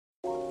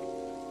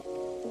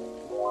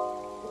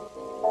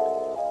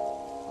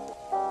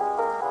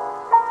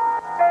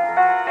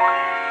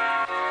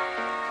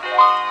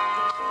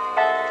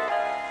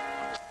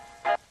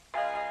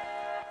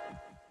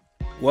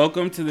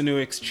Welcome to The New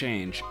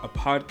Exchange, a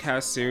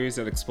podcast series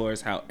that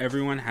explores how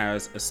everyone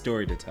has a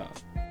story to tell.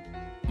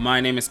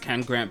 My name is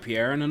Ken Grant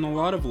Pierre, and in a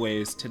lot of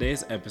ways,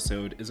 today's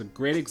episode is a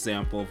great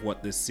example of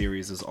what this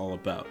series is all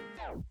about.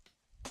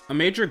 A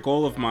major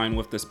goal of mine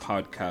with this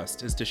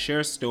podcast is to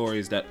share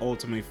stories that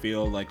ultimately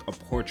feel like a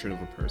portrait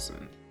of a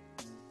person.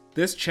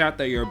 This chat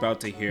that you're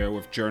about to hear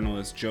with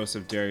journalist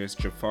Joseph Darius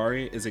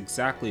Jaafari is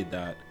exactly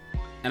that,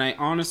 and I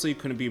honestly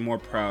couldn't be more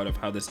proud of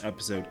how this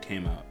episode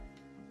came out.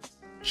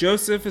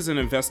 Joseph is an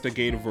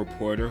investigative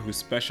reporter who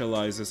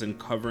specializes in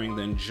covering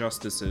the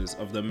injustices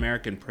of the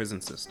American prison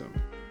system.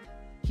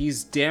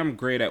 He's damn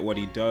great at what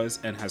he does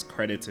and has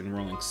credits in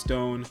Rolling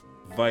Stone,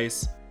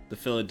 Vice, the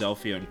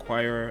Philadelphia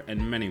Inquirer,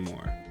 and many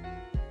more.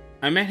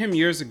 I met him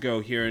years ago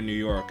here in New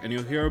York, and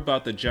you'll hear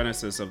about the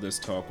genesis of this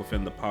talk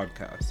within the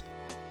podcast.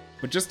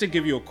 But just to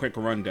give you a quick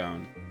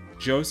rundown,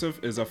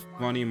 Joseph is a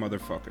funny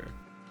motherfucker.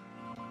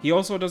 He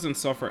also doesn't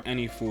suffer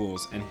any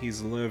fools, and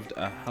he's lived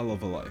a hell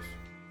of a life.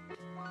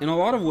 In a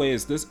lot of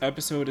ways, this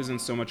episode isn't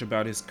so much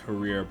about his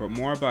career, but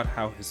more about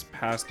how his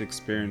past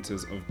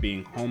experiences of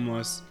being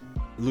homeless,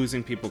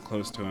 losing people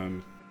close to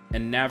him,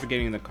 and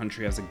navigating the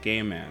country as a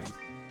gay man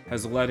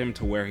has led him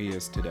to where he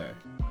is today.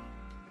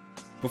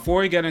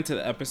 Before we get into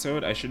the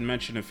episode, I should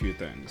mention a few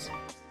things.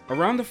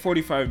 Around the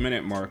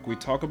 45-minute mark, we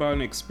talk about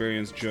an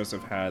experience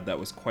Joseph had that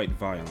was quite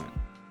violent.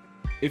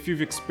 If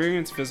you've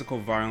experienced physical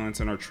violence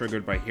and are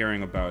triggered by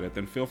hearing about it,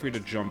 then feel free to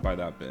jump by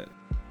that bit.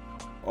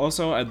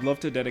 Also, I'd love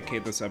to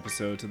dedicate this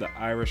episode to the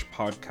Irish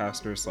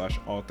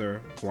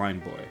podcaster/author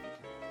Blind Boy.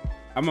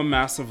 I'm a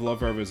massive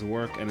lover of his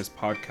work, and his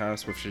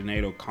podcast with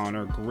Sinead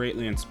O'Connor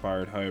greatly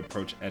inspired how I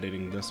approach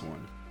editing this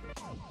one.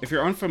 If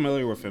you're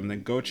unfamiliar with him,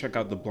 then go check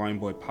out the Blind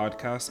Boy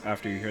podcast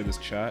after you hear this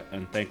chat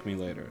and thank me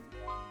later.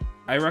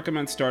 I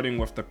recommend starting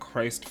with the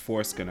Christ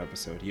Foreskin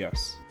episode.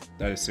 Yes,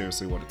 that is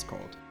seriously what it's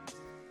called.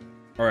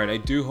 Alright, I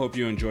do hope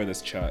you enjoy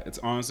this chat. It's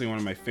honestly one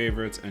of my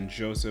favorites, and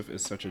Joseph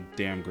is such a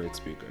damn great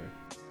speaker.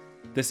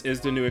 This is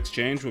The New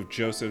Exchange with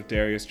Joseph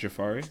Darius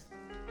Jaafari.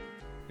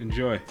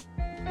 Enjoy.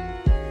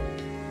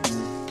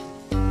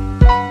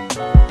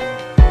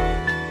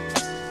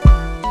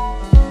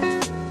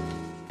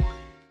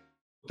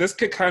 This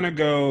could kind of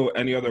go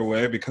any other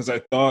way because I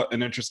thought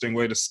an interesting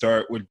way to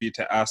start would be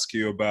to ask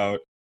you about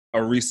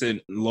a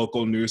recent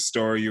local news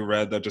story you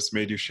read that just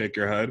made you shake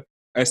your head.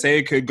 I say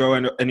it could go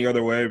any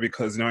other way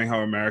because knowing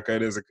how America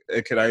it is,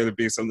 it could either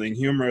be something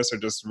humorous or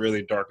just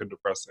really dark and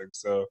depressing.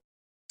 So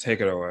take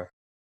it away.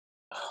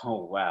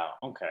 Oh, wow.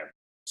 Okay.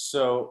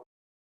 So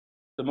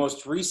the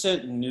most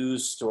recent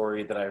news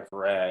story that I've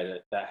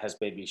read that has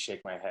made me shake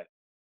my head.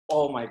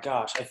 Oh my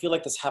gosh. I feel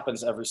like this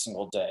happens every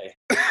single day.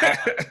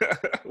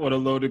 What a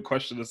loaded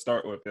question to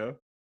start with, yeah?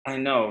 I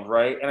know,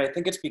 right? And I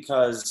think it's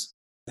because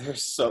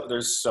there's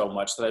so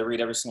much that I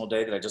read every single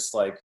day that I just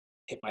like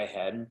hit my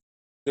head.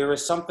 There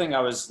was something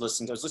I was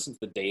listening to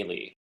The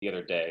Daily the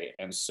other day.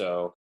 And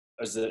so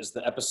it was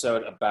the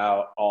episode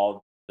about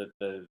all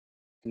the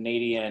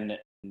Canadian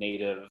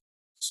Native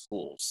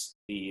schools,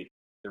 the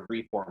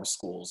reform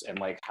schools, and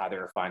like how they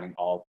were finding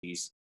all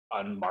these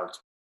unmarked,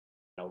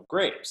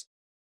 graves.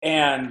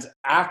 And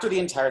after the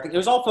entire thing, it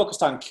was all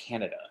focused on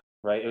Canada,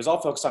 right? It was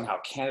all focused on how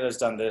Canada's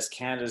done this,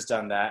 Canada's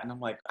done that, and I'm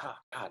like, oh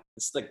God,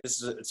 it's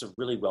a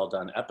really well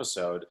done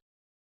episode.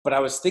 But I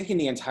was thinking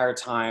the entire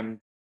time,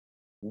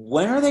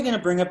 when are they going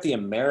to bring up the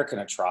American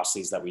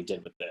atrocities that we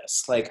did with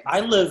this? Like, I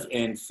live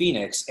in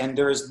Phoenix, and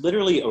there is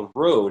literally a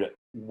road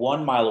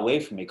 1 mile away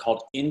from me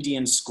called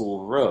Indian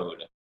School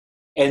Road.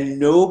 And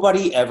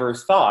nobody ever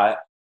thought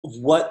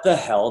what the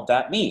hell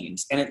that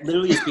means. And it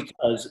literally is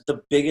because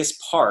the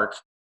biggest park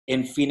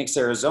in Phoenix,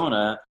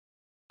 Arizona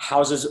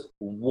houses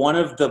one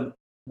of the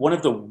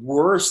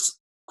worst,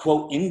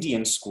 quote,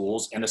 Indian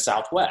schools in the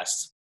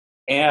Southwest.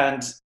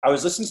 And I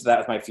was listening to that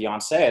with my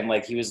fiance, and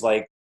like he was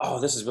like,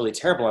 oh, this is really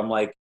terrible. I'm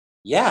like,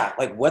 yeah,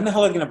 like when the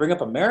hell are they gonna bring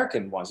up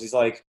American ones? He's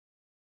like,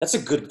 that's a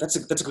good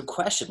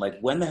question. Like,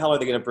 when the hell are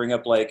they gonna bring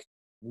up, like,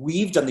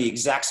 we've done the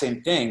exact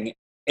same thing,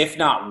 if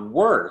not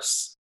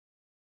worse?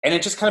 And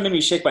it just kind of made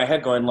me shake my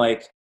head going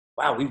like,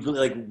 wow, we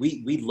really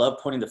we love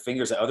pointing the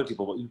fingers at other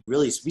people, but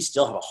we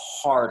still have a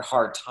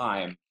hard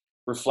time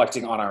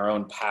reflecting on our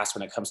own past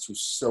when it comes to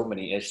so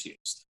many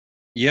issues.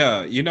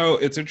 Yeah,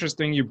 it's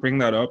interesting you bring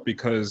that up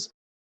because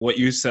what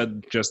you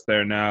said just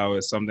there now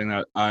is something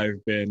that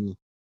I've been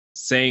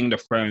saying to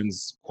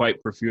friends quite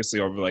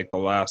profusely over like the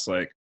last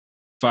like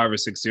 5 or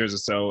 6 years or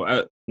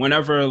so.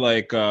 Whenever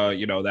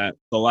that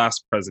the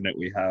last president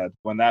we had,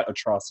 when that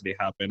atrocity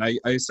happened,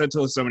 I said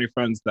to so many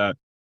friends that,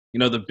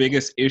 the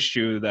biggest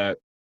issue that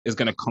is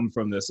going to come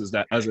from this is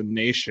that as a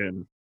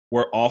nation,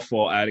 we're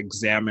awful at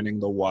examining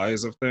the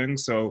whys of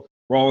things. So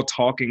we're all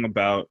talking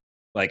about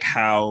like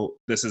how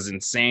this is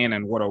insane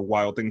and what a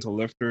wild thing to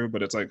live through.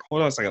 But it's like,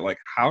 hold on a second, like,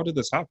 how did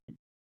this happen?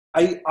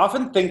 I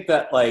often think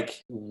that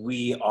like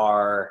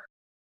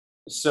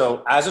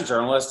so as a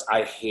journalist,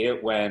 I hate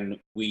it when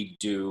we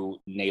do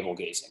navel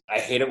gazing. I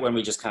hate it when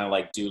we just kind of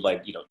like do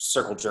like,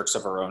 circle jerks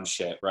of our own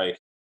shit, right?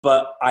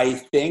 But I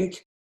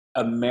think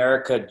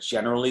America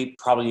generally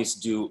probably needs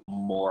to do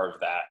more of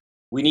that.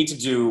 we need to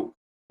do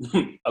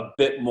a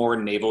bit more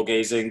navel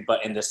gazing,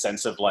 but in the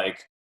sense of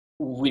like,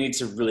 we need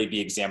to really be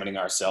examining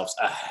ourselves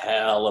a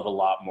hell of a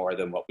lot more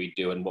than what we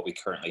do and what we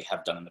currently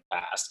have done in the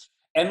past.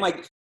 And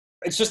like,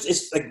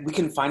 it's like we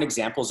can find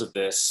examples of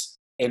this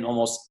in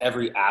almost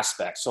every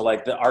aspect. So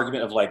like the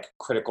argument of like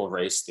critical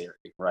race theory,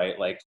 right?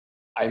 Like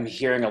I'm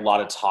hearing a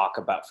lot of talk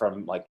about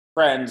from like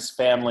friends,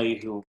 family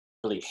who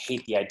really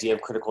hate the idea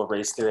of critical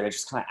race theory. And I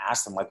just kind of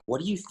ask them like,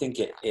 what do you think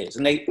it is?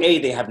 And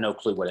they have no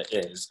clue what it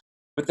is.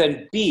 But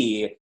then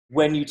B,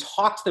 when you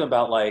talk to them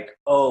about like,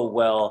 oh,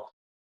 well,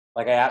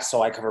 like I asked,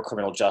 so I cover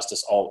criminal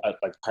justice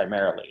like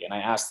primarily. And I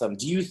asked them,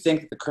 do you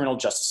think the criminal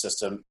justice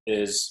system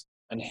is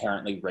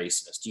inherently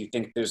racist? Do you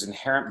think there's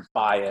inherent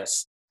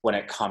bias when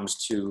it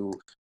comes to,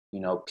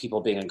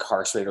 people being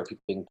incarcerated or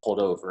people being pulled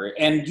over?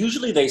 And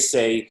usually they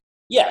say,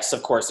 yes,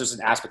 of course, there's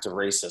an aspect of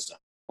racism.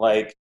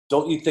 Like,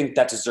 don't you think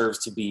that deserves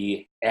to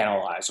be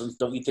analyzed? Or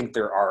don't you think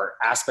there are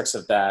aspects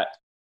of that,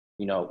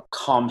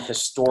 come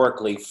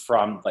historically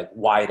from like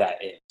why that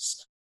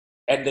is?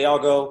 And they all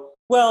go,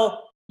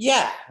 well,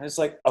 yeah. And it's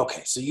like,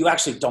 okay, so you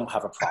actually don't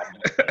have a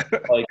problem with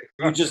it. Like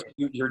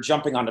you're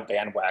jumping onto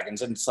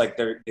bandwagons, and it's like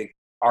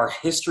our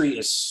history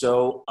is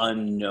so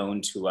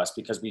unknown to us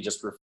because we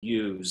just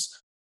refuse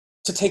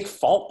to take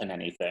fault in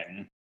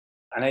anything.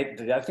 And I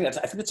think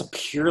it's a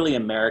purely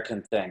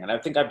American thing. And I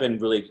think I've been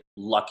really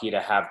lucky to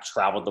have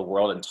traveled the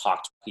world and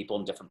talked to people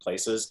in different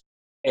places.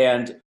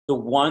 And the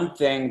one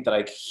thing that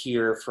I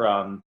hear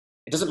from,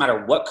 it doesn't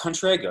matter what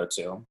country I go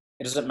to,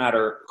 it doesn't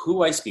matter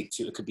who I speak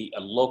to. It could be a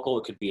local,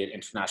 it could be an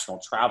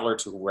international traveler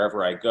to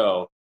wherever I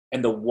go.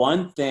 And the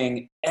one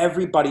thing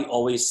everybody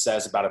always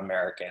says about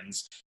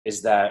Americans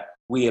is that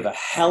we have a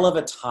hell of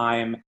a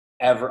time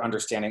ever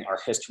understanding our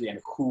history and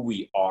who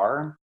we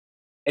are.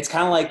 It's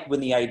kind of like when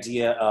the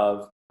idea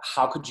of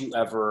how could you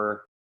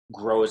ever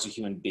grow as a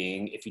human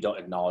being if you don't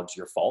acknowledge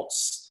your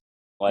faults?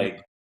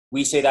 Like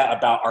we say that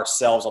about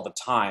ourselves all the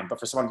time, but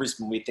for some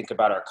reason, when we think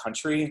about our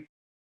country,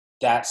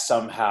 that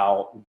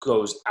somehow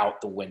goes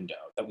out the window,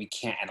 that we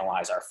can't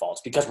analyze our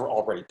faults because we're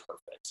already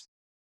perfect.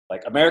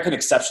 Like American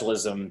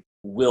exceptionalism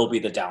will be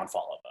the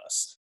downfall of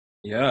us.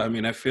 Yeah, I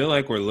mean, I feel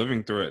like we're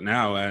living through it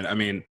now. And I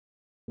mean,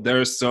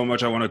 there's so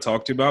much I want to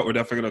talk to you about. We're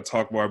definitely going to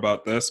talk more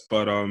about this,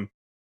 but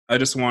I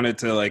just wanted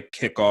to like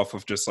kick off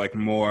with just like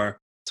more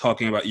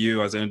talking about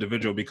you as an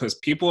individual, because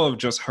people have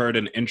just heard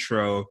an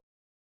intro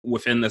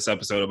within this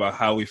episode about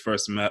how we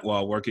first met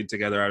while working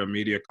together at a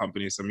media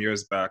company some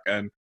years back.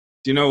 And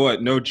do you know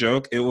what? No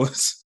joke. It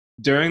was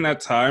during that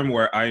time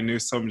where I knew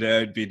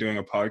someday I'd be doing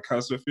a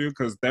podcast with you,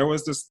 because there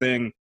was this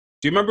thing.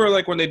 Do you remember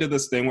like when they did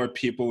this thing where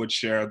people would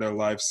share their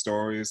life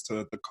stories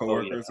to the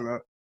coworkers and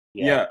that?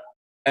 Yeah. Yeah.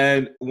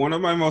 And one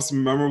of my most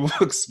memorable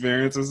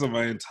experiences of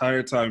my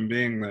entire time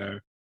being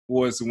there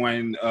was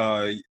when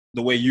the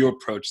way you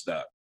approached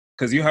that.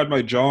 Because you had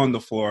my jaw on the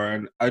floor,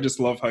 and I just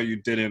love how you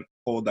didn't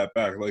hold that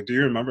back. Like, do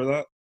you remember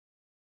that?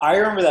 I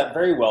remember that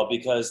very well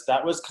because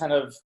that was kind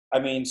of, I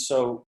mean,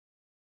 so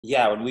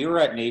yeah, when we were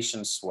at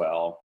Nation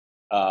Swell,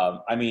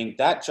 I mean,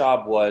 that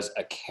job was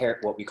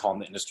what we call in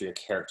the industry a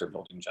character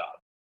building job.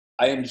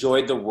 I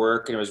enjoyed the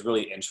work and it was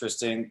really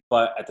interesting,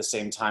 but at the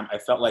same time, I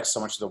felt like so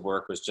much of the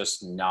work was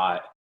just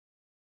not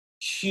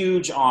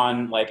huge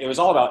on like, it was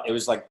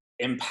like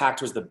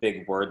impact was the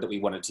big word that we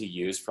wanted to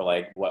use for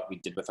like what we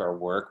did with our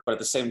work. But at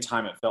the same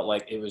time, it felt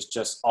like it was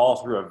just all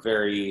through a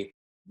very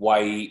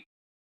white,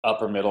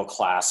 upper middle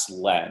class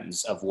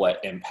lens of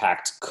what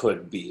impact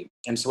could be.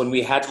 And so when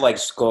we had to like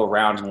go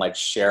around and like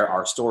share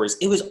our stories,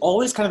 it was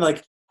always kind of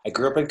like, I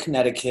grew up in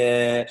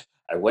Connecticut.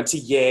 I went to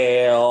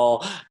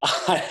Yale.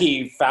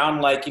 I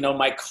found like,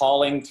 my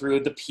calling through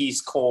the Peace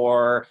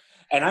Corps.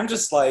 And I'm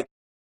just like,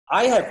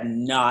 I have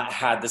not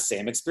had the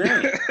same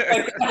experience.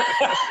 Like,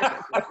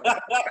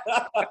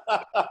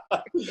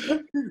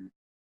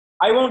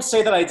 I won't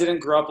say that I didn't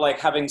grow up like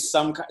having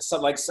some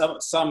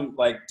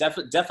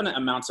definite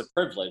amounts of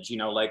privilege,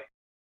 like,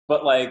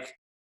 but like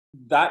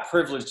that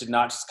privilege did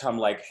not just come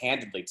like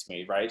handedly to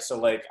me, right? So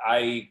like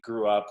I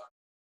grew up,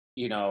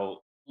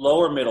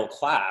 lower middle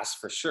class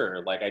for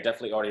sure. Like I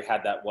definitely already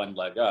had that one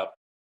leg up,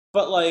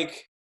 but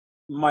like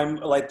my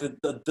like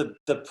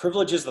the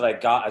privileges that I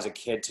got as a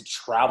kid to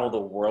travel the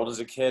world as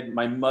a kid,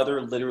 my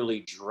mother literally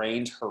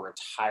drained her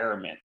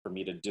retirement for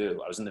me to do.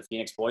 I was in the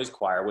Phoenix Boys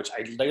Choir, which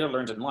I later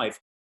learned in life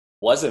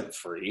wasn't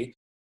free.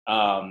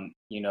 The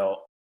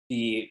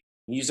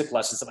music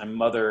lessons that my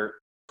mother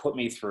put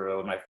me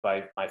through and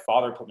my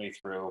father put me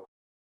through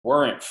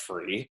weren't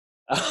free.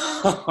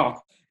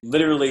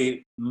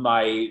 Literally,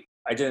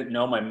 I didn't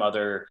know my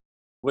mother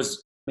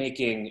was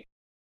making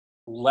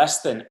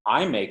less than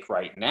I make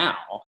right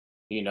now,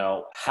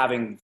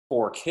 having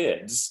 4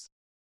 kids.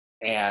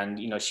 And,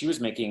 she was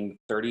making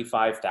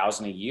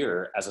 35,000 a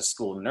year as a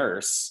school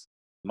nurse.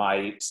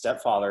 My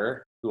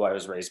stepfather, who I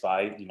was raised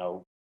by,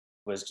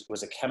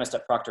 was a chemist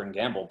at Procter and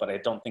Gamble, but I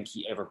don't think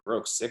he ever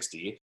broke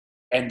 60.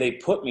 And they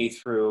put me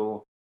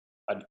through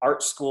an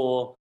art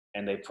school,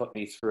 and they put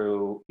me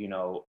through,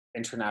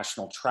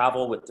 international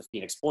travel with the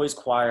Phoenix Boys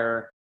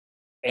Choir.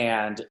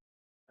 And it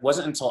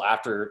wasn't until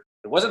after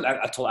it wasn't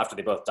until after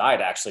they both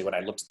died, actually, when I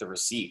looked at the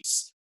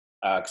receipts,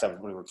 because we were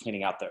when we were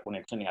cleaning out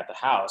the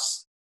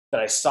house,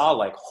 that I saw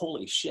like,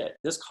 holy shit,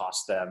 this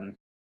cost them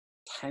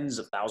tens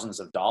of thousands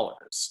of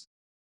dollars.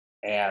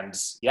 And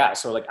yeah,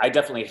 so like I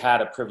definitely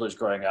had a privilege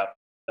growing up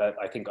that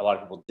I think a lot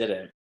of people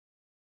didn't,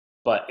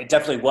 but it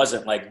definitely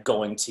wasn't like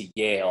going to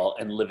Yale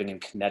and living in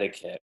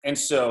Connecticut. And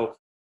so,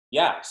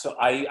 yeah, so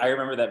I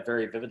remember that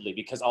very vividly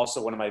because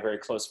also one of my very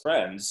close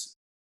friends,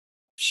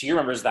 she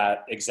remembers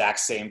that exact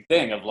same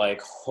thing of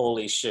like,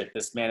 holy shit,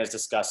 this man is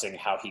discussing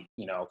how he,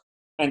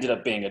 ended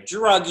up being a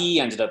druggie,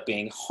 ended up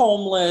being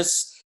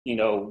homeless,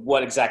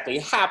 what exactly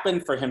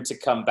happened for him to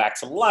come back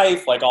to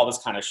life, like all this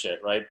kind of shit,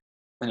 right?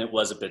 And it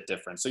was a bit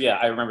different. So yeah,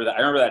 I remember that. I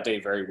remember that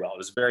day very well. It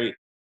was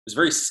a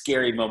very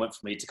scary moment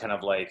for me to kind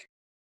of like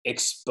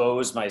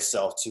expose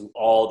myself to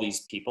all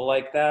these people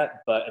like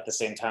that. But at the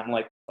same time,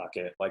 like, fuck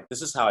it. Like,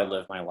 this is how I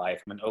live my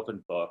life. I'm an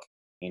open book.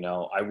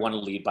 I want to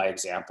lead by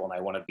example and I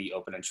want to be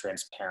open and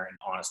transparent and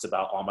honest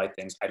about all my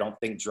things. I don't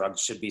think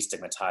drugs should be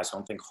stigmatized. I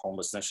don't think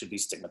homelessness should be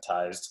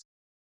stigmatized.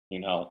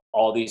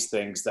 All these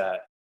things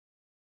that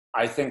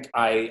I think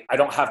I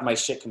don't have my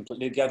shit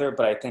completely together,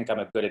 but I think I'm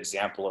a good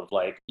example of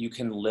like, you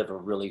can live a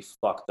really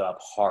fucked up,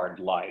 hard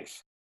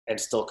life and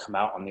still come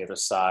out on the other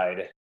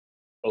side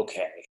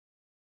okay.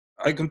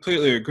 I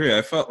completely agree.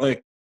 I felt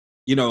like,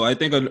 I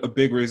think a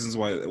big reasons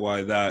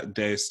why that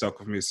day stuck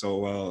with me so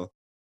well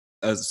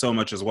as so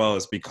much as well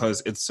is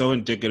because it's so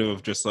indicative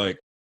of just like,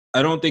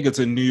 I don't think it's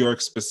a New York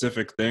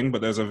specific thing,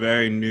 but there's a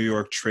very New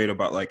York trait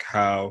about like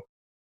how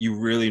you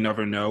really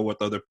never know what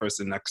the other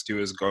person next to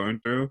you is going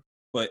through,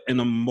 but in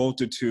a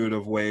multitude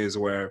of ways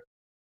where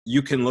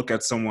you can look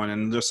at someone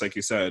and just like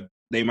you said,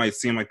 they might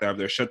seem like they have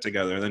their shit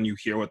together, and then you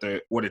hear what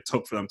it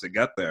took for them to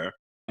get there,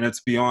 and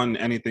it's beyond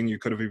anything you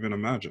could have even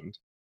imagined.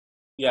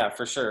 Yeah,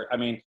 for sure. I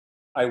mean,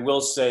 I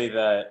will say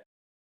that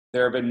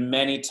there have been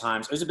many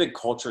times, it was a big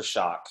culture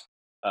shock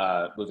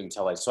moving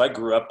to LA. So I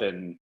grew up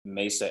in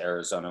Mesa,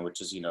 Arizona,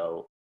 which is,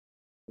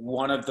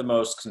 one of the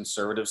most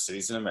conservative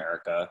cities in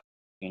America,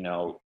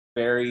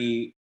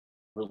 very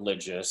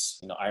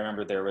religious. I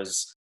remember there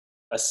was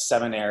a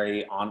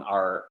seminary on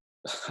our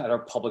at our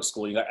public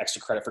school. You got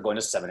extra credit for going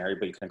to seminary,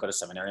 but you couldn't go to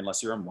seminary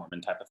unless you're a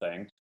Mormon type of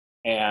thing.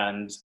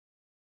 And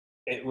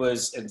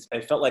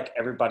it felt like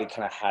everybody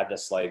kind of had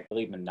this like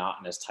really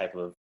monotonous type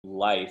of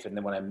life. And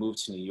then when I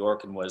moved to New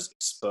York and was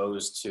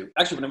exposed to,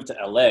 actually when I moved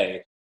to LA,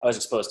 I was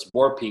exposed to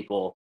more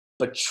people,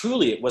 but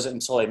truly it wasn't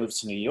until I moved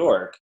to New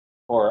York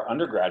for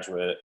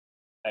undergraduate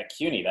at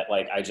CUNY that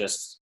like I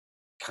just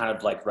kind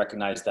of like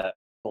recognized that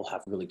people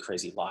have really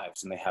crazy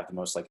lives and they have the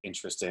most like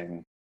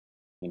interesting,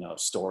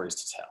 stories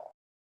to tell.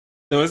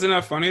 So isn't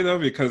that funny though?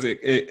 Because it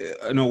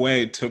in a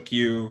way took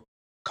you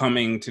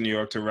coming to New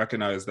York to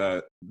recognize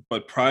that,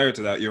 but prior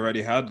to that, you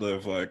already had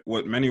lived like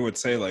what many would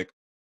say like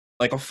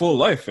a full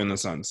life in a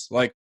sense,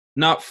 like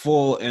not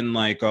full in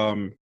like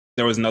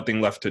there was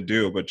nothing left to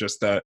do, but just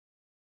that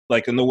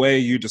like in the way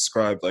you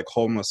described like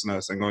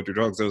homelessness and going through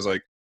drugs, it was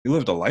like you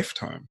lived a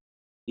lifetime.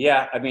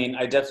 Yeah, I mean,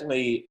 I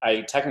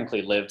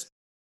technically lived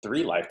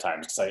three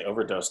lifetimes because I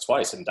overdosed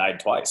twice and died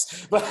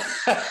twice.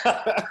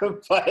 I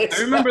But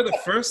remember the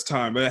first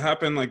time, but it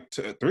happened like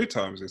three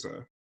times. You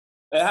said.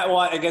 well,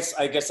 I guess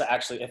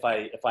actually, if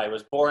I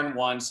was born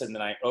once and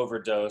then I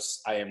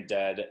overdose, I am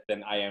dead.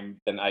 Then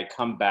I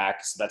come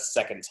back, so that's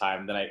second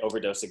time. Then I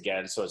overdose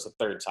again, so it's the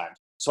third time.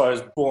 So I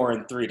was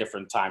born three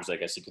different times, I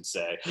guess you could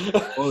say.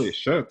 Holy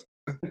shit!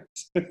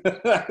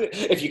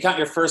 If you count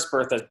your first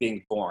birth as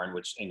being born,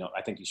 which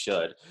I think you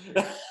should.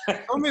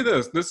 Tell me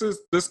this.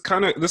 This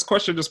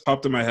question just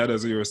popped in my head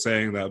as you were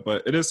saying that,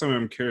 but it is something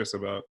I'm curious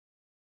about.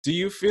 Do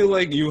you feel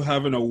like you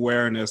have an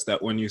awareness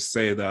that when you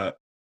say that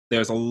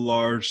there's a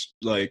large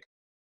like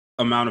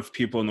amount of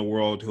people in the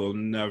world who will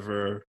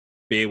never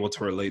be able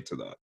to relate to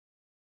that?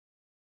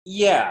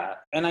 Yeah,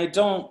 and I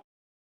don't,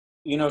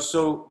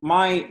 so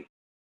my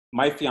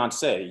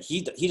fiance,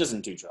 he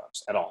doesn't do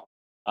drugs at all.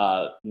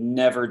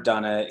 Never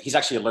done it. He's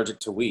actually allergic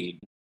to weed.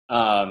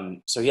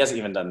 So he hasn't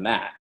even done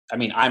that. I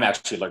mean, I'm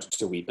actually allergic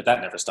to weed, but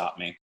that never stopped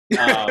me.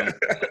 Um,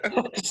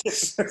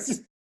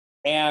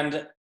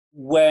 and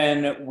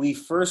when we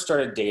first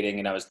started dating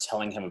and I was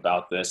telling him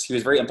about this, he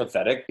was very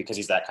empathetic because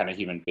he's that kind of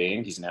human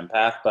being. He's an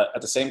empath, but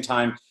at the same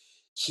time,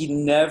 he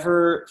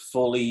never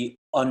fully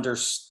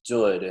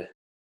understood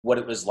what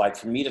it was like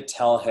for me to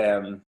tell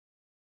him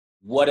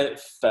what it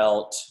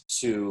felt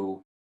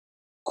to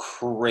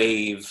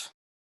crave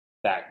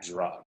that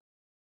drug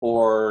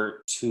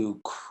or to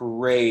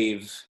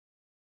crave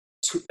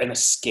an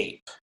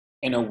escape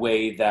in a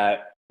way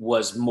that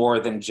was more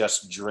than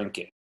just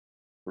drinking,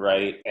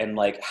 right? And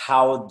like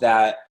how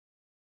that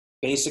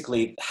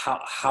basically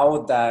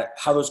how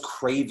those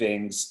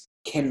cravings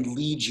can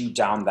lead you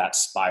down that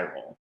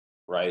spiral,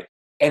 right?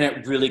 And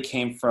it really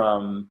came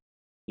from,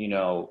 you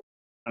know,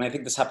 and I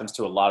think this happens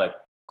to a lot of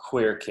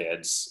queer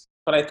kids,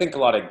 but I think a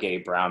lot of gay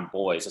brown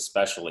boys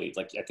especially,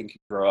 like I think you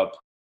grow up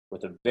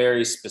with a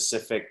very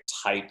specific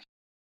type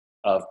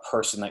of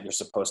person that you're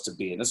supposed to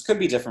be. And this could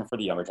be different for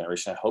the younger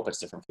generation. I hope it's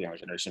different for the younger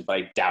generation, but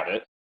I doubt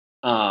it.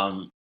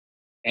 Um,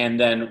 And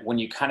then when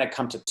you kind of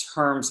come to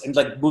terms, and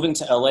like moving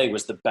to LA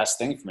was the best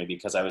thing for me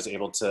because I was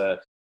able to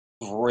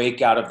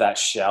break out of that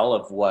shell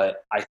of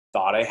what I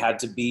thought I had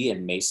to be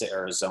in Mesa,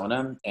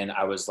 Arizona. And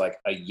I was like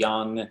a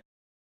young,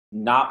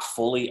 not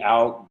fully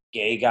out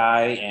gay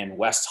guy in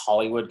West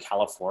Hollywood,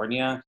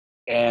 California.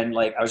 And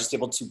like I was just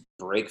able to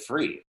break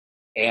free.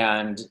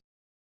 And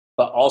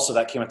but also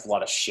that came with a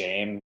lot of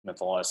shame, with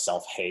a lot of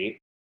self-hate,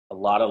 a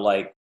lot of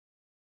like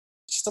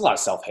just a lot of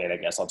self-hate, I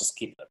guess. I'll just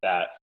keep it at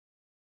that.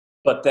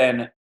 But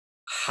then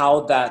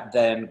how that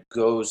then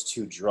goes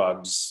to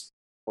drugs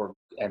or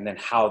and then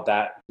how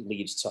that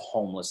leads to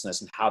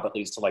homelessness and how that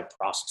leads to like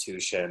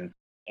prostitution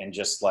and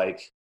just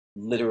like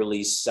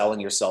literally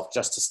selling yourself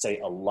just to stay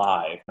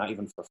alive, not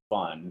even for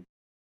fun.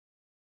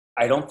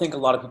 I don't think a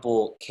lot of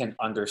people can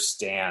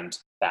understand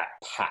that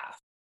path.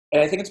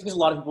 And I think it's because a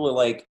lot of people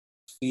like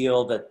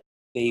feel that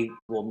they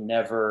will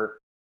never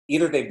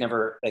either they've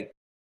never like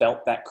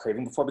felt that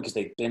craving before because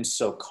they've been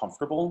so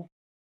comfortable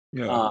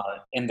Yeah.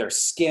 in their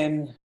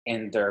skin,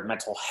 in their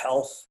mental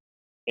health,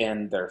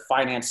 in their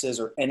finances,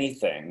 or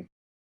anything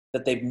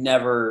that they've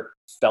never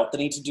felt the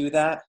need to do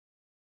that.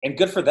 And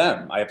good for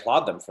them. I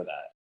applaud them for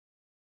that.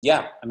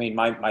 Yeah, I mean,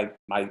 my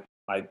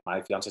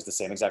fiance is the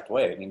same exact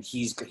way. I mean,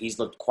 he's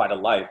lived quite a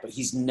life, but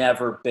he's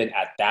never been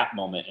at that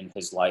moment in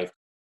his life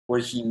where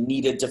he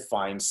needed to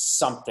find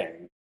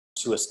something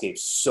to escape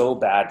so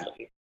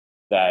badly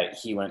that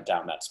he went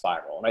down that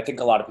spiral. And I think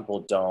a lot of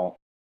people don't,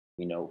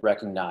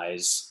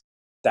 recognize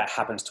that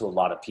happens to a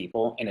lot of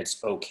people, and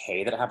it's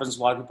okay that it happens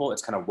to a lot of people.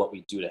 It's kind of what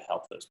we do to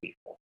help those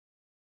people.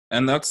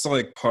 And that's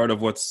like part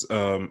of what's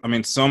I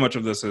mean, so much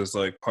of this is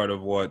like part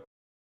of what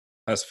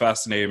has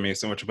fascinated me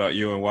so much about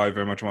you and why I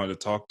very much wanted to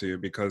talk to you,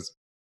 because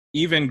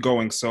even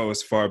going so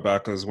as far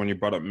back as when you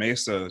brought up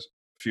Mesa a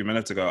few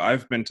minutes ago,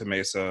 I've been to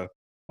Mesa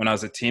when I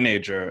was a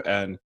teenager,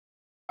 and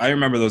I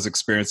remember those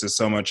experiences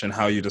so much and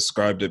how you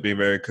described it being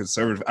very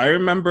conservative. I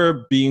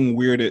remember being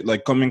weirded,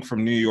 like coming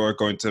from New York,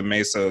 going to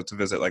Mesa to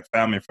visit like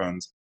family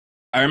friends.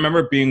 I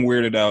remember being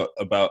weirded out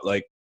about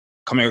like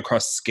coming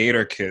across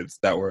skater kids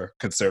that were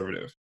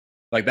conservative.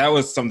 Like that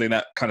was something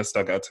that kind of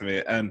stuck out to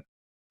me. And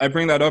I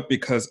bring that up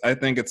because I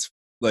think it's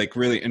like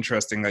really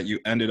interesting that you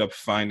ended up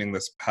finding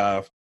this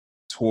path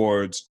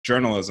towards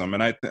journalism.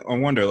 And I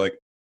wonder, like,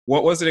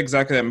 what was it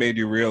exactly that made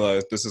you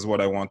realize this is what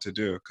I want to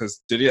do?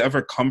 Because did it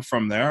ever come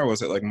from there, or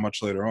was it like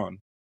much later on?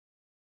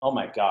 Oh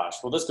my gosh.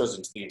 Well, this goes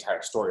into the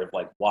entire story of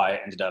like why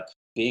I ended up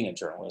being a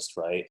journalist,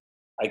 right?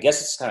 I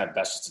guess it's kind of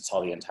best just to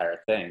tell the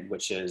entire thing,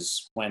 which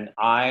is when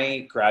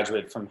I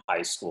graduated from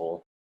high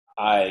school,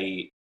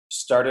 I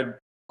started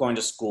going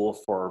to school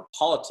for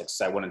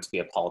politics. I wanted to be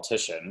a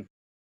politician.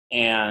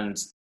 And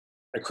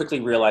I quickly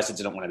realized I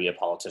didn't want to be a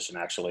politician,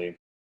 actually,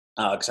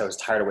 because I was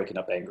tired of waking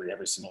up angry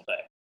every single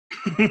day.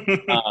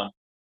 Um,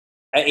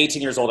 at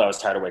 18 years old, I was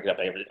tired of waking up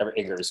angry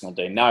every single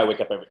day. Now I wake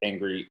up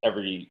angry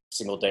every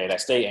single day, and I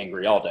stay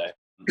angry all day.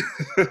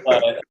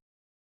 But,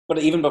 but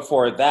even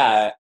before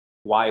that,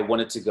 why I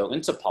wanted to go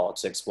into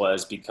politics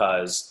was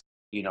because,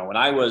 when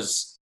I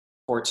was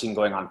 14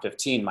 going on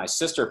 15, my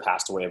sister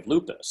passed away of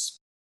lupus.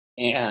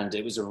 And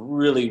it was a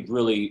really,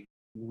 really,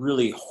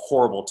 really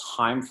horrible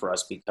time for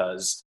us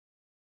because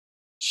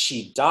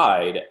she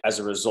died as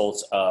a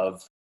result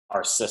of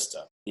our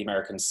system, the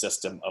American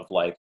system of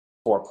like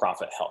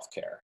for-profit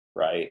healthcare,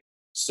 right?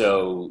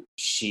 So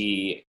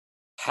she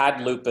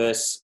had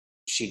lupus.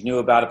 She knew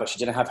about it, but she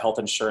didn't have health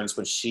insurance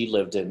when she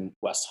lived in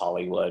West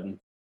Hollywood.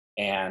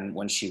 And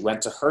when she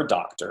went to her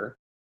doctor,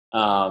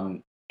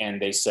 and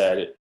they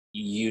said,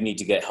 "You need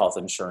to get health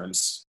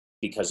insurance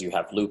because you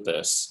have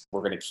lupus.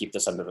 We're going to keep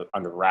this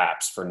under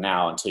wraps for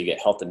now until you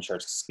get health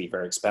insurance. It's going to be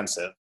very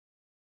expensive."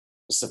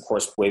 This is, of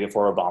course, way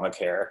before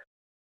Obamacare.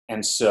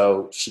 And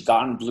so she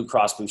got on Blue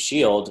Cross Blue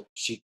Shield.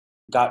 She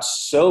got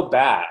so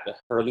bad,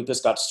 her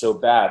lupus got so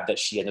bad that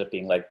she ended up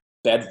being like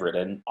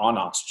bedridden on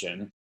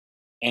oxygen.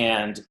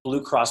 And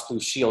Blue Cross Blue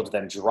Shield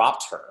then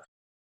dropped her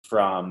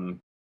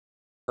from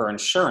her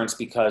insurance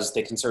because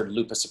they considered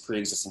lupus a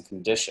pre-existing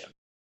condition.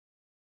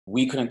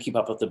 We couldn't keep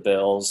up with the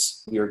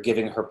bills. We were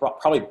giving her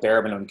probably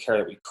bare minimum care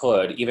that we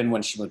could, even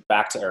when she moved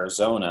back to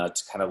Arizona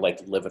to kind of like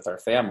live with our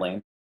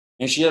family.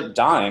 And she ended up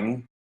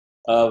dying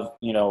of,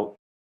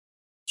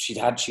 she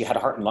had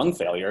heart and lung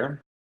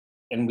failure,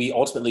 and we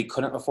ultimately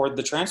couldn't afford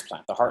the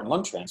transplant, the heart and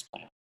lung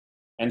transplant.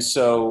 And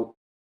so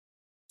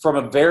from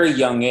a very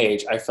young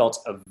age, I felt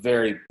a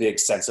very big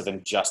sense of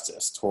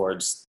injustice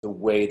towards the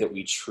way that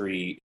we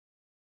treat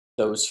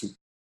those who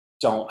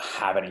don't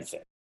have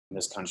anything in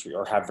this country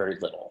or have very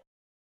little.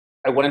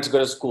 I wanted to go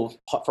to school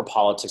for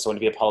politics. I wanted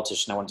to be a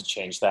politician. I wanted to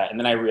change that. And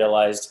then I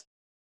realized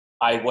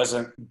I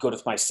wasn't good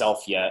with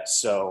myself yet.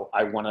 So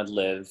I want to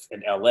live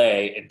in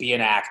LA and be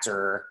an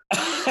actor.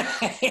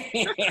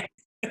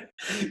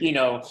 you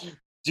know,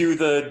 do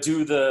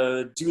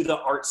the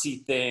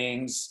artsy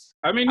things.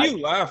 I mean, you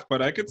laugh,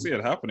 but I could see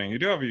it happening. You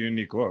do have a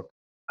unique look.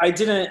 I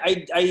didn't.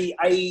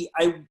 I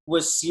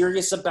was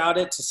serious about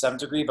it to some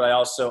degree, but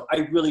I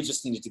really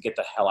just needed to get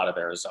the hell out of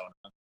Arizona.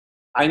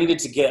 I needed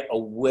to get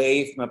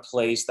away from a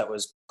place that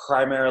was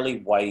primarily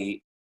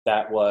white,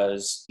 that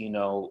was,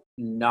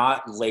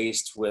 not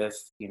laced with,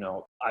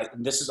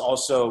 this is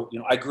also,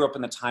 I grew up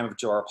in the time of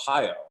Joe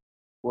Arpaio,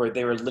 where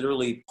they were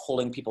literally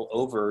pulling people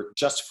over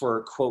just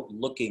for, quote,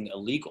 looking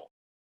illegal.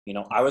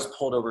 I was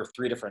pulled over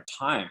 3 different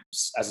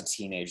times as a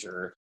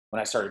teenager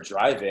when I started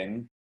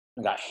driving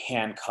and got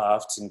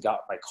handcuffed and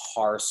got my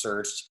car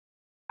searched,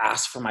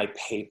 asked for my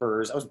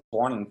papers. I was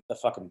born in the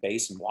fucking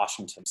base in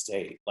Washington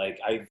State.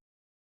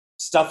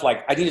 Stuff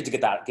like I needed to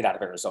get out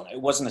of Arizona.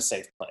 It wasn't a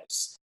safe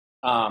place.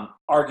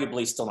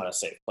 Arguably still not a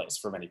safe place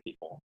for many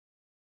people.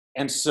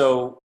 And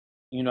so,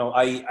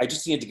 I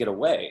just needed to get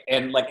away.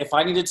 And like, if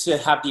I needed to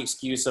have the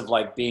excuse of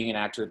like being an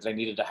actor, then I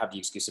needed to have the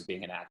excuse of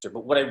being an actor.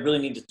 But what I really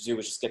needed to do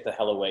was just get the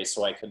hell away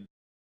so I could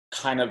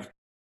kind of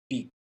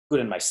be good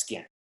in my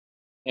skin.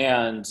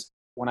 And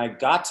when I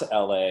got to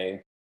LA,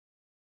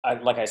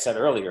 like I said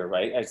earlier,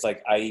 right? It's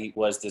like I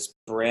was this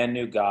brand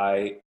new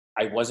guy.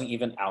 I wasn't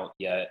even out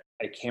yet.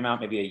 I came out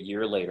maybe a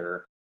year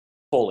later,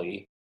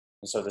 fully.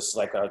 And so this is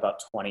like I was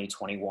about 20,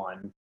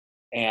 21.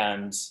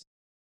 And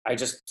I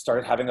just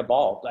started having a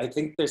ball. I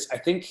think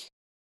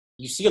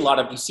you see a lot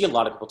of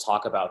people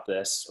talk about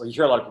this, or you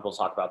hear a lot of people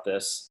talk about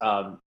this.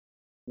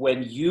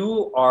 When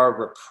you are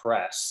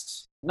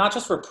repressed, not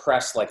just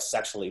repressed like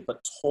sexually,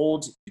 but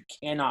told you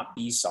cannot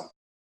be something,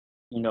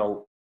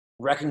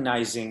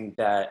 recognizing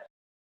that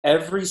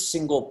every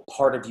single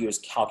part of you is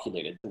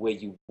calculated. The way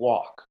you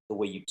walk, the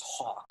way you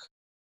talk.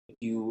 If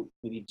you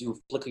maybe do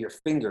flick of your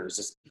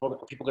fingers, are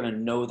people going to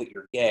know that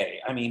you're gay?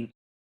 I mean,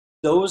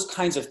 those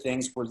kinds of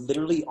things were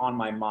literally on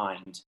my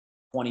mind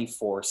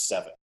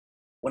 24/7.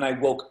 When I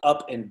woke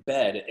up in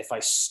bed, if I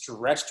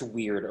stretched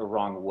weird or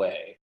wrong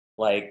way,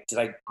 like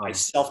did I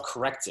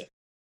self-corrected?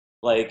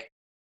 Like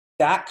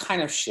that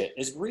kind of shit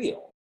is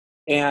real.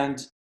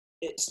 And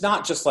it's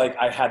not just like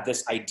I had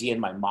this idea in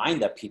my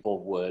mind that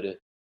people would,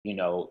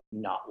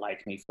 not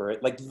like me for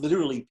it. Like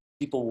literally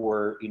people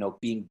were,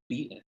 being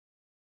beaten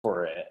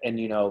for it. And,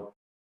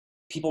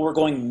 people were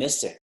going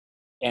missing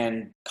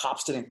and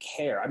cops didn't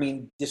care. I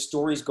mean, the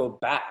stories go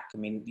back. I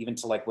mean, even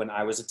to like when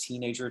I was a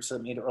teenager to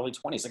mid early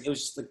 20s, like it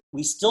was just like,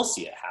 we still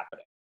see it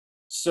happening.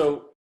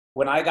 So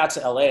when I got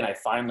to LA and I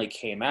finally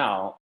came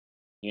out,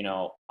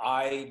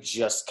 I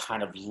just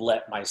kind of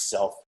let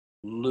myself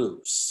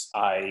loose.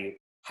 I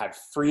had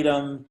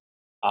freedom.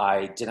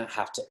 I didn't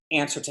have to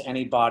answer to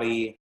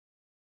anybody.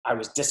 I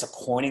was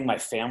disappointing my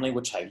family,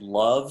 which I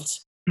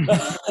loved. And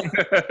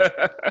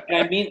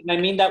I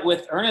mean that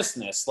with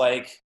earnestness.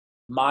 Like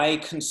my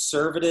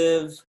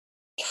conservative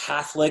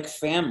Catholic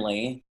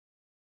family,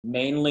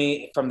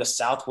 mainly from the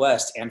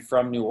Southwest and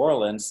from New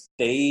Orleans,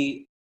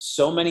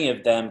 so many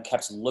of them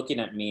kept looking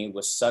at me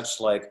with such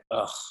like,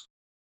 ugh,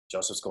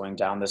 Joseph's going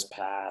down this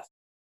path.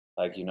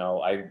 Like,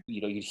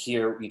 you'd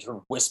hear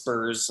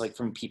whispers like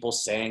from people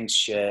saying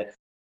shit.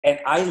 And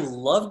I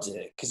loved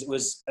it because it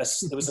was a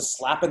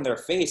slap in their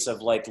face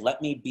of like, let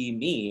me be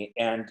me.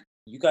 And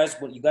you guys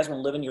want to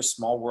live in your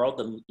small world,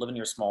 then live in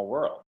your small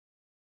world.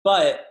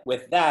 But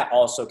with that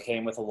also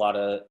came with a lot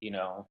of,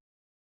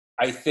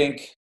 I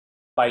think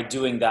by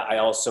doing that, I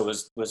also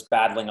was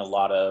battling a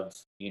lot of,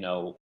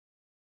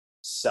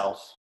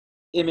 self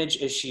image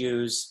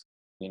issues.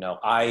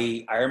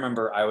 I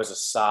remember I was a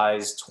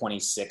size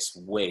 26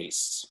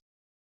 waist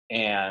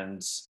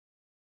and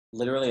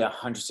literally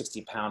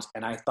 160 pounds,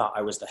 and I thought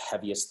I was the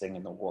heaviest thing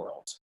in the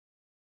world.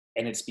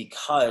 And it's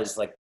because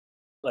like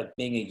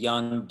being a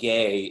young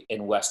gay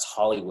in West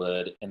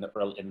Hollywood in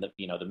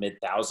the mid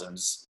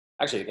thousands.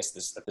 Actually, I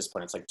guess at this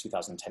point it's like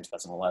 2010,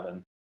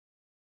 2011.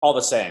 All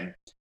the same,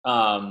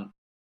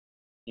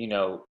 you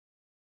know,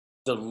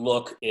 the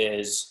look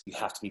is you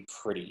have to be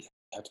pretty,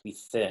 you have to be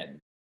thin,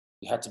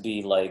 you have to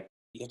be like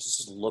you have to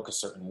just look a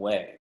certain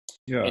way.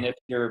 Yeah. And if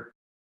you're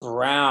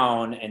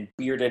brown and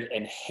bearded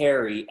and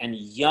hairy and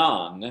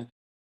young,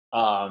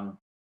 um,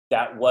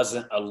 that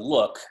wasn't a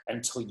look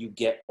until you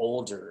get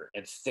older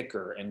and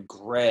thicker and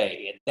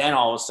gray, and then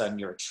all of a sudden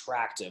you're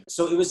attractive.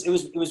 So it was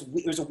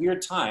a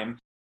weird time,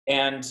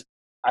 and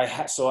I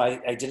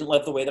didn't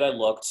love the way that I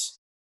looked.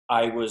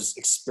 I was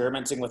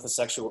experimenting with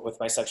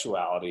my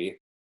sexuality.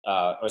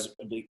 I was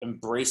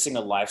embracing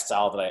a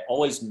lifestyle that I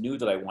always knew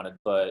that I wanted,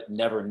 but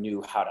never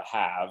knew how to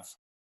have.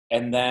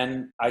 And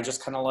then I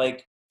just kind of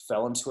like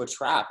fell into a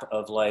trap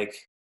of like,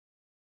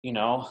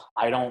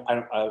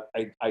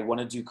 I want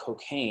to do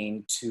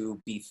cocaine to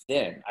be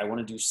thin. I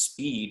want to do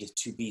speed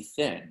to be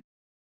thin.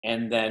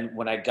 And then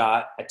when I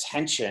got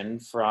attention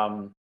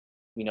from,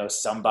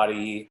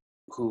 somebody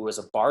who was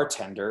a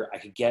bartender, I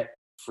could get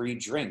free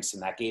drinks,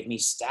 and that gave me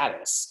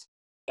status.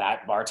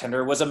 That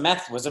bartender was a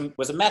meth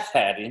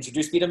head. He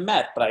introduced me to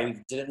meth, but I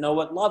didn't know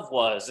what love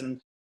was, and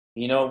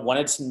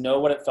wanted to know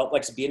what it felt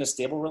like to be in a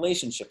stable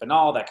relationship and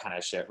all that kind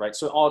of shit, right?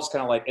 So it all just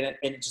kind of like, and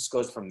it just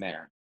goes from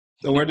there.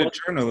 So where did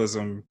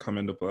journalism come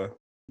into play?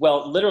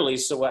 Well, literally,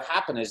 so what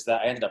happened is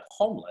that I ended up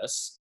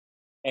homeless,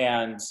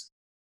 and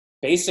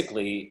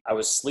basically I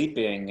was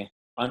sleeping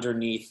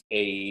underneath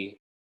a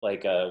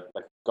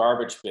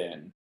garbage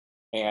bin,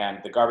 and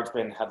the garbage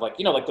bin had like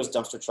like those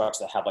dumpster trucks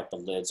that have like the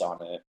lids on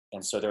it.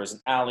 And so there was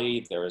an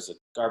alley, there was a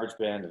garbage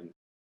bin, and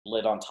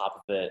lid on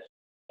top of it,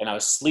 and I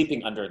was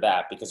sleeping under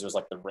that because it was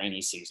like the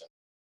rainy season.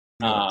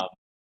 Yeah. Um,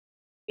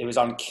 it was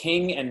on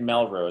King and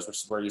Melrose,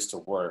 which is where I used to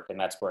work, and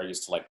that's where I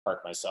used to like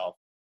park myself.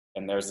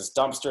 And there's this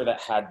dumpster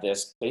that had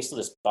this basically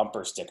this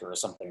bumper sticker or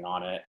something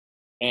on it,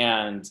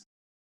 and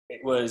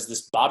it was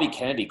this Bobby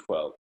Kennedy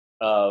quote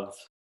of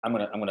I'm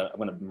gonna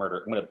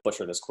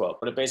butcher this quote,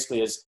 but it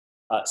basically is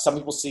some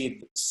people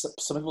see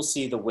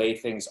the way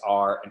things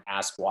are and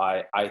ask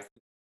why. I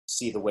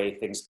see the way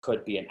things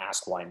could be and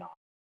ask why not,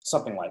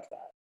 something like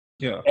that.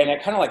 Yeah. And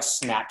it kind of like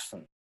snapped from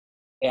me,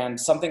 and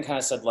something kind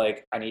of said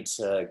like I need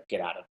to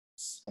get out of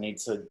this. I need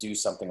to do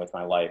something with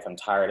my life. I'm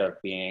tired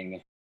of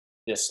being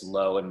this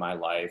low in my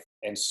life,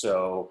 and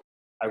so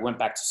I went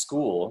back to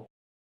school.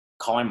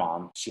 Call my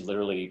mom. She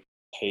literally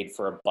paid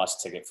for a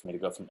bus ticket for me to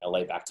go from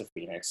LA back to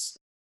Phoenix.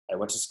 I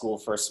went to school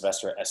for a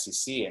semester at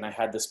SCC, and I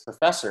had this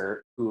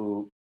professor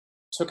who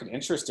took an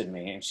interest in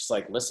me. And she's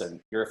like,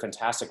 "Listen, you're a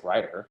fantastic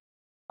writer.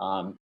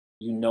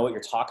 You know what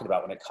you're talking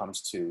about when it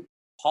comes to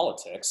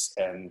politics,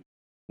 and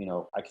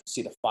I can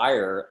see the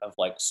fire of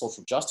like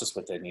social justice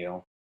within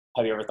you.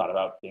 Have you ever thought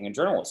about being in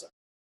journalism?"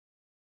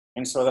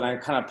 And so then I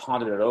kind of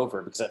pondered it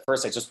over because at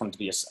first I just wanted to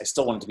be, I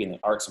still wanted to be in the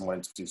arts and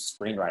wanted to do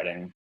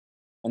screenwriting.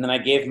 And then I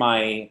gave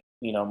my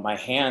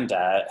hand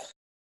at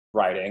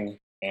writing,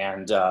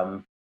 and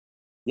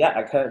yeah,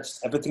 I kind of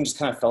everything just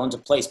kind of fell into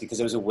place because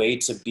it was a way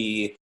to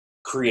be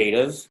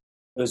creative,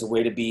 it was a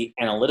way to be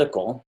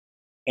analytical,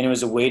 and it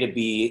was a way to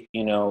be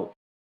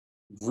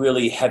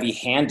really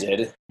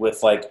heavy-handed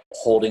with like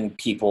holding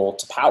people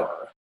to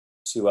power,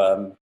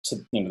 to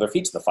their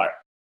feet to the fire.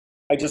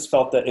 I just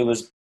felt that it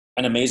was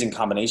an amazing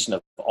combination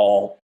of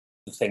all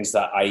the things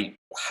that I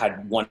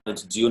had wanted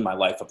to do in my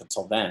life up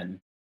until then.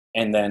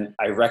 And then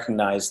I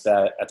recognized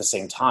that at the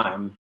same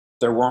time,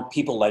 there weren't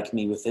people like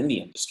me within the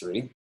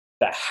industry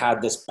that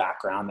had this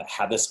background, that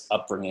had this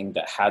upbringing,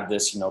 that had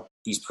this,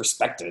 these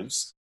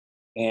perspectives.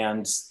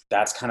 And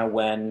that's kind of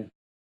when,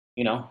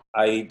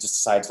 I just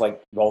decided to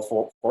like roll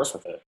full force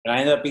with it. And I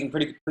ended up being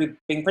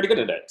being pretty good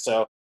at it.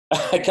 So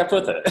I kept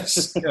with it.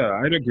 Yeah,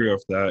 I'd agree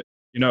with that.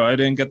 I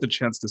didn't get the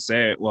chance to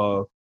say it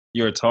while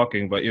you were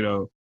talking, but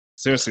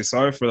seriously,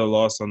 sorry for the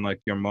loss on like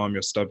your mom,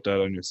 your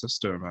stepdad, and your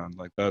sister, man.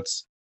 Like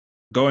that's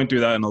going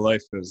through that in a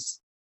life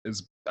is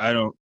I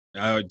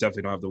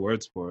definitely don't have the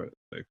words for it.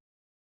 Like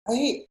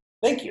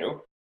Thank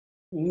you.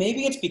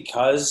 Maybe it's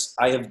because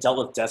I have dealt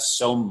with death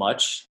so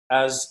much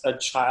as a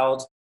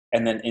child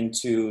and then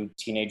into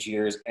teenage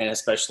years, and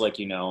especially like,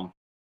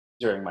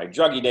 during my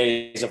druggy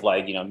days of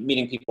like,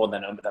 meeting people and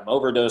then them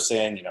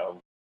overdosing,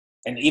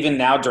 and even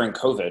now during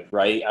COVID,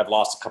 right? I've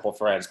lost a couple of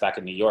friends back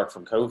in New York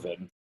from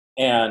COVID.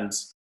 And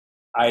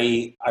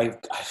I've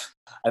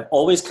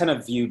always kind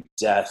of viewed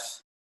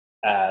death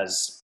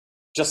as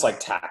just like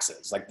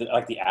taxes, like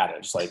the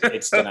adage, like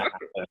it's gonna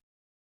happen.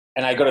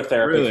 And I go to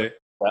therapy really,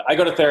 I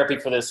go to therapy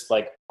for this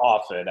like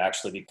often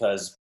actually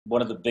because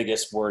one of the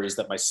biggest worries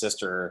that my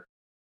sister,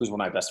 who's one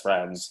of my best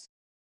friends,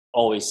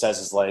 always says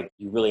is like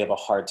you really have a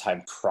hard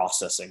time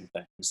processing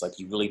things. Like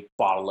you really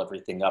bottle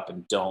everything up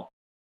and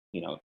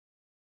you know,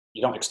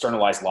 you don't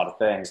externalize a lot of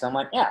things. And I'm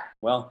like, yeah,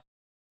 well,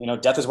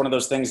 death is one of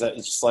those things that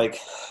it's just like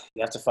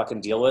you have to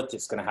fucking deal with.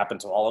 It's gonna happen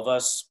to all of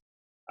us.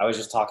 I was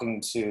just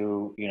talking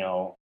to,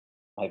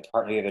 my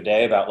partner the other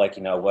day about like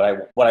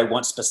what I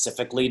want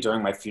specifically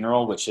during my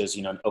funeral, which is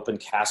an open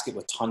casket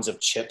with tons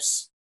of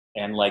chips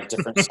and like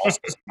different salsas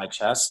in my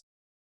chest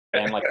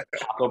and like a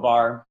taco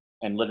bar,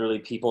 and literally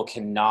people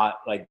cannot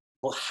like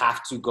will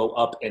have to go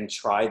up and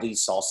try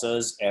these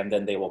salsas, and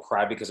then they will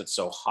cry because it's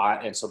so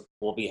hot, and so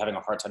we'll be having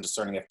a hard time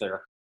discerning if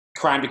they're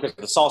crying because of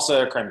the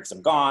salsa or crying because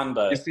I'm gone. you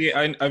But see,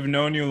 I've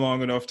known you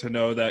long enough to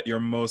know that you're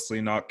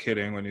mostly not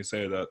kidding when you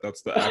say that.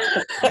 That's the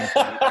actual funny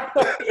part.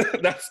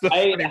 That's the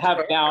funny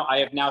part. I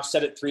have now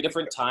said it 3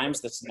 different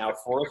times. This is now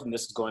fourth, and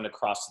this is going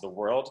across to the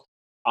world.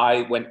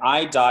 When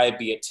I die,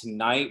 be it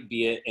tonight,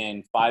 be it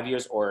in 5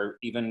 years, or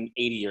even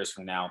 80 years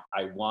from now,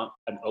 I want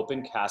an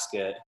open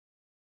casket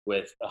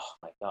with. Oh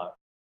my god!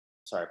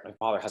 Sorry, my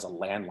father has a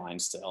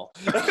landline still.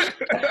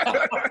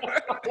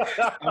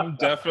 I'm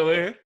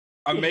definitely.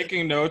 I'm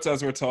making notes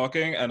as we're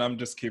talking, and I'm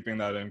just keeping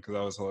that in because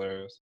that was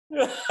hilarious.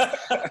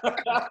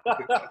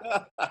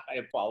 I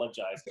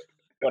apologize.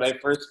 When I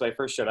first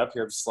showed up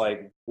here, I'm just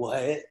like,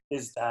 what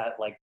is that?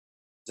 Like,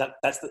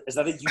 is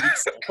that a unique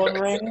cell phone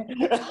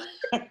ring?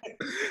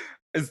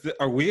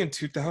 Are we in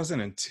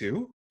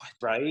 2002?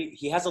 Right?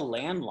 He has a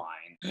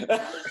landline.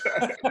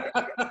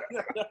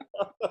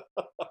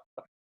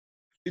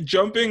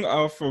 Jumping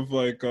off of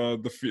like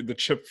the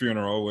chip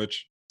funeral,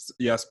 which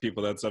yes,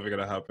 people, that's never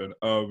gonna happen.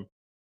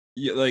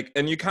 Yeah, like,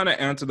 and you kind of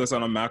answer this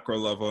on a macro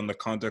level in the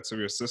context of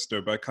your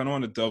sister, but I kind of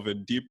want to delve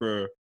in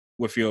deeper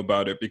with you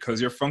about it because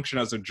your function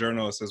as a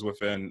journalist is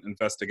within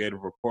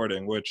investigative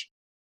reporting, which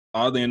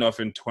oddly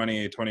enough in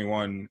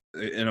 2021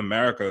 in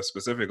America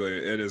specifically,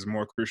 it is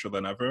more crucial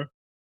than ever.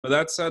 But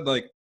that said,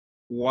 like,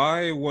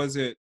 why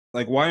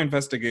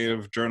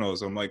investigative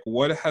journalism? Like,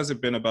 what has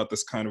it been about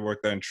this kind of work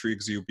that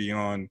intrigues you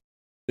beyond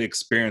the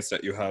experience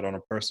that you had on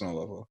a personal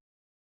level?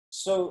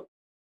 So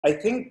I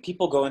think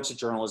people go into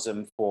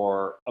journalism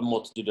for a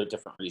multitude of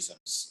different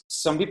reasons.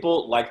 Some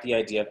people like the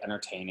idea of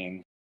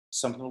entertaining.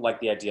 Some people like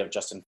the idea of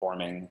just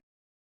informing.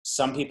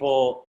 Some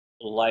people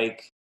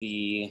like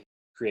the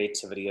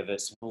creativity of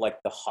it. Some people like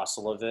the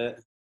hustle of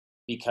it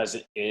because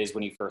it is,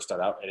 when you first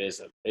start out, it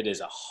is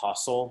a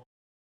hustle,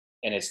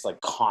 and it's like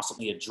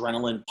constantly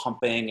adrenaline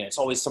pumping, and it's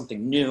always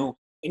something new,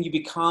 and you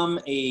become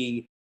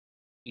a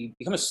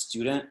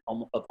student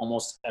of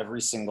almost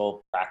every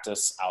single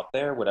practice out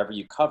there. Whatever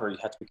you cover, you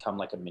have to become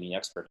like a mini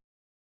expert.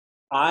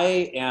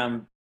 I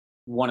am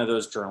one of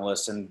those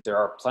journalists, and there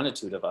are a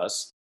plenitude of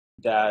us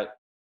that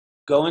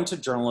go into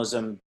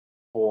journalism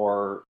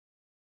for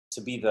to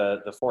be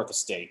the fourth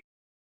estate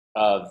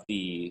of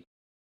the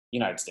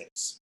United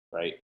States,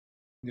 right?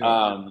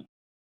 Yeah.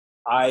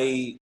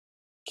 I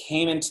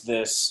came into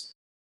this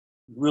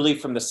really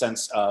from the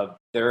sense of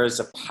there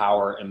is a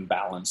power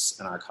imbalance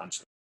in our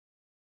country.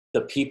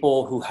 The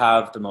people who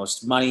have the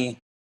most money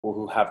or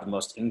who have the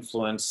most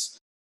influence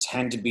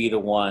tend to be the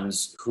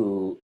ones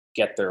who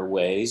get their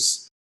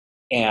ways.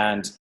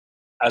 And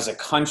as a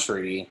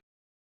country,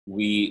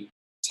 we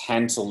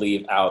tend to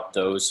leave out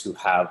those who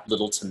have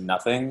little to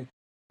nothing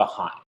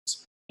behind.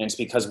 And it's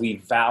because we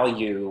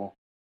value,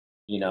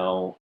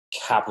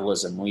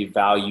 capitalism, we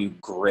value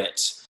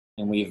grit,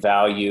 and we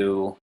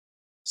value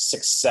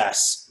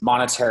success,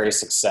 monetary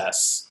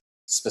success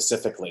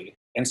specifically.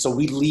 And so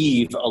we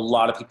leave a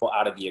lot of people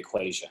out of the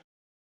equation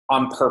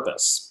on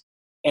purpose.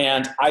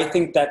 And I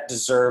think that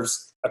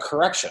deserves a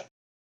correction.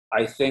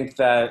 I think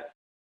that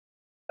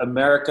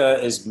America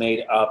is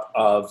made up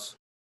of,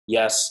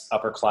 yes,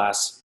 upper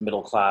class,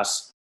 middle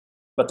class,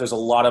 but there's a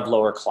lot of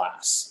lower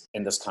class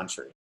in this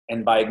country.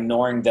 And by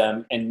ignoring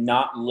them and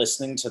not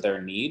listening to their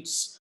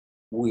needs,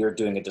 we are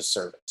doing a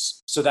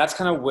disservice. So that's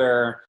kind of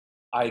where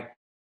I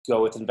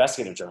go with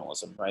investigative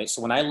journalism, right?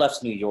 So when I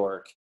left New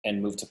York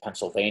and moved to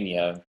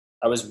Pennsylvania,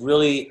 I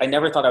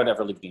never thought I would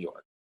ever leave New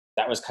York.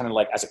 That was kind of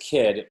like, as a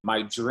kid,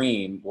 my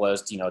dream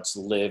was, to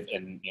live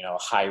in,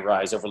 high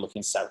rise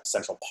overlooking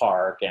Central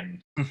Park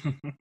and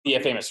be a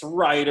famous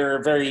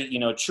writer, very,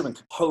 Truman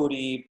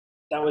Capote.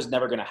 That was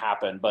never going to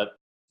happen, but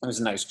it was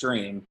a nice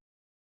dream.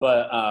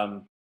 But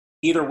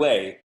either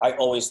way, I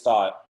always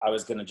thought I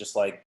was going to just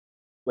like,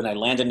 when I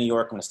land in New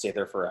York, I'm going to stay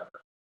there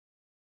forever.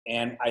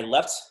 And I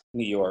left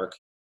New York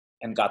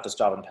and got this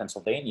job in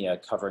Pennsylvania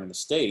covering the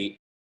state.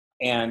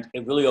 And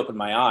it really opened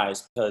my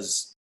eyes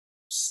because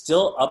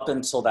still up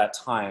until that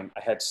time,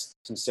 I had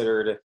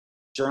considered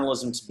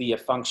journalism to be a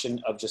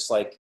function of just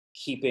like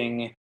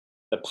keeping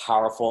the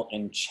powerful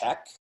in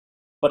check.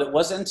 But it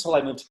wasn't until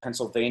I moved to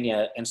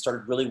Pennsylvania and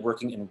started really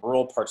working in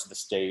rural parts of the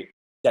state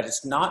that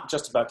it's not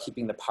just about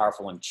keeping the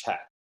powerful in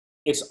check.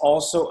 It's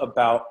also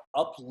about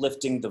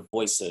uplifting the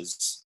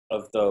voices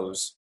of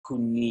those who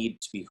need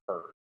to be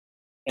heard.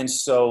 And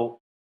so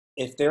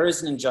if there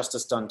is an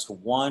injustice done to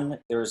one,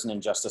 there is an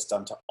injustice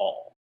done to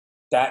all.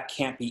 That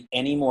can't be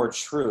any more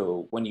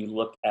true when you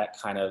look at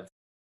kind of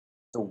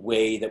the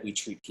way that we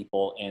treat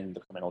people in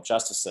the criminal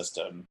justice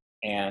system.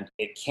 And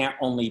it can't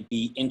only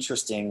be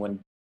interesting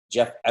when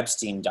Jeff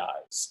Epstein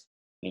dies.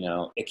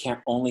 It can't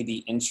only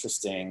be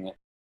interesting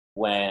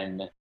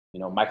when,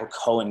 Michael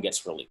Cohen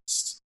gets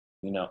released.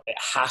 It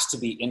has to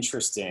be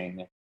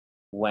interesting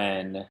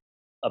when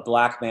a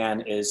black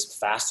man is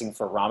fasting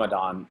for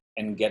Ramadan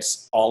and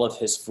gets all of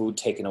his food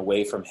taken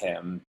away from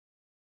him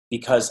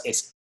because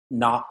it's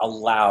not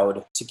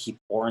allowed to keep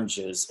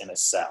oranges in a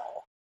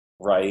cell,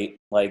 right?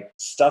 Like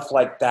stuff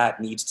like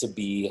that needs to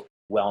be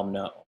well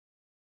known.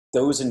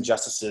 Those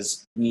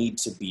injustices need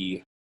to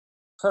be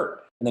heard,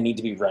 and they need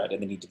to be read,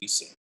 and they need to be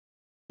seen.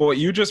 Well, what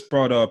you just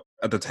brought up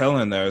at the tail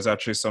end there is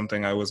actually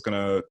something I was going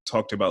to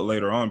talk to you about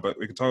later on, but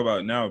we can talk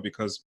about it now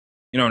because,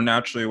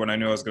 naturally when I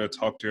knew I was going to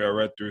talk to you, I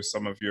read through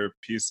some of your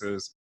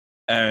pieces.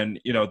 And,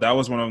 that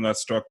was one of them that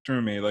struck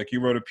through me. Like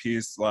you wrote a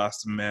piece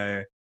last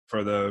May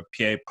for the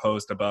PA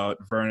Post about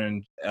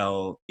Vernon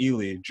L.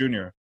 Ely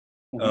Jr.,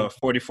 a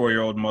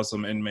 44-year-old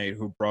Muslim inmate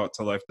who brought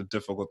to life the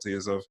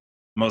difficulties of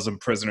Muslim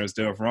prisoners'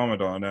 day of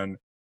Ramadan. And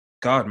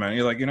God, man,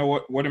 you're like,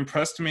 what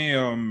impressed me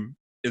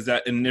is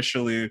that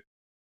initially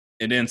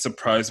it didn't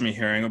surprise me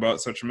hearing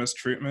about such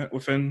mistreatment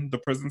within the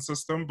prison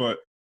system. But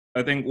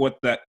I think what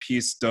that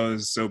piece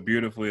does so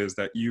beautifully is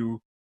that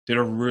you did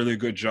a really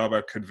good job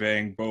at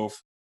conveying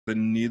both the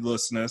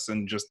needlessness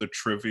and just the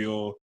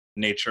trivial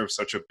nature of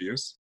such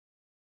abuse.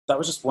 That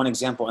was just one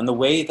example. And the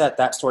way that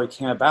that story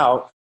came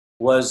about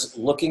was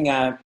looking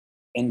at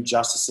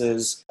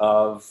injustices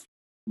of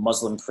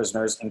Muslim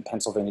prisoners in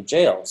Pennsylvania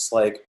jails.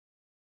 Like,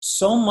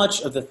 so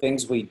much of the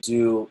things we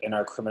do in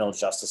our criminal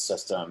justice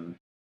system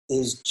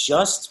is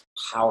just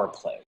power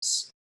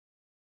plays.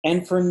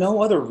 And for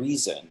no other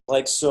reason.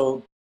 Like,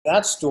 so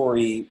that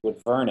story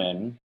with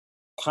Vernon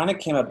kind of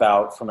came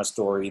about from a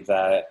story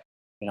that,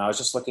 I was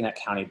just looking at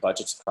county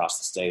budgets across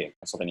the state.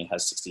 Pennsylvania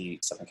has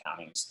 67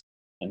 counties.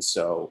 And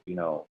so,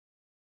 a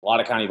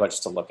lot of county budgets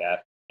to look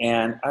at.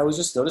 And I was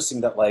just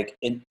noticing that, like,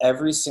 in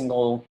every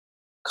single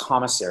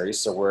commissary,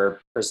 so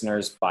where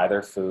prisoners buy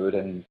their food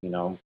and,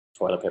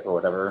 toilet paper or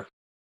whatever,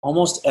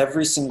 almost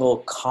every single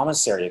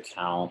commissary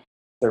account,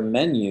 their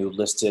menu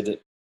listed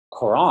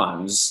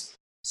Qurans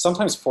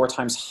sometimes 4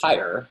 times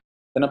higher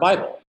than a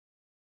Bible.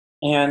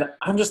 And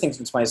I'm just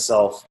thinking to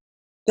myself,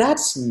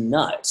 that's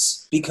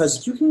nuts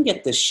because you can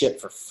get this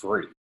shit for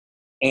free.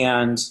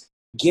 And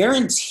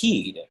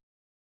guaranteed,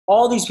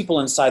 all these people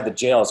inside the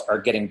jails are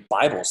getting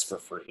Bibles for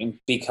free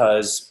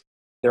because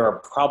there are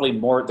probably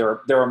more,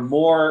 there are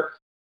more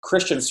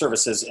Christian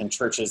services in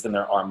churches than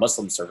there are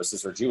Muslim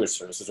services or Jewish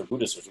services or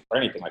Buddhist services or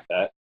anything like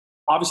that.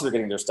 Obviously, they're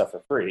getting their stuff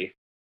for free.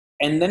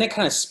 And then it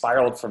kind of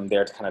spiraled from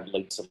there to kind of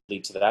lead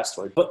to that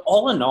story. But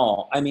all in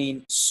all, I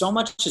mean, so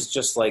much is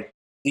just like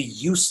the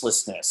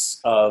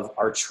uselessness of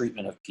our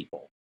treatment of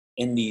people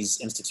in these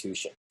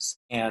institutions.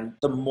 And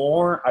the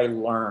more I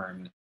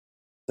learn,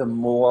 the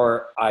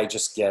more I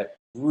just get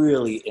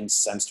really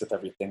incensed with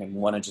everything and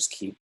want to just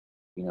keep,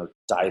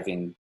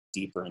 diving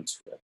deeper into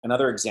it.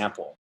 Another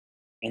example,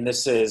 and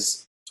this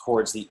is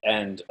towards the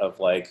end of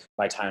like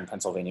my time in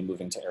Pennsylvania,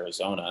 moving to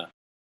Arizona.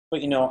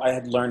 But I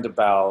had learned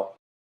about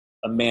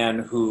a man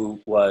who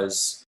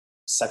was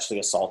sexually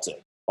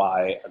assaulted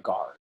by a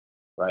guard,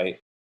 right?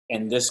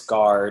 And this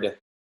guard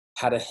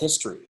had a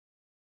history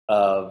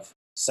of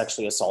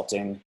sexually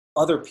assaulting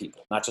other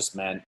people, not just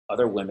men,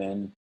 other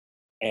women.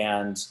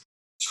 And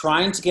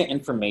trying to get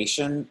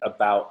information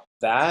about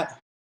that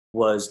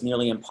was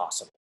nearly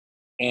impossible.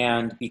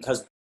 And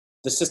because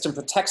the system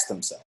protects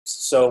themselves.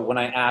 So when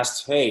I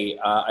asked, hey,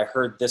 I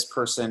heard this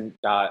person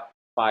got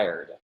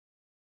fired.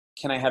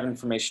 Can I have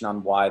information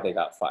on why they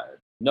got fired?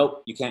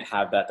 Nope, you can't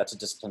have that. That's a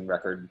discipline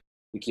record.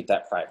 We keep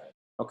that private.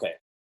 Okay.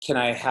 Can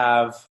I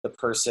have the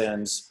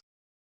person's,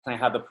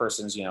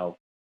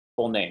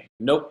 full name?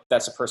 Nope,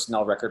 that's a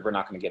personnel record. We're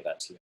not going to give that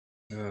to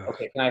you. Ugh.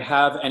 Okay. Can I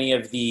have any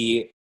of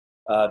the,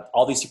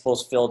 all these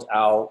people's filled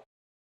out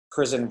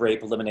Prison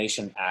Rape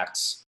Elimination Act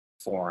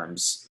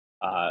forms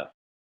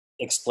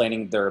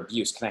explaining their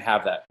abuse? Can I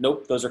have that?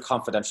 Nope, those are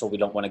confidential. We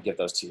don't want to give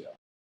those to you.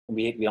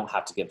 We don't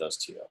have to give those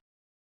to you.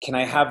 Can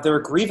I have their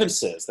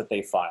grievances that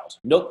they filed?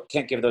 Nope,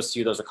 can't give those to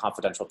you. Those are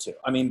confidential too.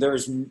 I mean,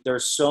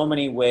 there's so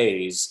many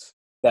ways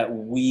that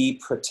we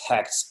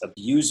protect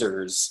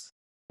abusers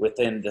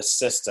within the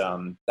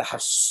system that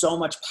have so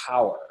much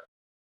power.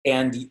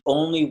 And the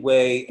only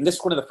way, and this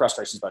is one of the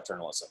frustrations about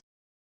journalism,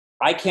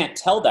 I can't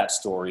tell that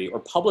story or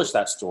publish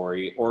that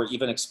story or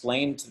even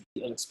explain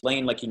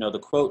like, the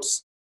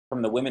quotes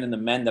from the women and the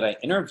men that I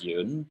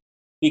interviewed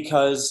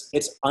because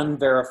it's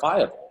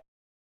unverifiable.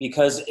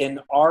 Because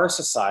in our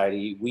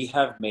society, we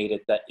have made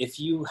it that if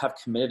you have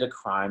committed a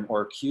crime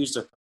or accused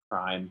of a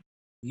crime,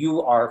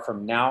 you are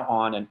from now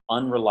on an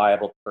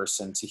unreliable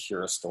person to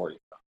hear a story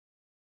from.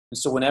 And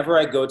so whenever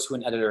I go to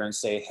an editor and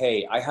say,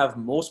 hey, I have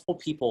multiple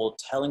people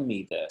telling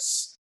me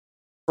this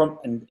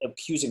and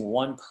accusing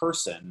one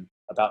person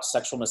about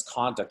sexual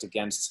misconduct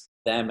against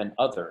them and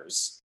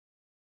others,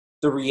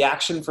 the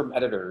reaction from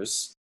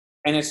editors,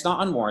 and it's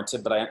not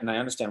unwarranted, but I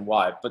understand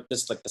why, but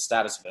this is like the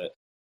status of it.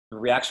 The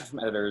reaction from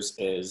editors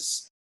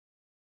is,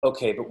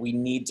 okay, but we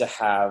need to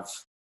have,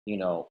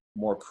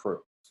 more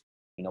proof.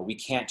 We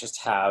can't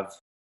just have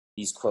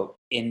these, quote,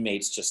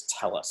 inmates just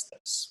tell us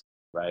this,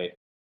 right?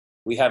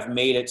 We have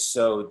made it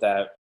so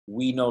that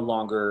we no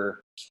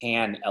longer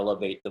can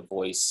elevate the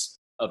voice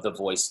of the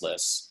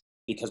voiceless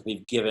because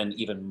we've given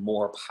even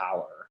more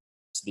power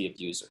to the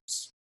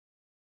abusers.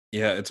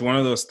 Yeah, it's one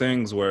of those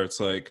things where it's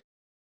like,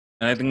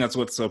 and I think that's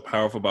what's so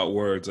powerful about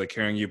words, like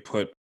hearing you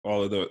put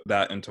all of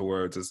that into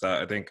words is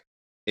that I think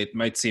it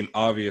might seem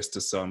obvious to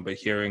some, but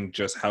hearing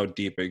just how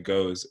deep it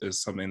goes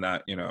is something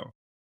that,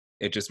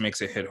 it just makes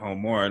it hit home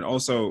more. And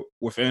also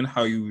within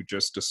how you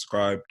just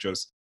described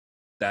just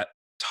that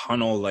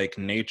tunnel-like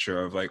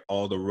nature of like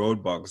all the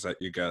roadblocks that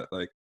you get.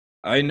 Like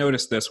I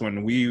noticed this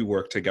when we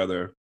worked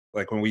together,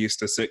 like when we used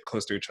to sit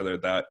close to each other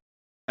that,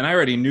 and I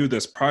already knew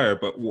this prior,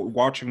 but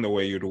watching the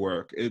way you'd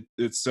work,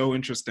 it's so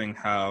interesting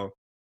how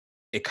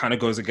it kind of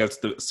goes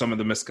against some of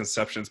the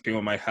misconceptions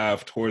people might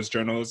have towards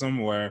journalism,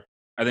 where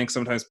I think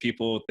sometimes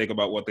people think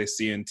about what they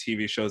see in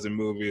TV shows and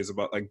movies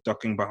about like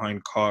ducking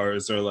behind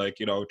cars or like,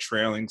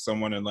 trailing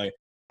someone and like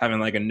having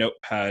like a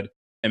notepad.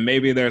 And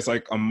maybe there's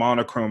like a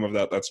monochrome of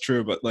that's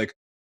true, but like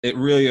it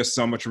really is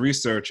so much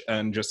research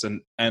and just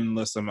an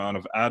endless amount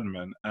of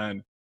admin.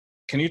 And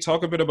can you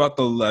talk a bit about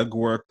the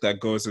legwork that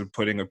goes in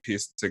putting a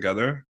piece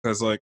together?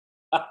 Because like,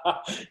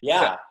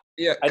 yeah,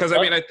 because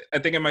I mean, I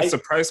think it might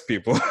surprise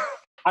people.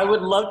 I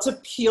would love to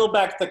peel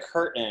back the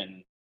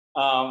curtain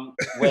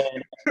when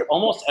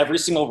almost every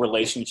single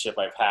relationship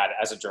I've had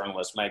as a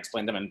journalist, when I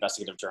explain them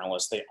investigative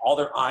journalists, all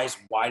their eyes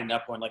widen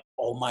up going like,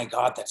 oh my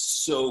God, that's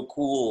so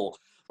cool.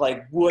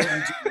 Like, what are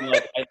you doing?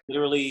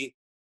 Like,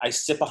 I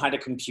sit behind a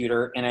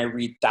computer and I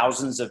read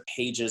thousands of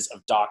pages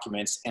of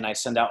documents and I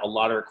send out a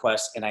lot of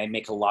requests and I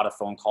make a lot of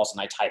phone calls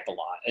and I type a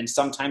lot. And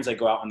sometimes I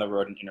go out on the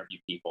road and interview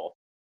people.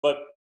 But,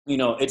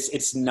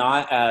 it's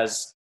not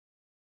as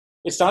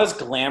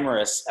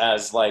glamorous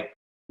as like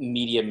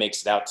media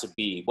makes it out to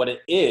be. What it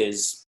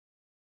is,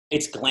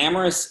 it's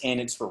glamorous and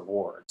it's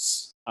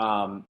rewards.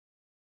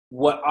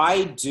 What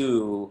I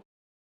do,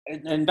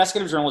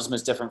 investigative journalism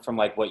is different from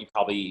like what you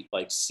probably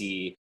like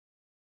see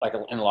like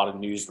in a lot of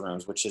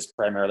newsrooms, which is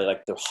primarily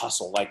like the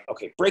hustle, like,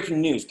 okay, breaking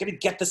news, gonna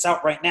get this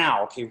out right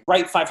now. Okay,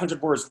 write 500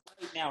 words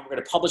right now. We're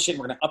gonna publish it and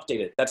we're gonna update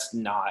it. That's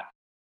not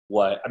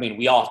what, I mean,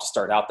 we all have to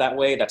start out that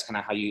way. That's kind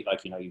of how you,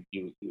 like,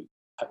 you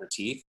cut your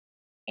teeth.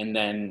 And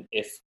then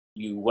if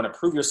you want to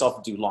prove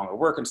yourself, do longer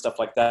work and stuff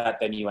like that,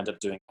 then you end up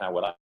doing kind of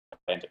what I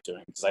end up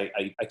doing. Because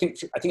I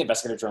think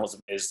investigative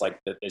journalism is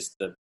like the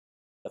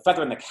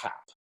feather in the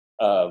cap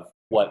of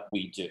what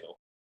we do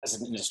as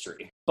an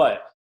industry.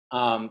 But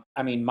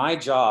I mean, my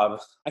job,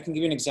 I can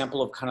give you an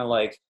example of kind of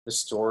like the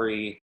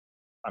story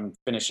I'm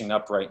finishing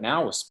up right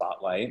now with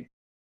Spotlight,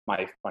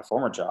 my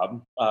former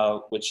job,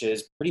 which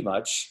is pretty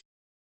much,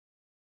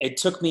 it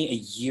took me a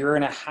year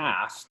and a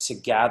half to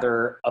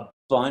gather a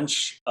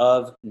bunch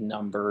of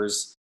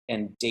numbers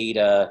and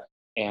data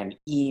and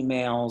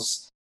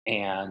emails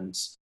and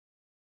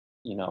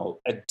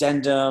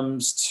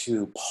addendums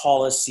to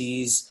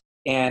policies,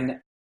 and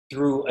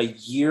through a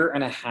year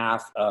and a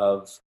half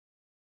of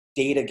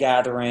data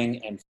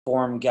gathering and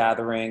form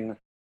gathering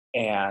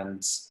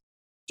and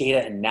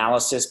data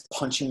analysis,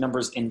 punching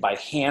numbers in by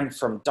hand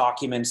from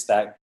documents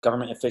that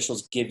government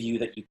officials give you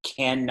that you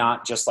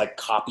cannot just like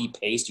copy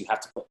paste. You have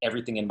to put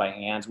everything in by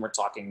hand. And we're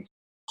talking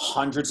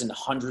hundreds and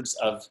hundreds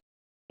of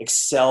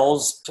Excel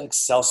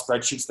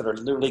spreadsheets that are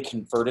literally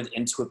converted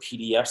into a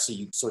PDF.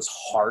 So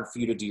it's hard for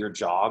you to do your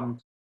job.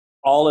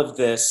 All of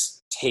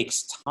this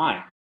takes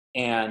time.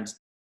 And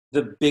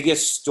the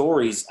biggest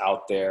stories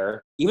out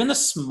there, even the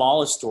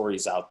smallest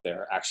stories out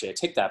there, actually, I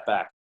take that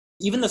back.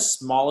 Even the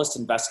smallest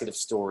investigative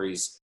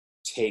stories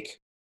take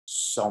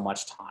so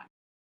much time.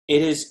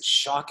 It is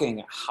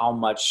shocking how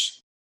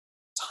much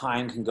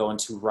time can go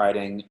into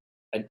writing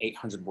an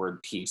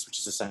 800-word piece, which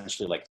is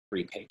essentially like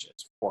 3 pages,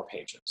 4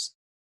 pages.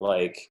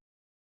 Like,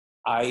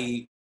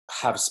 I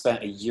have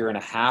spent a year and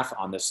a half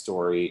on this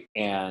story,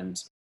 and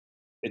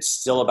it's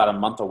still about a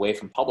month away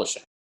from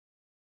publishing.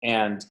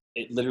 And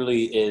it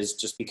literally is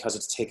just because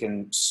it's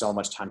taken so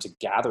much time to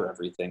gather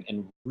everything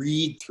and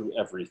read through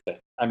everything.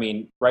 I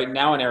mean, right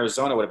now in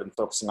Arizona, what I've been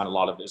focusing on a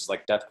lot of is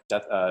like death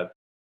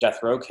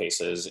row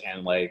cases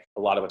and like a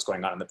lot of what's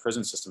going on in the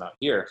prison system out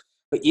here.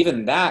 But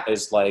even that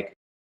is like,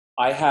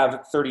 I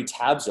have 30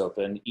 tabs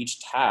open. Each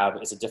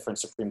tab is a different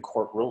Supreme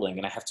Court ruling,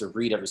 and I have to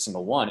read every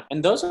single one.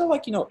 And those are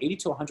like, 80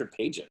 to 100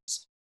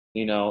 pages,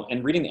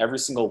 and reading every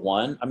single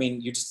one. I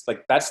mean, you just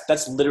like,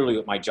 that's literally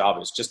what my job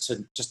is, just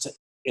to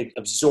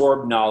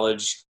absorb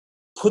knowledge,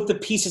 put the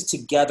pieces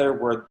together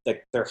where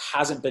there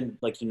hasn't been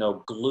like,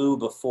 glue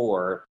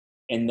before,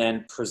 and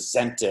then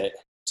present it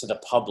to the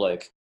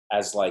public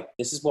as like,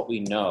 this is what we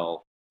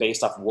know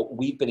based off of what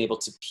we've been able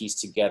to piece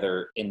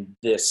together in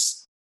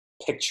this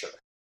picture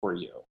for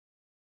you.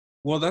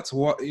 Well, that's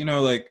what,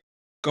 like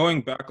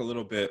going back a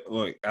little bit,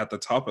 like at the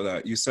top of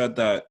that, you said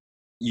that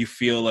you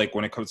feel like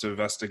when it comes to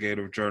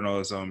investigative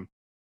journalism,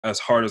 as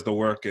hard as the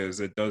work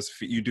is,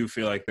 you do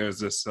feel like there's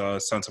this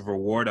sense of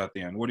reward at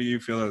the end. What do you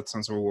feel that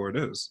sense of reward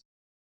is?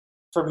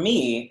 For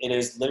me, it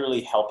is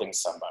literally helping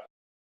somebody.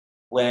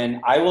 When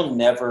I will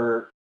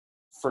never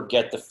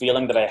forget the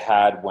feeling that I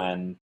had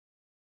when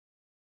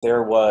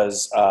there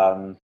was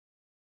a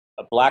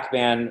black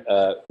man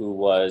who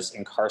was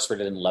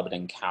incarcerated in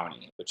Lebanon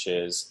County, which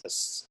is a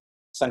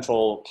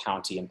central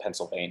county in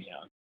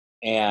Pennsylvania.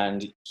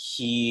 And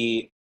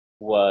he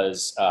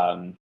was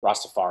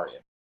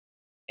Rastafarian.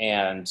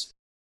 And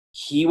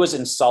he was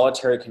in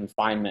solitary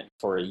confinement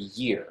for a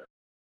year,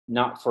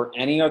 not for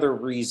any other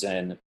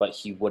reason, but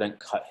he wouldn't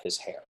cut his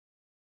hair.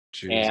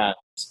 Jeez. And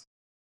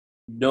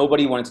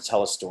nobody wanted to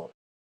tell a story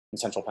in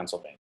central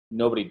Pennsylvania.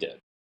 Nobody did.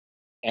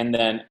 And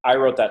then I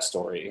wrote that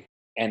story,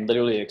 and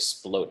literally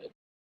exploded.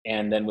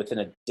 And then within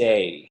a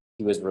day,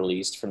 he was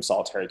released from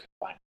solitary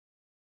confinement.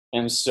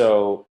 And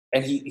so,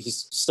 and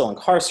he's still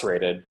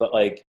incarcerated, but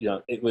like,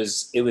 it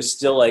was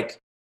still like,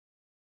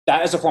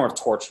 that is a form of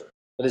torture.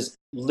 That is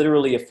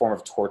literally a form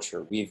of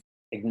torture. We've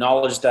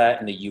acknowledged that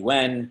in the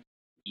UN.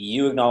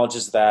 EU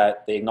acknowledges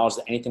that. They acknowledge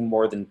that anything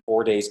more than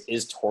 4 days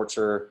is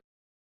torture.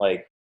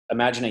 Like,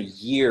 imagine a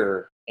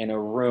year in a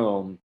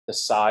room the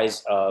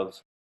size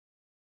of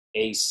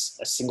a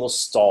single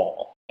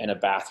stall in a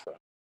bathroom.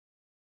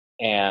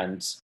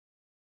 And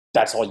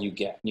that's all you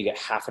get. You get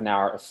half an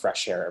hour of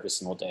fresh air every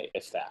single day,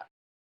 if that.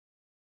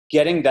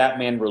 Getting that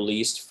man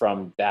released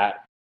from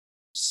that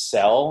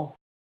cell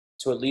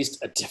to at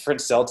least a different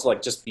cell to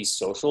like just be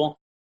social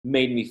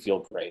made me feel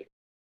great,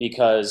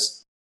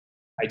 because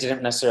I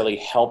didn't necessarily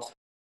help,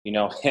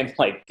 him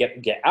like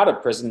get out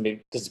of prison,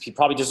 because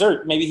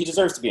maybe he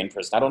deserves to be in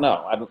prison. I don't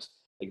know.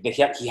 He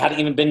hadn't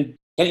even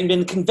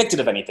been convicted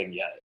of anything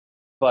yet.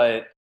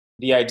 But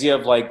the idea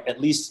of like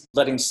at least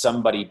letting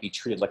somebody be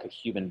treated like a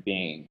human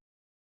being,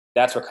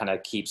 that's what kind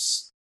of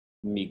keeps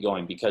me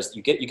going, because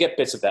you get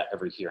bits of that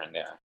every here and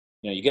there.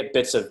 You get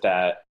bits of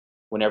that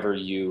whenever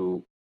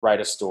you write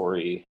a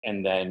story,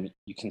 and then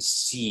you can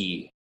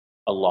see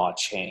a law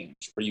change,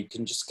 or you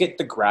can just get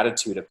the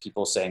gratitude of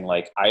people saying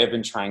like, I have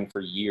been trying for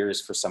years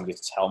for somebody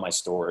to tell my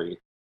story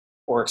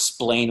or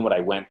explain what I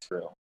went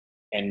through.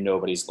 and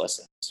nobody's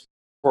listened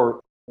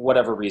for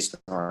whatever reason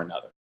or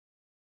another.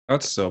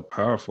 That's so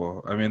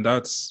powerful. I mean,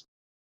 that's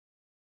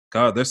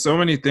God, there's so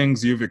many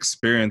things you've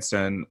experienced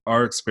and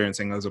are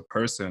experiencing as a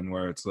person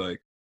where it's like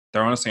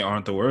there honestly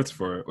aren't the words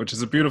for it, which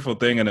is a beautiful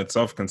thing in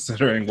itself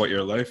considering what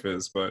your life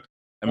is. But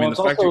I Well, mean,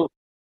 the fact you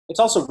it's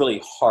also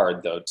really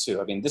hard though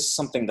too. I mean, this is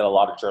something that a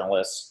lot of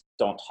journalists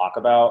don't talk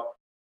about,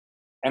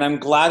 and I'm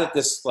glad that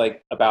this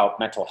like about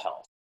mental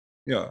health.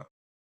 yeah.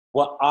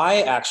 What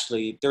I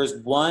actually there's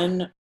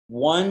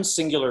one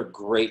singular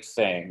great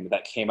thing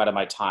that came out of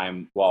my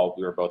time while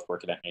we were both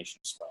working at Nation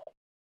Swell.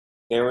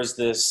 There was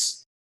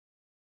this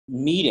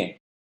meeting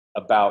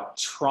about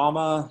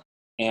trauma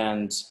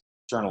and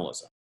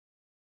journalism.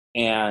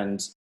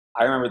 And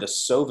I remember this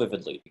so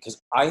vividly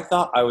because I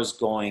thought I was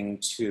going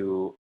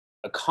to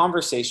a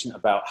conversation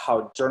about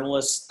how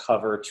journalists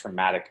cover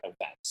traumatic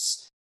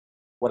events.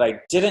 What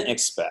I didn't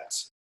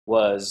expect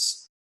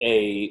was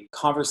a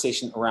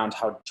conversation around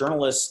how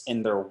journalists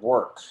in their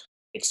work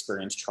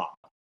experience trauma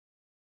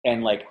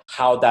and like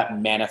how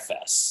that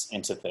manifests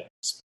into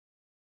things.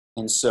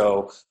 And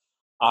so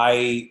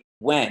I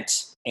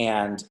went,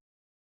 and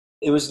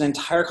it was an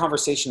entire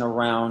conversation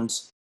around,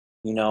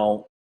 you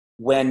know,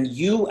 when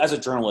you as a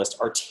journalist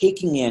are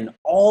taking in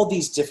all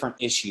these different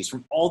issues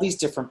from all these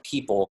different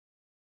people,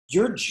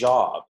 your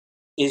job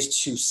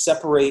is to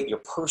separate your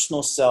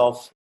personal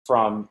self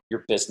from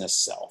your business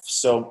self.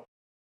 So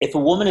if a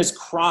woman is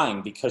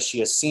crying because she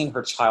has seen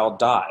her child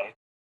die,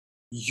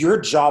 your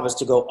job is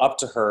to go up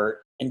to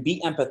her and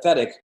be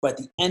empathetic. But at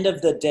the end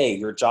of the day,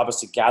 your job is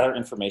to gather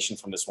information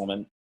from this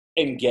woman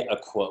and get a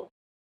quote.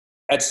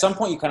 At some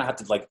point, you kind of have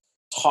to like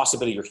toss a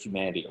bit of your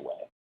humanity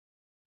away.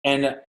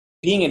 And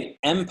being an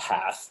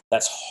empath,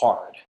 that's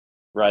hard,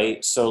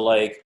 right? So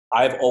like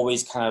I've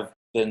always kind of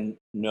been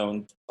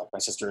known, like my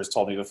sister has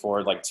told me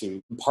before, like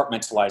to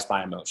compartmentalize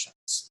my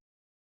emotions.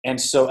 And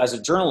so as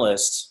a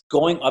journalist,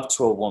 going up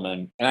to a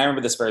woman, and I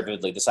remember this very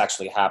vividly, this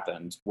actually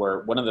happened, where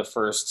one of the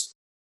first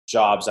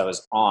jobs I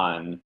was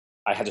on,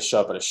 I had to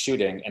show up at a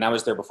shooting, and I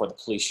was there before the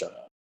police showed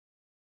up.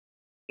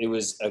 It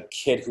was a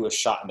kid who was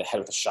shot in the head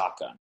with a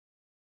shotgun.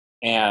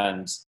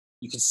 And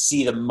you could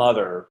see the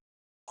mother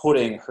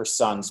putting her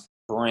son's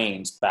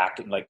brains back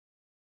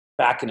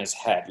in his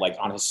head, like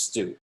on his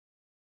stoop.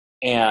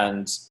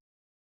 And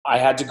I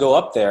had to go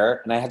up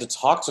there and I had to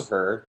talk to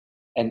her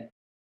and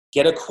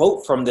get a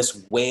quote from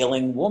this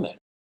wailing woman.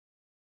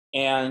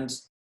 And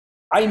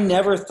I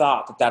never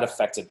thought that that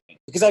affected me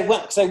because I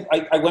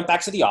went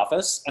back to the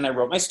office and I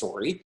wrote my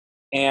story,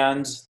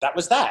 and that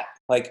was that.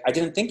 Like I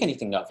didn't think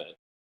anything of it.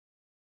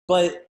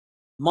 But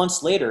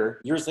months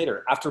later, years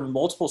later, after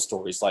multiple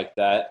stories like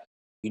that,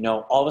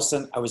 all of a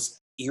sudden I was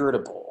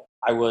irritable.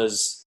 I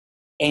was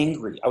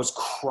angry. I was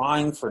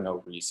crying for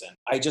no reason.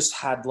 I just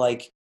had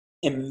like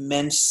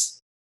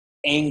immense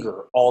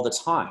anger all the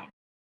time.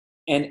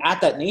 And at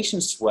that Nation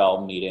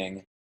Swell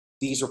meeting,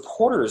 these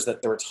reporters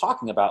that they were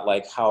talking about,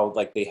 like how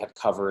like they had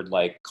covered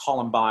like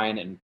Columbine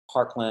and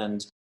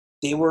Parkland,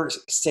 they were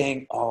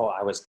saying, "Oh,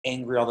 I was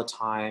angry all the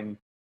time,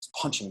 I was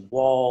punching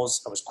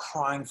walls, I was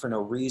crying for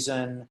no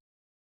reason."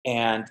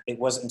 And it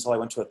wasn't until I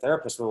went to a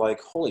therapist where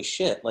like, "Holy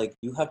shit, like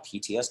you have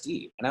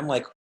PTSD." And I'm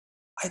like,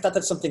 I thought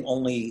that's something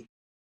only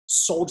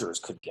soldiers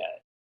could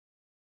get.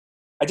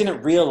 I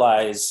didn't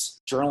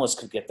realize journalists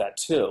could get that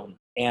too.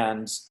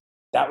 And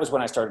that was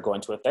when I started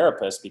going to a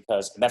therapist and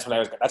that's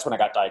when I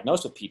got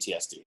diagnosed with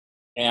PTSD.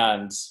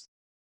 And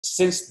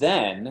since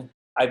then,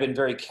 I've been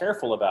very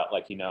careful about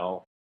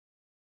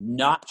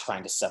not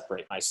trying to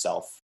separate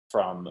myself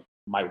from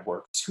my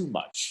work too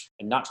much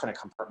and not trying to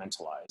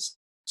compartmentalize.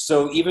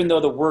 So even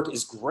though the work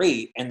is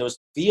great and those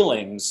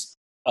feelings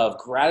of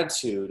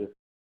gratitude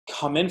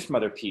come in from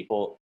other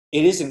people,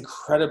 it is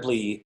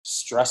incredibly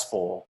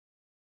stressful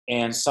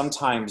and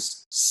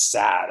sometimes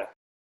sad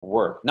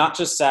work. Not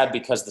just sad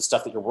because the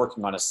stuff that you're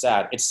working on is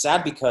sad. It's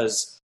sad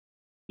because,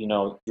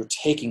 you're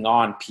taking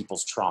on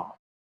people's trauma.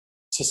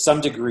 To some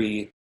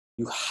degree,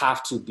 you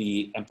have to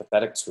be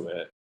empathetic to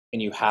it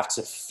and you have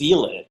to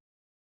feel it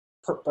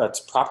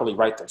to properly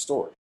write their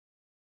story.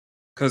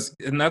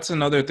 And that's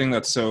another thing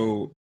that's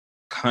so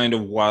kind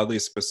of wildly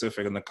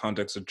specific in the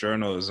context of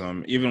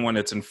journalism. Even when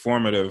it's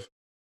informative,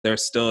 there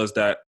still is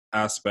that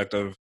aspect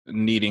of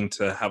needing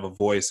to have a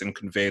voice and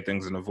convey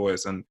things in a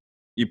voice. And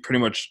you pretty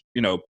much,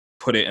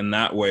 put it in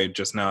that way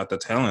just now at the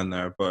tail end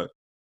there. But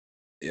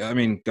yeah, I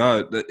mean,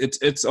 God,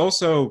 it's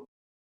also,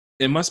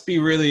 it must be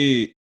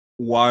really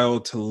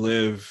wild to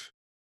live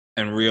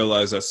and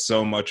realize that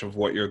so much of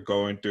what you're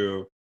going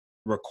through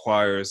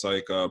requires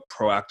like a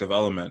proactive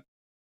element.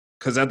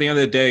 Because at the end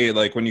of the day,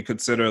 like when you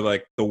consider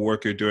like the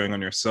work you're doing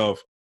on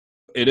yourself,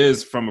 it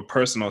is from a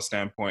personal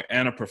standpoint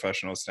and a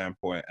professional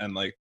standpoint, and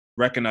like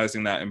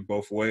recognizing that in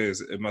both ways,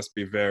 it must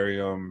be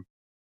very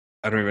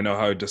I don't even know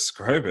how to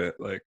describe it.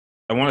 Like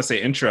I want to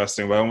say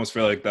interesting, but I almost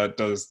feel like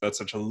that's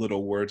such a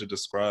little word to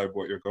describe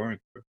what you're going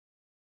through.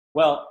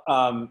 Well,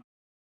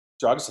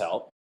 drugs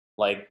help.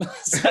 Like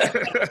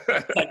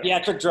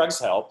psychiatric drugs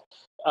help.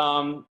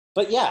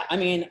 But yeah, I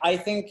mean, I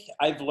think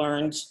I've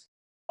learned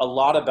a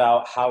lot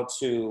about how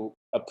to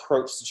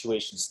approach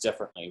situations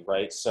differently,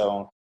 right?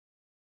 So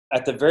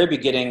at the very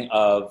beginning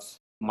of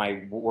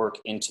my work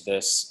into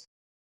this,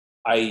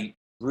 I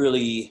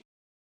really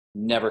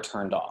never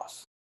turned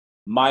off.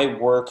 My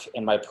work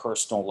and my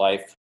personal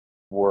life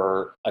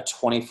were a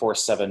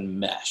 24/7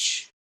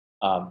 mesh.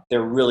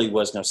 There really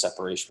was no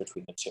separation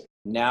between the two.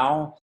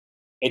 Now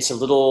it's a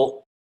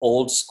little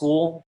old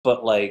school,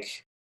 but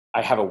like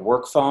I have a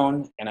work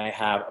phone and I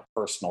have a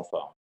personal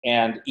phone.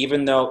 And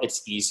even though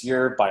it's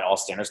easier by all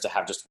standards to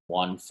have just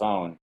one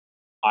phone,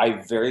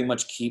 I very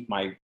much keep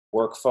my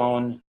work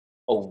phone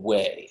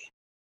away.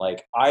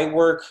 Like I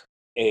work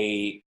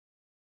a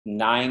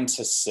 9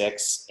 to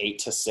 6, 8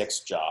 to 6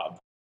 job,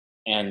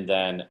 and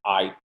then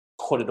I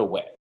put it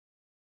away.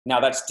 Now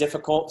that's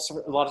difficult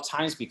a lot of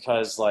times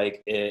because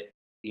like it,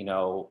 you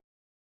know,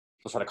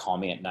 people try to call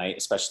me at night,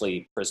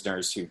 especially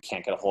prisoners who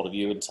can't get a hold of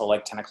you until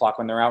like 10 o'clock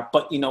when they're out.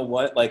 But you know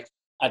what? Like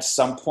at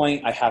some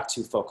point I have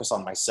to focus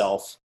on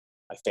myself,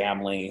 my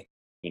family,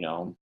 you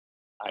know,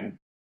 I'm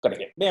going to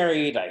get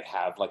married. I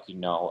have like,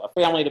 a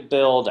family to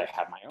build. I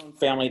have my own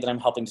family that I'm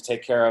helping to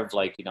take care of.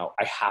 Like,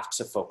 I have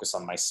to focus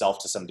on myself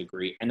to some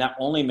degree. And that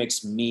only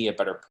makes me a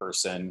better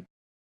person,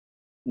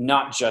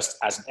 not just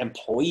as an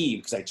employee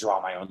because I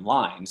draw my own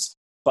lines,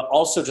 but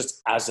also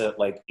just as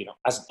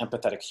as an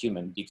empathetic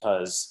human,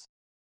 because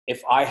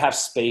if I have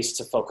space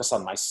to focus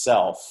on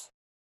myself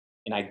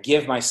and I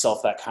give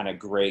myself that kind of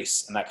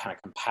grace and that kind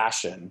of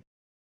compassion,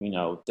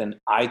 then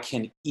I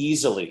can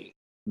easily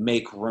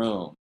make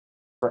room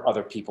for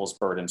other people's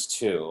burdens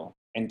too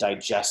and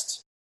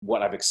digest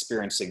what I'm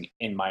experiencing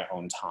in my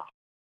own time.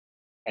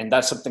 And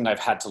that's something I've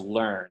had to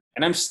learn,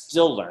 and I'm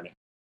still learning,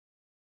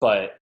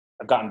 but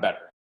I've gotten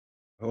better.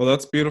 Well,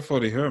 that's beautiful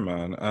to hear,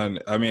 man.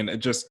 And I mean,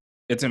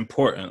 it's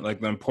important. Like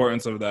the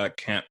importance of that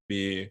can't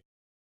be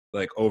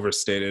like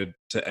overstated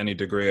to any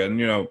degree.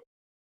 And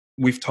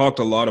we've talked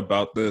a lot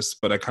about this,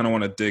 but I kind of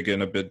want to dig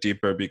in a bit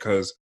deeper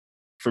because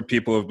for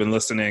people who've been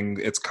listening,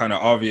 it's kind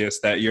of obvious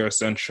that your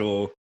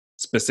essential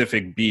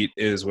specific beat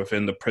is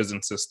within the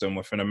prison system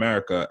within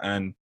America.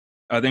 And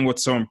I think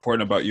what's so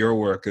important about your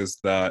work is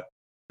that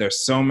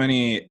there's so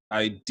many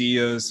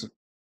ideas,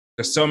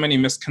 there's so many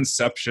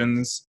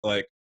misconceptions.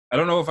 Like, I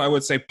don't know if I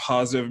would say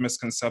positive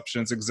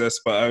misconceptions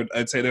exist, but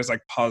I'd say there's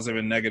like positive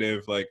and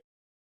negative, like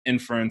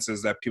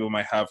inferences that people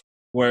might have,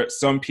 where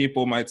some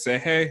people might say,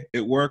 hey,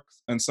 it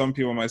works, and some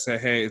people might say,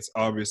 hey, it's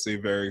obviously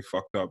very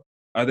fucked up.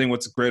 I think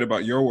what's great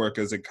about your work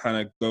is it kind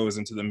of goes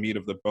into the meat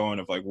of the bone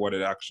of like what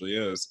it actually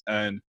is.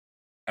 And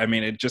I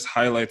mean, it just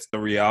highlights the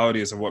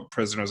realities of what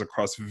prisoners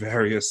across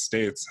various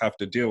states have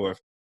to deal with,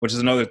 which is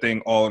another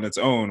thing all on its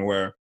own,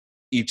 where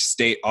each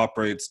state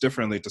operates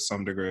differently to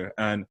some degree.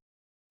 And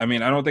I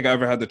mean, I don't think I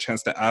ever had the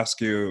chance to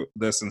ask you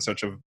this in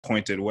such a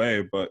pointed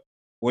way, but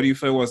what do you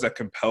feel was that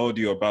compelled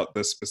you about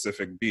this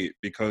specific beat?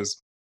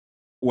 Because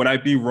would I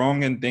be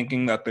wrong in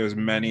thinking that there's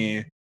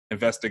many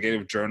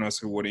investigative journalists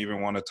who wouldn't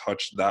even want to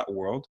touch that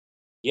world?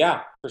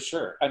 Yeah, for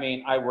sure. I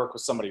mean, I work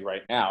with somebody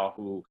right now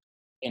who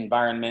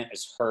environment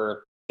is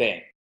her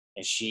thing,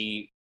 and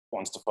she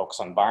wants to focus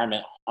on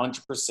environment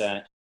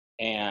 100%.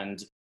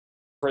 And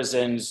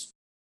prisons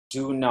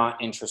do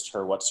not interest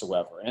her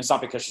whatsoever. And it's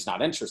not because she's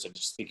not interested, it's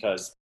just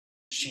because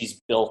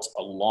she's built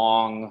a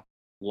long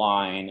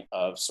line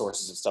of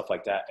sources and stuff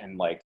like that. And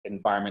like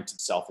environment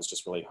itself is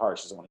just really hard.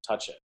 She doesn't want to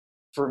touch it.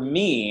 For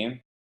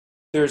me,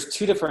 there's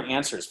two different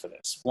answers for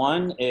this.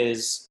 One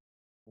is,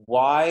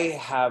 why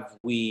have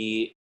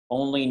we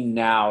only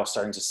now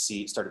started to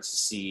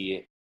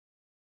see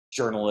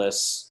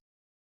journalists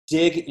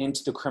dig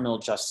into the criminal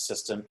justice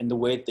system in the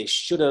way that they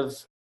should have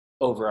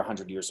over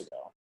 100 years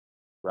ago,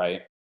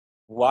 right?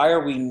 Why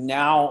are we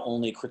now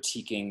only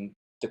critiquing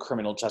the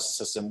criminal justice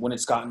system when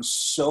it's gotten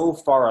so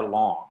far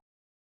along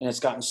and it's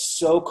gotten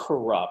so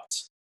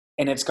corrupt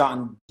and it's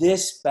gotten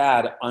this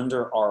bad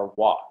under our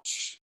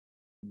watch?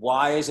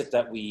 Why is it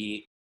that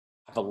we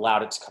have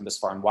allowed it to come this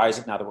far? And why is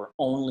it now that we're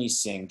only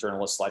seeing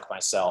journalists like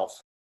myself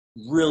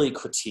really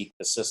critique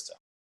the system?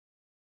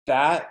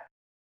 That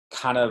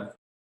kind of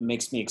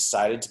makes me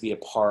excited to be a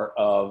part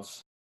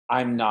of.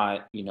 I'm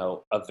not,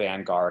 a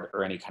vanguard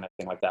or any kind of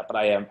thing like that, but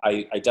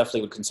I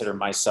definitely would consider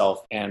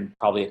myself and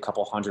probably a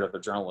couple hundred other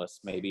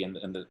journalists maybe in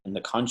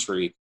the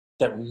country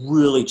that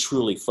really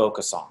truly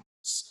focus on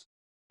this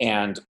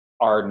and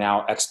are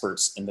now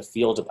experts in the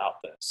field about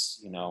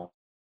this.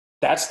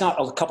 That's not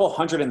a couple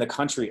hundred in the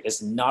country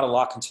is not a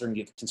lot considering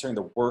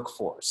the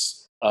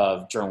workforce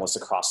of journalists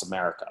across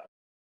America.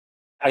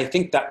 I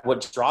think that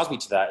what draws me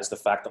to that is the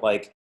fact that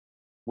like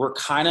we're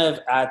kind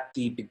of at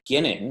the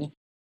beginning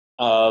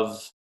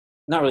of,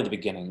 not really the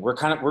beginning.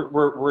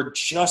 We're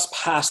just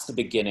past the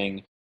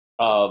beginning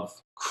of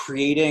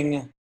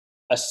creating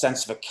a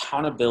sense of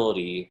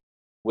accountability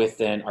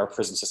within our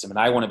prison system, and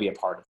I want to be a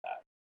part of that.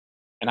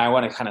 And I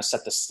want to kind of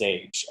set the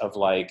stage of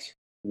like,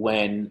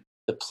 when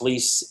the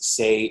police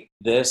say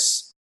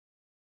this,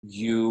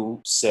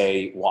 you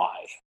say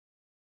why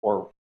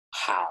or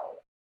how.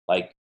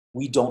 Like,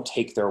 we don't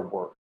take their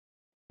word.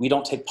 We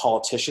don't take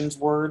politicians'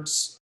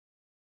 words.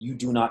 You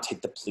do not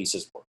take the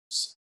police's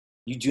words.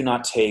 you do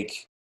not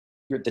take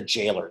the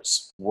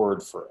jailer's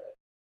word for it.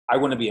 I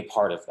want to be a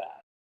part of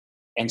that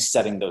and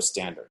setting those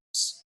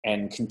standards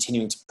and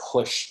continuing to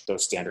push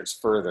those standards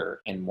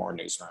further in more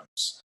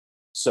newsrooms.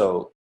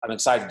 So I'm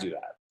excited to do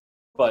that.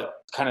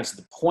 But kind of to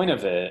the point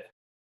of it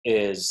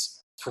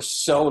is, for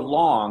so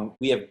long,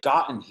 we have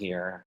gotten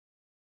here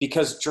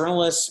because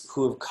journalists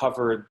who have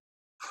covered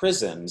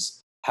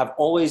prisons have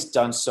always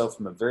done so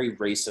from a very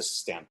racist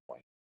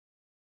standpoint.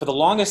 For the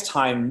longest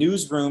time,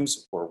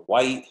 newsrooms were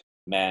white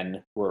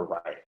men who were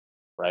writing,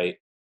 right?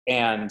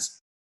 And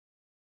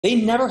they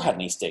never had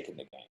any stake in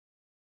the game.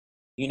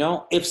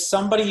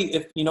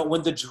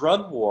 When the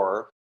drug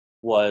war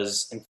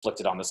was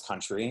inflicted on this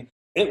country,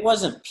 it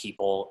wasn't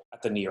people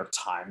at the New York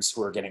Times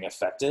who were getting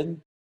affected.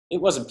 It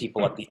wasn't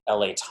people at the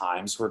LA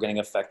Times who were getting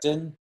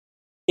affected.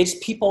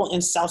 It's people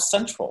in South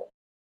Central.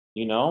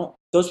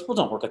 Those people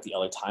don't work at the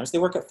LA Times. They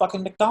work at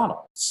fucking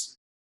McDonald's.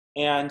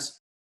 And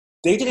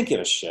they didn't give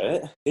a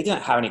shit. They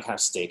didn't have any kind of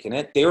stake in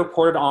it. They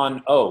reported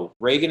on,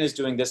 Reagan is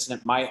doing this and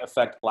it might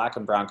affect Black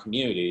and brown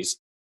communities,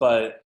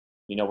 but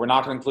we're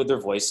not going to include their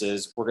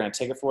voices. We're going to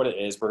take it for what it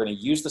is. We're going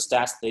to use the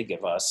stats they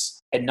give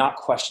us and not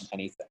question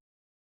anything.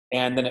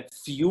 And then it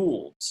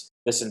fueled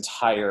this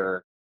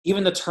entire,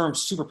 even the term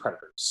super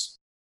predators,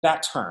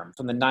 that term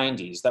from the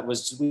 90s,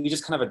 we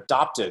just kind of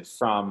adopted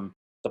from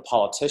the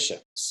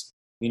politicians.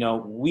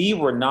 We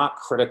were not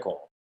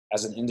critical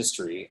as an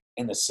industry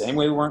in the same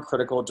way we weren't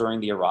critical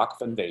during the Iraq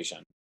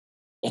invasion.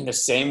 In the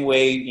same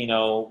way,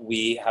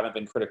 we haven't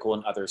been critical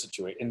in other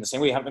situations. In the same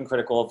way we haven't been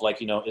critical of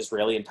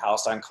Israeli and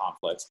Palestine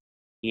conflict.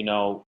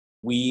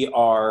 We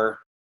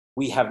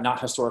have not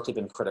historically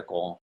been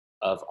critical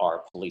of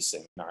our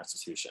policing and our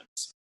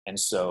institutions. And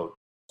so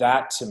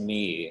that, to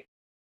me,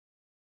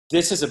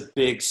 this is a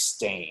big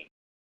stain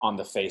on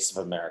the face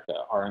of America,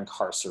 our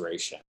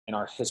incarceration and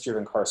our history of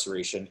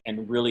incarceration,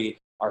 and really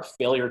our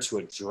failure to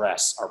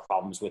address our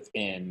problems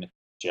within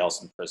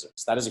jails and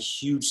prisons. That is a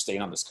huge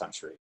stain on this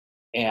country.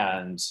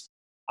 And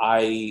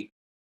I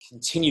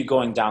continue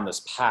going down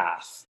this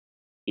path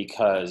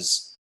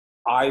because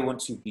I want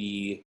to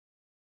be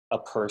a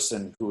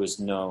person who is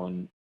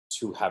known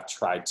to have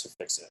tried to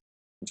fix it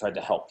and tried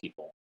to help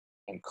people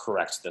and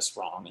correct this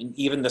wrong. And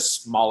even the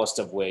smallest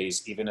of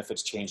ways, even if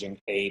it's changing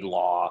a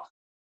law,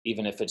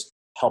 even if it's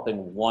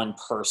helping one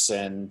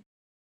person,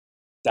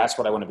 that's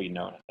what I want to be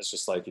known as.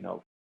 Just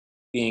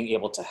being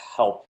able to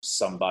help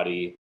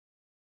somebody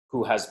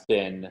who has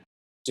been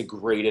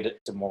degraded,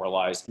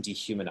 demoralized, and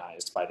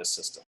dehumanized by the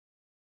system.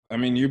 I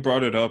mean, you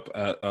brought it up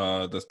at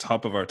the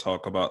top of our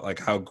talk about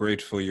how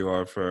grateful you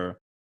are for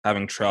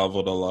having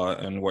traveled a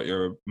lot and what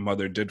your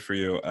mother did for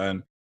you.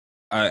 And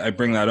I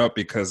bring that up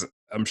because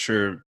I'm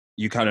sure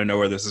you kind of know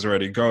where this is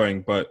already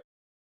going, but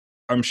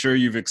I'm sure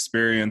you've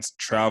experienced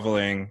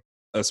traveling,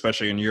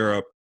 especially in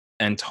Europe,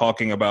 and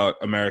talking about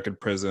American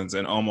prisons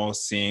and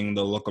almost seeing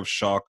the look of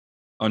shock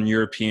on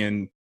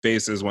European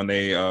faces when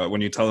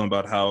you tell them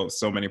about how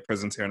so many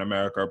prisons here in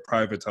America are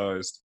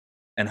privatized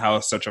and how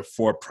such a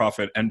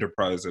for-profit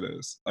enterprise it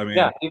is. I mean,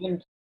 yeah,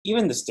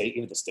 even the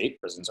state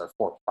prisons are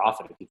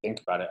for-profit if you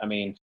think about it. I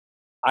mean,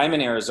 I'm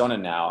in Arizona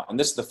now, and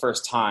this is the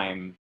first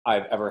time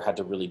I've ever had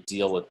to really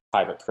deal with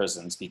private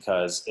prisons,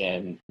 because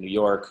in New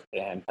York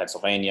and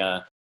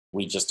Pennsylvania,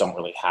 we just don't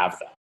really have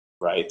them,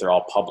 right? They're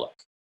all public.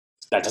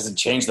 That doesn't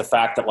change the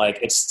fact that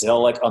it's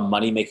still a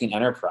money-making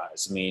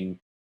enterprise. I mean,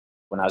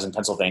 when I was in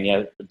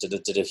Pennsylvania,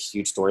 did a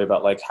huge story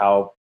about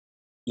how,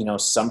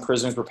 some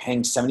prisoners were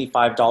paying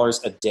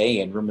 $75 a day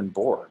in room and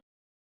board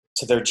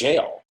to their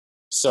jail.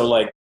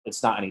 So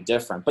it's not any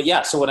different. But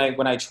yeah, so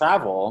when I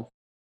travel,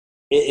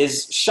 it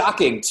is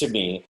shocking to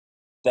me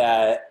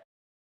that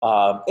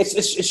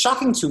it's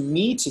shocking to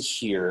me to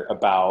hear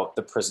about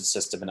the prison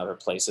system in other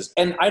places.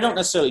 And I don't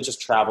necessarily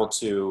just travel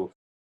to,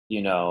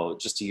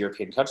 just to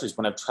European countries.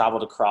 When I've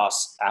traveled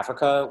across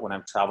Africa, when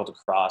I've traveled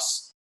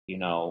across,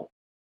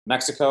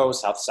 Mexico,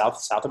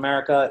 South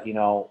America,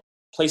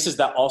 places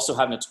that also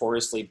have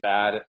notoriously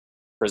bad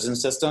prison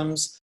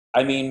systems.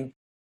 I mean,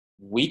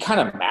 we kind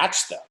of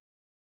match them.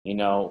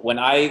 When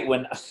I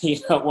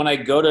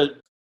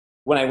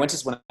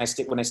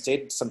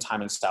stayed some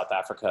time in South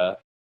Africa,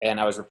 and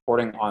I was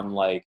reporting on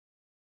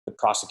the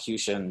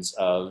prosecutions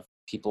of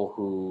people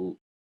who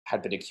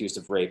had been accused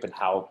of rape and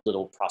how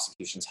little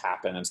prosecutions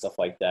happen and stuff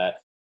like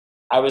that.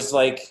 I was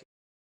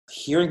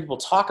hearing people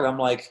talk, and I'm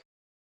like,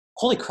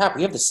 holy crap,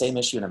 we have the same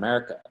issue in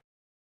America.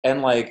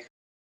 And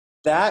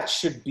that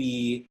should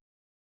be,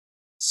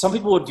 some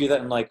people would view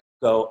that and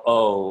go,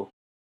 oh,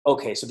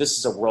 okay, so this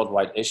is a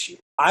worldwide issue.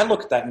 I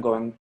look at that and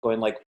going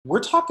we're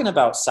talking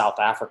about South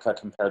Africa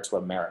compared to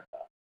America.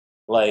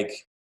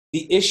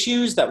 The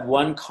issues that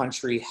one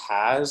country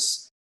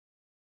has,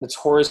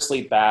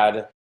 notoriously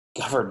bad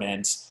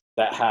government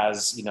that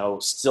has,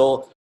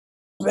 still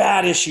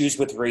bad issues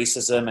with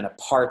racism and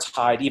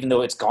apartheid, even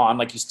though it's gone,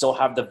 you still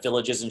have the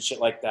villages and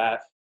shit like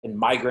that, and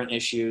migrant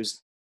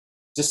issues.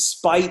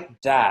 Despite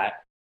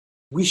that,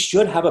 we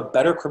should have a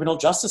better criminal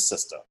justice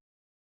system.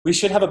 We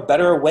should have a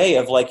better way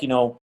of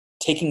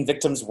taking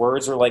victims'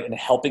 words or and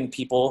helping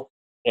people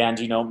and,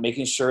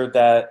 making sure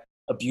that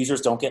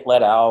abusers don't get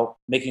let out,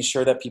 making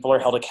sure that people are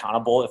held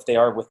accountable if they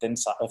are if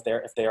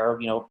they are,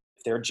 if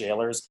they're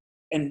jailers.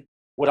 And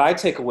what I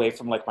take away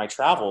from like my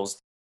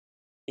travels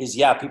is,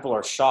 yeah, people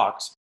are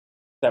shocked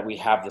that we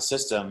have the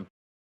system,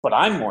 but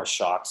I'm more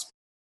shocked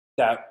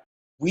that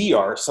we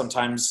are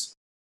sometimes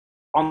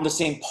on the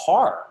same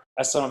par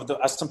as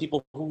some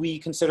people who we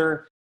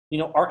consider,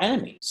 our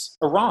enemies,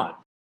 Iran.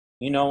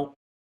 You know,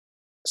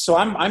 so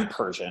I'm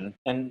Persian,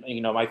 and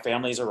my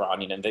family's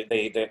Iranian, and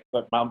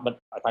but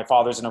my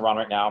father's in Iran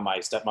right now. My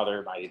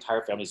stepmother, my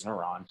entire family's in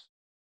Iran.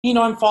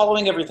 I'm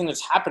following everything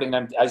that's happening.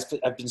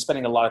 I've been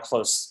spending a lot of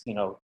close,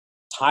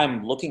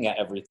 time looking at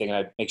everything, and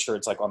I make sure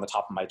it's like on the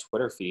top of my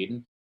Twitter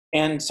feed.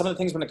 And some of the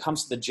things when it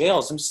comes to the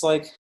jails, I'm just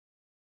like,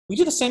 we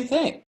do the same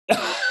thing.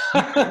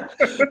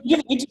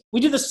 We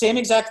do the same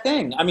exact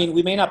thing. I mean,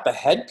 we may not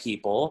behead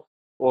people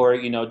or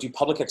do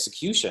public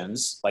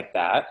executions like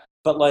that,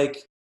 but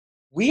like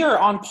we are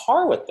on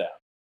par with them.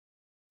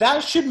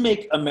 That should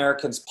make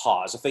Americans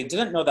pause. If they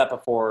didn't know that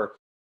before,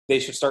 they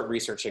should start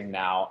researching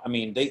now. I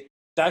mean,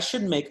 that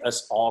should make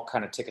us all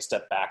kind of take a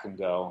step back and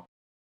go,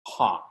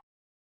 huh,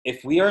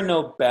 if we are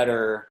no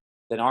better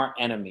than our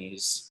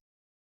enemies,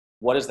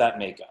 what does that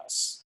make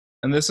us?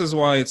 And this is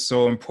why it's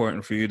so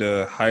important for you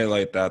to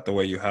highlight that the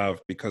way you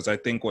have, because I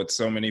think what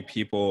so many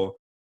people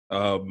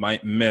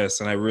might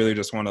miss, and I really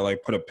just want to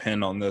like put a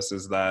pin on this,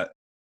 is that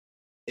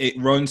it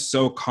runs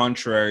so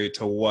contrary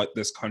to what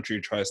this country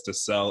tries to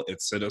sell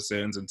its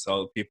citizens and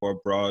sell people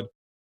abroad.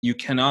 You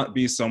cannot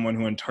be someone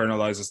who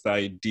internalizes the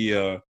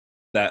idea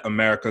that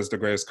America is the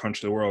greatest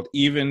country in the world,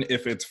 even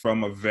if it's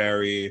from a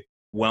very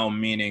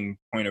well-meaning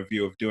point of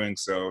view of doing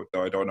so,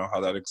 though I don't know how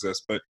that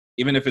exists. But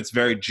even if it's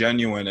very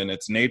genuine in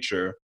its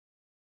nature,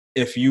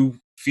 if you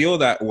feel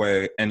that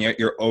way and yet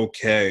you're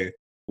okay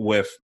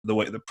with the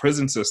way the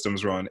prison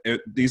systems run,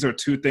 these are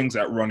two things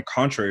that run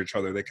contrary to each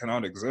other. They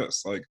cannot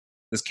exist. Like,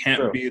 this can't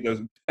True. be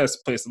the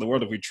best place in the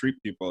world if we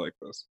treat people like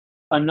this.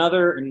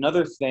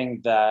 Another thing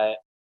that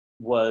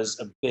was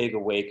a big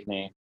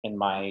awakening in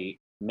my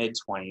mid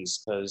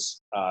 20s,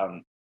 because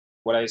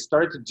what I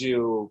started to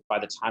do by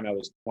the time I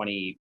was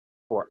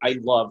 24, I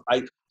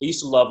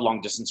used to love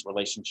long distance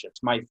relationships.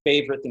 My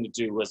favorite thing to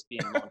do was be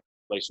in long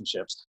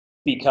relationships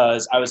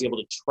because I was able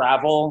to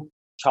travel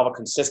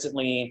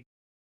consistently.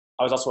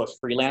 I was also a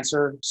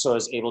freelancer, so I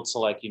was able to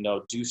like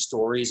do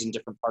stories in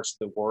different parts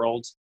of the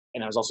world,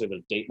 and I was also able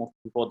to date multiple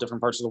people in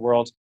different parts of the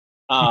world.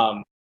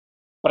 Um,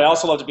 but I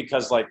also loved it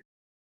because like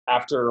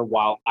after a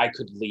while I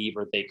could leave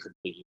or they could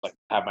leave, like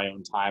have my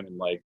own time and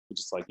like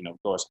just like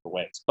go our separate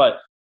ways. But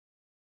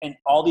in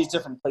all these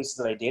different places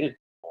that I dated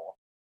people,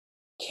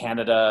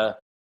 Canada,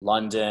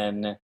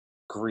 London,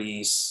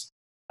 Greece,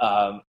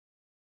 um,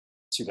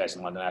 two guys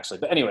in London actually.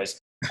 But anyways,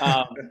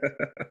 um,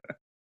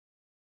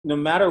 no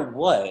matter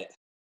what,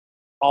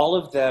 all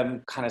of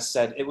them kind of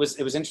said it was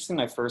interesting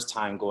my first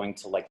time going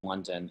to like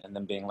London and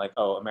then being like,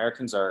 oh,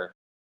 Americans are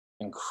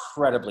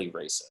incredibly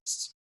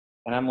racist.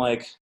 And I'm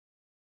like,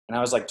 and I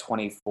was like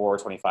 24,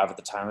 25 at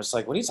the time. I was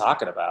like, what are you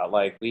talking about?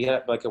 Like we're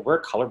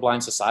a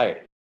colorblind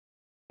society.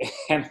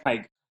 And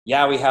like,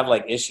 yeah, we have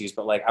like issues,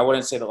 but like I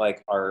wouldn't say that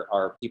like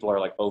our people are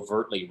like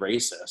overtly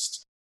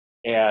racist.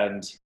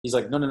 And he's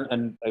like, no, no, no.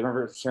 And I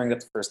remember hearing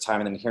that the first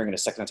time and then hearing it a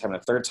second time and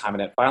a third time,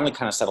 and it finally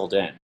kind of settled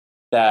in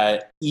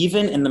that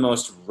even in the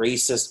most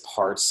racist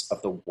parts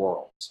of the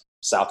world,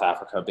 South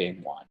Africa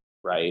being one,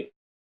 right?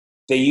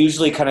 They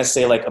usually kind of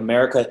say like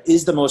America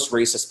is the most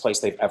racist place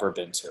they've ever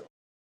been to.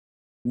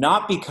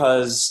 Not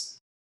because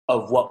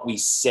of what we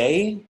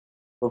say,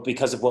 but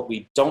because of what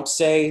we don't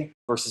say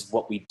versus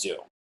what we do.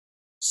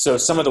 So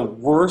some of the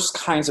worst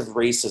kinds of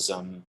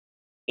racism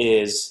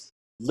is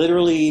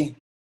literally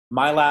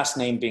my last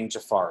name being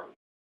Jaafari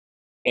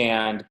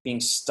and being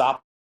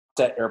stopped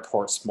at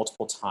airports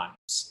multiple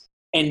times.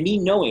 And me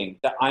knowing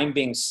that I'm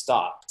being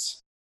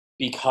stopped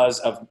because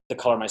of the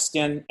color of my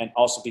skin and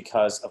also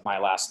because of my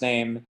last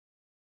name,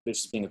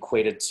 which is being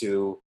equated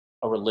to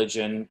a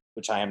religion,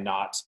 which I am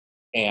not,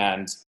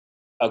 and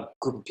a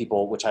group of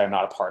people which I am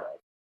not a part of,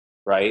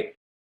 right?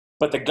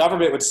 But the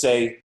government would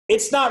say,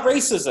 it's not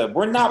racism.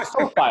 We're not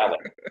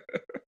profiling.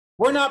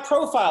 We're not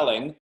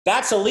profiling.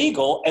 That's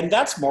illegal and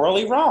that's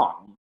morally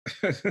wrong.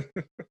 But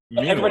everybody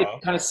can Meanwhile,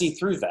 kind of see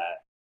through that.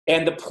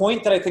 And the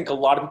point that I think a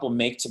lot of people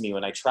make to me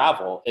when I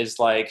travel is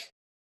like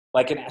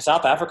in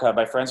South Africa,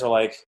 my friends are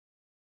like,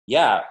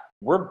 yeah,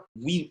 we're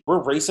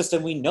racist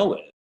and we know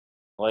it.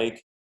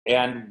 Like,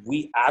 and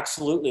we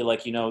absolutely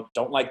like,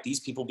 don't like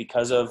these people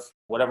because of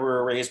whatever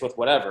we're raised with,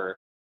 whatever.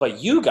 But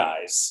you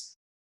guys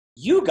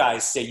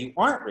say you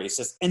aren't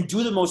racist and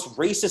do the most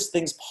racist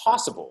things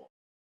possible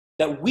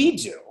that we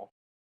do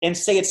and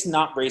say it's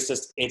not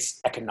racist,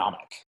 it's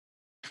economic,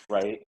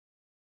 right?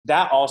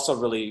 That also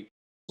really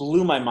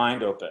blew my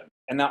mind open.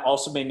 And that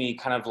also made me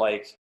kind of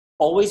like,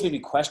 always made me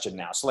question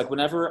now. So like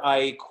whenever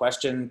I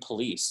question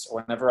police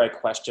or whenever I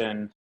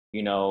question,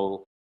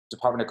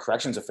 Department of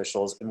Corrections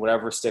officials in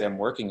whatever state I'm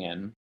working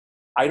in,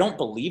 I don't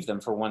believe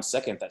them for 1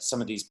 second that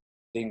some of these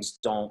things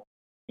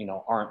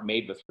aren't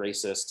made with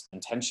racist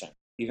intention.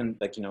 Even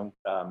like,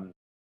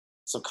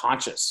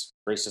 subconscious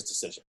racist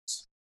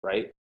decisions,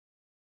 right?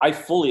 I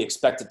fully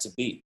expect it to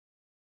be,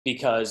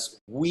 because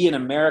we in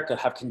America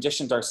have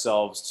conditioned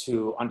ourselves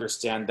to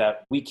understand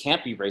that we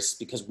can't be racist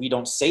because we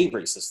don't say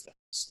racist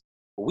things.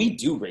 But we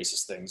do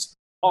racist things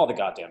all the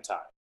goddamn time.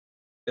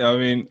 I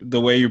mean,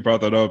 the way you brought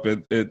that up,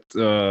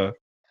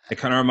 it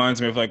kind of reminds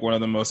me of like one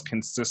of the most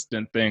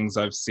consistent things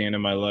I've seen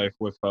in my life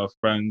with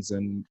friends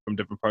and from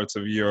different parts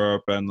of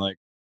Europe and like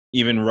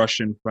even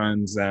Russian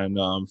friends and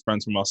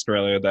friends from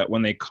Australia that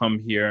when they come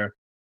here,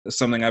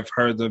 something I've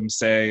heard them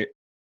say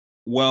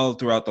well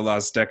throughout the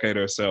last decade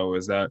or so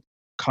is that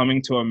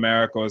coming to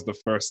America was the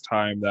first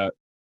time that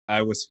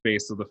I was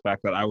faced with the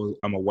fact that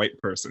I'm a white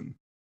person.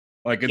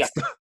 Like Yeah,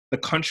 the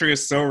country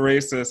is so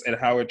racist in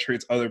how it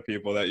treats other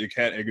people that you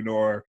can't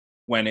ignore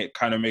when it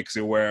kind of makes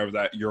you aware of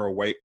that you're a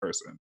white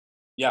person.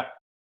 yeah.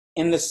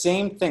 And the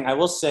same thing, I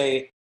will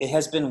say, it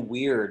has been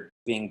weird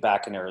being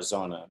back in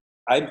Arizona.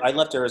 I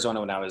left Arizona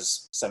when I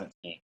was 17.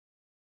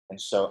 And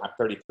so I'm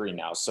 33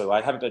 now. So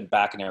I haven't been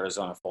back in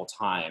Arizona full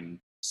time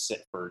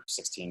for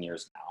 16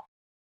 years now.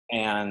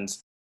 And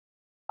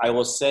I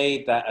will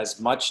say that as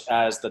much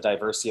as the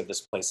diversity of this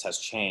place has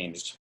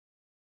changed,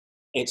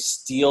 it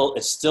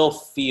still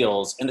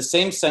feels, in the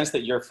same sense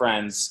that your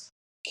friends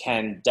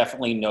can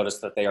definitely notice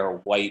that they are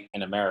white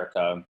in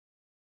America,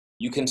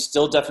 you can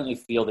still definitely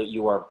feel that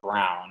you are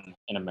brown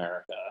in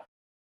America.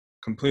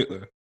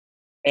 Completely.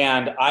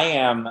 And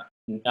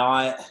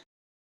not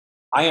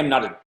I am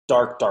not a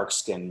dark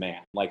skinned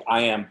man. Like,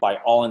 I am by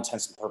all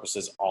intents and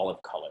purposes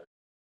olive colored.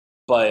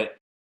 But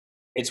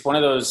it's one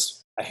of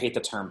those, I hate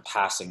the term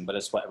passing, but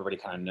it's what everybody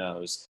kind of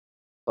knows.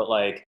 But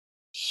like,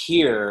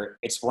 here,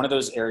 it's one of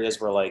those areas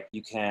where like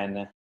you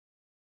can,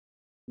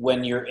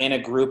 when you're in a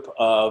group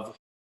of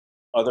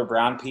other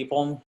brown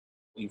people,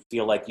 you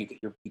feel like you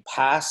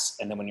pass,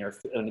 and then when you're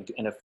in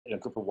a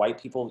group of white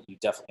people, you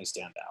definitely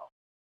stand out,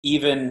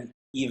 even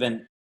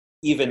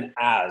even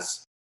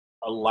as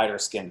a lighter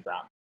skinned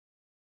brown.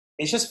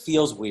 It just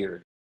feels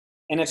weird,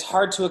 and it's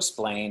hard to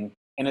explain,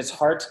 and it's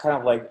hard to kind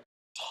of like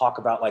talk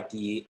about like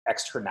the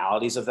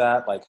externalities of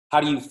that. Like,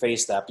 how do you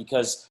face that?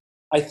 Because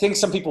I think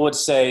some people would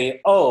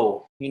say,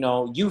 oh,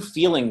 you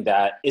feeling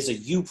that is a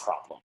you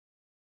problem.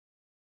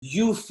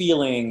 You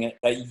feeling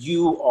that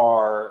you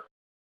are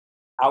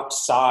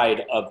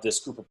outside of this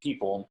group of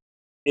people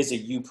is a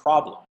you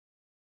problem.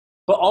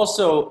 But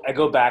also, I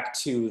go back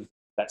to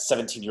that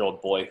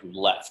 17-year-old boy who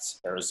left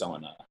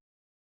Arizona,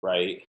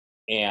 right?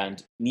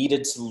 And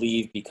needed to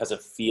leave because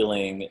of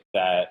feeling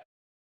that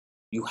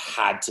you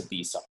had to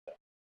be something.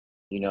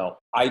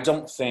 I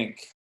don't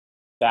think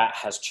that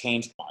has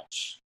changed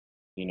much,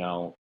 you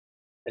know,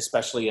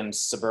 especially in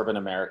suburban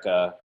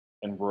America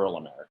and rural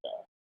America.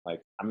 Like,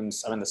 I'm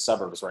in the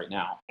suburbs right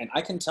now, and I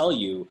can tell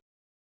you,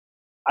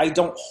 I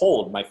don't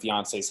hold my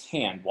fiance's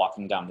hand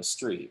walking down the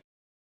street.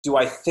 Do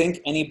I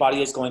think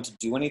anybody is going to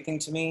do anything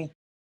to me?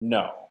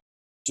 No.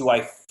 Do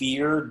I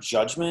fear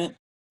judgment?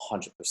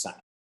 100%.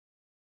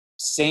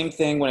 Same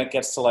thing when it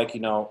gets to like,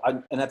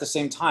 and at the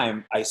same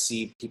time, I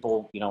see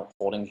people,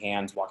 holding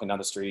hands, walking down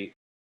the street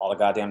all the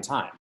goddamn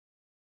time.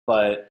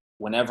 But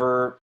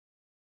whenever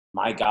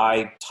my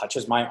guy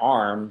touches my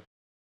arm,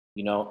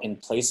 in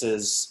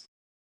places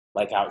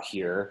like out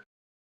here,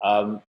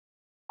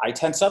 I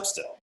tense up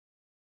still.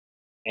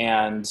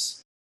 And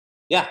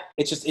yeah,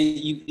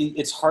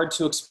 it's hard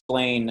to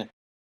explain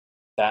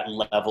that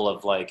level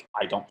of like,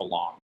 I don't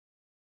belong.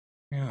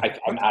 Yeah.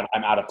 I'm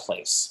out of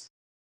place.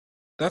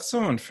 That's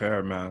so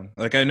unfair, man.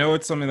 Like I know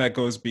it's something that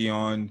goes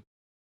beyond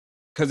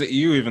because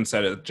you even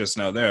said it just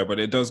now there,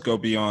 but it does go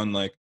beyond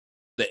like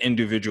the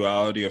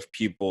individuality of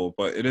people.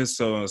 But it is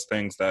some of those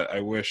things that I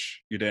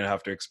wish you didn't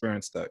have to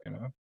experience that, you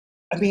know?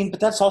 I mean,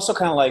 but that's also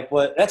kind of like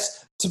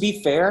to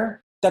be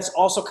fair, that's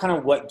also kind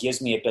of what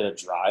gives me a bit of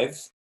drive.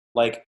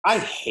 Like, I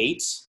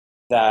hate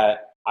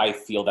that I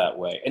feel that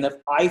way. And if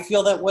I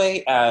feel that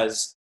way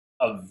as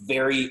a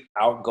very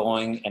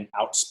outgoing and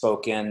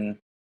outspoken,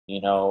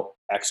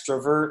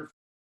 extrovert,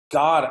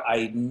 God,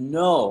 I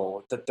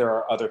know that there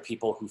are other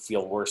people who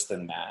feel worse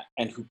than that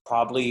and who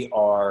probably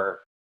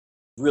are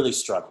really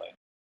struggling.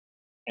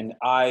 And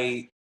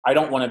I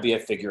don't want to be a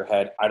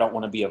figurehead. I don't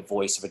want to be a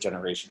voice of a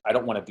generation. I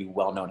don't want to be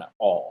well known at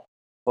all.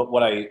 But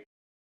what I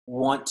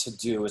want to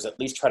do is at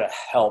least try to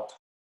help.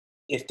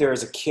 If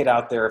there's a kid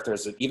out there, if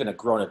there's even a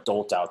grown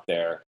adult out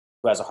there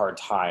who has a hard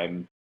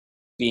time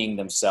being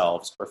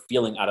themselves or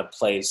feeling out of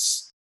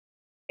place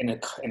in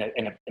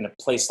a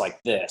place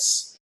like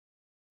this,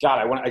 God,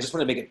 I just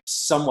want to make it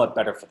somewhat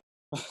better for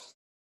them.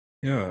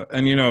 Yeah.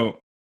 And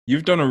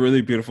you've done a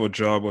really beautiful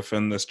job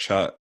within this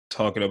chat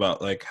talking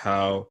about like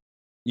how,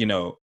 you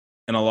know,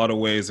 in a lot of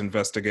ways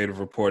investigative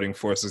reporting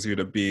forces you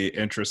to be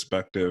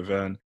introspective.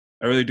 And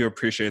I really do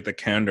appreciate the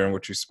candor in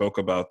which you spoke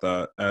about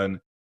that. And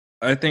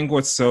I think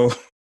what's so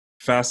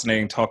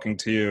fascinating talking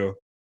to you,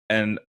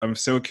 and I'm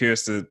so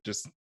curious to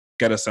just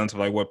get a sense of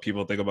like what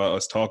people think about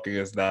us talking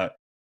is that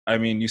I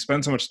mean, you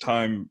spend so much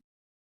time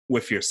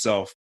with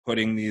yourself,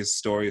 putting these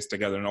stories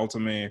together and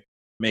ultimately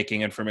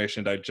making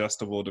information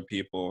digestible to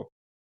people.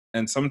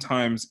 And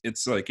sometimes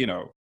it's like,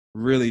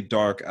 really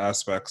dark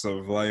aspects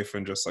of life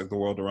and just like the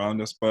world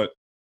around us. But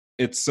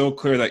it's so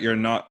clear that you're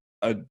not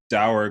a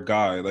dour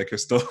guy. Like you're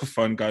still a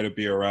fun guy to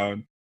be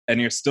around,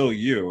 and you're still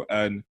you.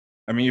 And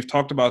I mean, you've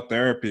talked about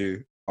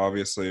therapy,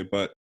 obviously,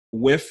 but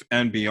with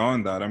and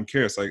beyond that, I'm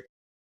curious, like,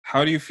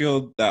 how do you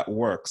feel that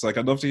works? Like,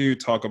 I'd love to hear you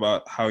talk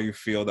about how you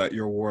feel that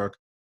your work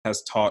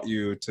has taught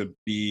you to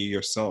be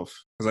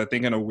yourself. Because I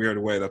think in a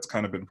weird way, that's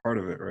kind of been part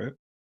of it, right?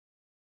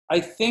 I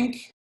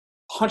think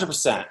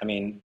 100%. I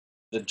mean,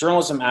 the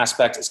journalism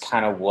aspect is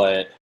kind of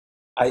what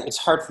it's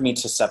hard for me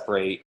to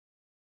separate.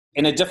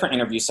 In a different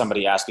interview,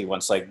 somebody asked me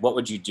once, like, what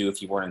would you do if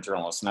you weren't a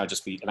journalist? And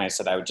I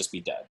said, I would just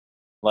be dead.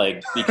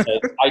 Like, because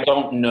I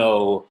don't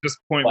know Just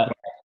point what, blank.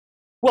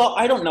 well,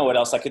 I don't know what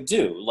else I could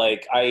do.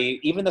 Like,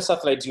 even the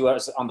stuff that I do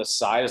as on the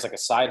side as like a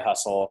side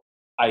hustle,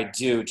 I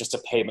do just to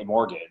pay my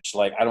mortgage.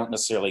 Like, I don't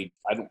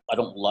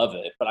love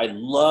it, but I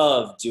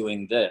love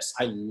doing this.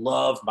 I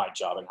love my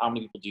job. And how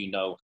many people do you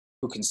know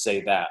who can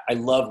say that? I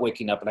love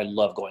waking up and I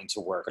love going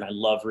to work and I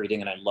love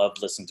reading and I love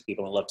listening to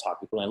people and I love talking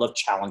to people and I love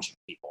challenging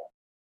people.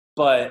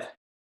 But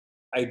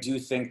I do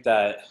think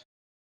that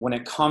when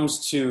it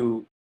comes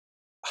to,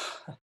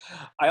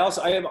 I'm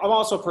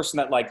also a person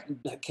that like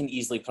can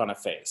easily put on a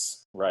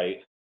face,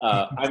 right?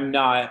 I'm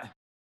not.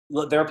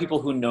 There are people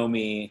who know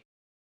me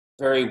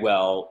very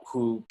well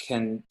who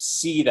can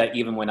see that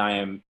even when I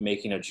am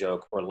making a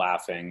joke or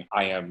laughing,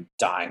 I am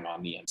dying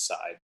on the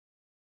inside.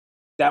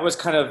 That was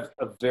kind of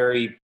a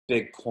very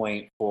big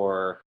point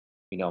for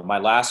my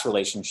last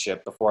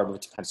relationship before I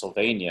moved to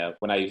Pennsylvania,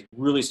 when I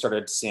really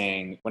started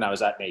seeing, when I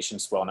was at Nation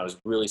Swell and I was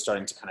really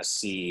starting to kind of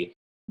see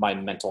my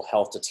mental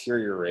health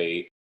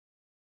deteriorate.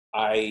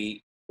 I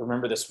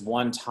remember this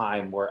one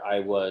time where I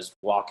was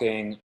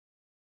walking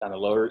down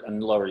on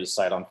the Lower East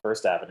Side on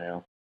First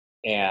Avenue,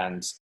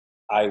 and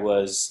I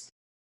was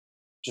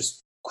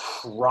just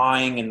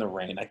crying in the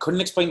rain. I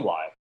couldn't explain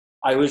why.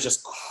 I was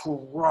just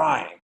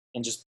crying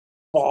and just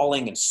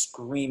bawling and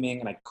screaming,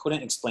 and I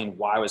couldn't explain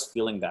why I was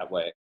feeling that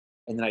way.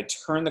 And then I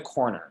turned the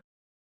corner,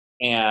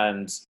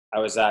 and I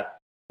was at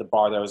the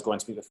bar that I was going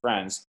to meet with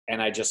friends,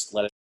 and I just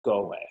let it go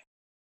away.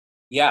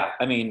 Yeah,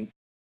 I mean,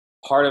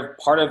 part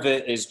of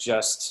it is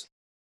just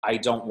I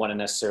don't want to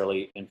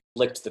necessarily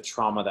inflict the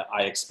trauma that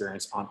I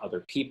experience on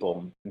other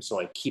people, and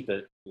so I keep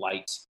it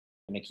light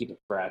and I keep it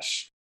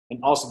fresh. And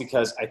also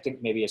because I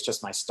think maybe it's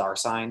just my star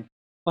sign.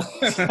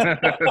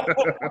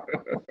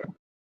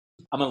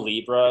 I'm a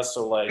Libra,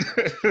 so like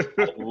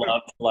I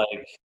love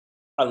like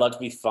I love to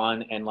be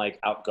fun and like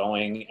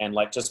outgoing and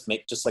like just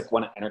like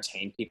want to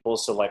entertain people.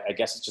 So like I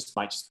guess it just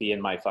might just be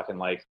in my fucking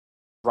like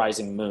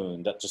rising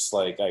moon that just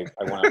like I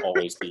want to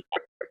always be,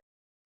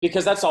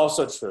 because that's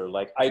also true.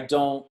 Like I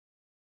don't.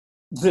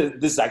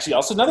 This is actually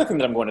also another thing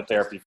that I'm going to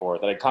therapy for,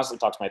 that I constantly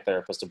talk to my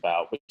therapist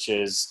about, which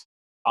is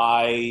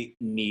I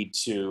need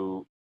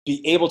to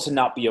be able to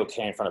not be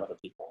okay in front of other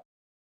people.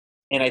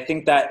 And I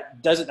think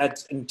that doesn't,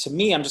 that's, and to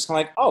me, I'm just kind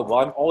of like, oh, well,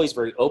 I'm always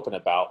very open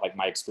about like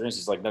my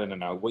experiences. Like, no, no,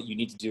 no, no. What you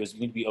need to do is you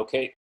need to be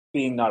okay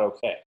being not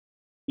okay.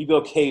 You be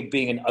okay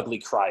being an ugly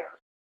crier.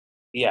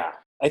 Yeah.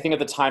 I think at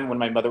the time when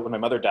my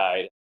mother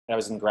died, I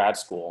was in grad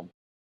school,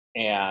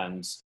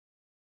 and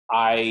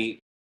I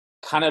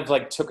kind of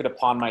like took it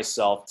upon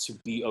myself to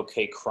be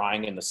okay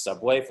crying in the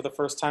subway for the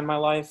first time in my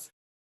life,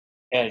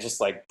 and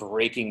just like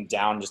breaking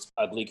down, just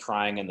ugly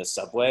crying in the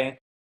subway.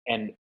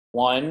 And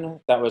one,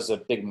 that was a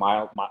big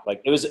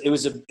like it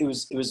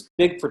was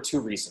big for two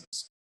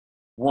reasons.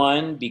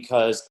 One,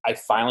 because I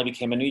finally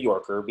became a New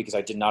Yorker because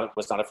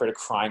was not afraid of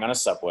crying on a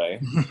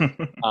subway.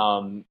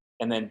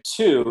 And then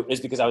two is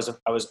because I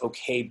was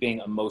okay being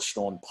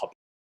emotional in public.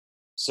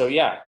 So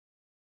yeah.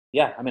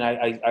 I mean,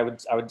 I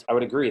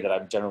would agree that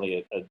I'm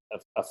generally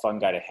a fun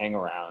guy to hang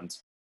around,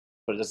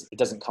 but it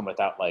doesn't come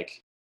without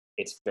like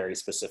its very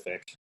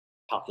specific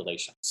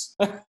populations.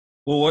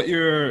 Well, what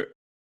you're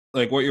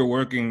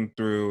working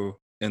through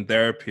in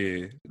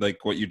therapy,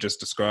 like what you just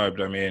described,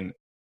 I mean,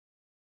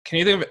 can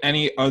you think of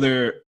any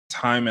other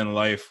time in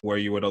life where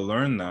you would have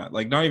learned that?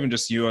 Like not even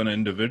just you on an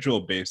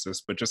individual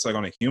basis, but just like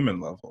on a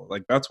human level.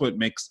 Like that's what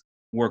makes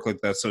work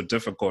like that so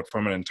difficult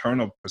from an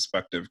internal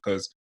perspective.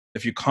 Because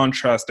if you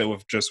contrast it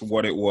with just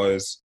what it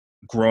was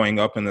growing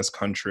up in this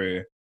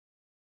country,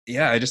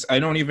 yeah, I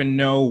don't even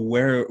know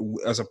where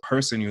as a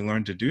person you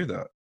learn to do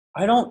that.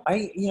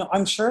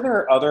 I'm sure there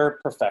are other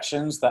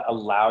professions that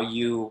allow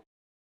you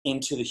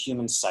into the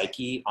human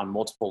psyche on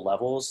multiple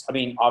levels. I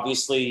mean,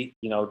 obviously,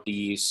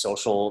 the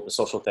social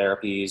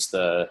therapies,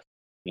 the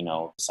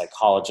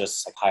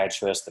psychologists,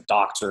 psychiatrists, the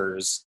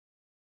doctors,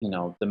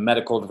 the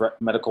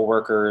medical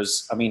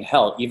workers. I mean,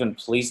 hell, even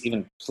police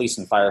and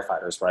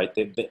firefighters, right?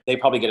 They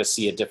probably get to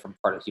see a different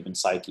part of human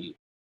psyche.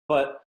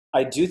 But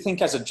I do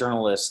think as a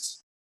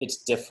journalist, it's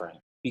different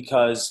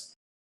because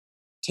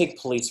take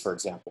police, for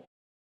example.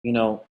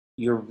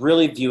 You're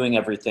really viewing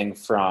everything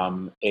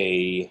from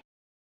a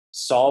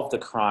solve the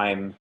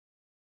crime,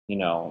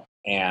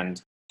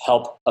 and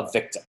help a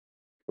victim,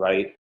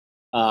 right?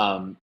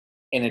 Um,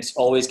 and it's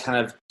always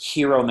kind of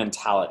hero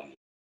mentality.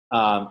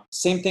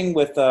 Same thing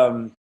with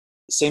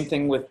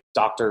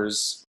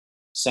doctors.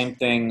 Same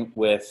thing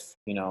with,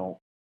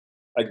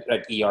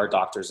 like ER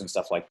doctors and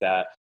stuff like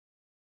that.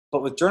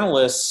 But with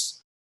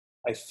journalists,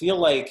 I feel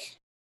like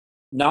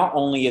not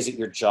only is it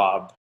your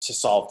job to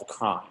solve the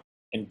crime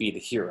and be the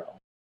hero,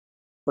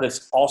 but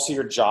it's also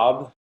your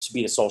job to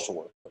be a social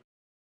worker.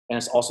 And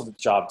it's also the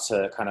job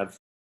to kind of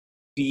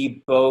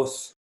be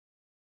both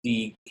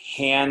the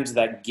hand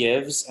that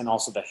gives and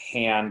also the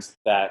hand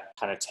that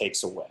kind of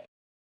takes away.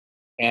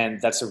 And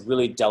that's a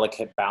really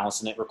delicate balance,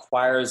 and it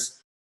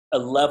requires a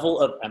level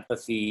of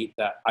empathy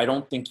that I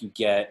don't think you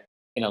get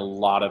in a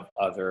lot of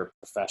other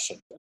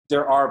professions.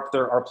 There are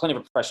plenty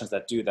of professions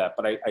that do that,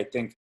 but I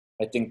think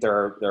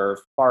there are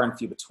far and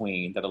few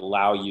between that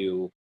allow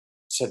you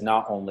to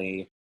not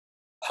only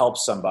help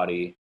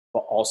somebody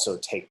but also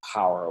take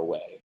power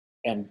away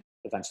and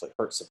eventually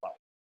hurt somebody.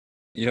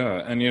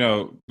 Yeah,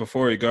 and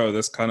before we go,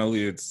 this kind of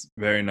leads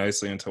very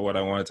nicely into what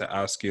I wanted to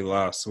ask you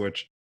last,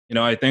 which,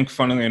 I think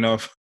funnily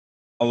enough,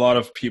 a lot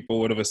of people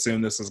would have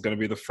assumed this was going to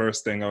be the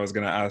first thing I was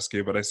going to ask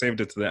you, but I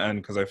saved it to the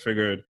end because I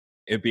figured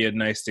it'd be a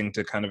nice thing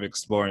to kind of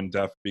explore in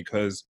depth,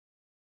 because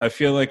I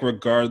feel like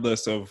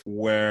regardless of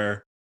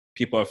where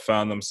people have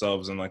found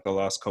themselves in like the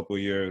last couple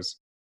of years,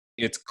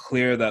 it's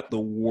clear that the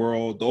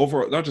world, the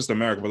overall, not just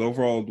America, but the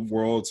overall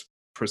world's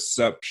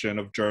perception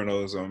of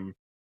journalism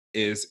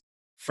is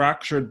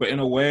fractured, but in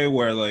a way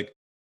where like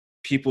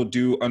people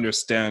do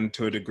understand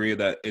to a degree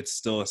that it's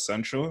still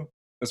essential,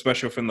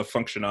 especially within the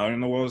functionality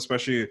in the world,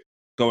 especially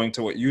going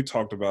to what you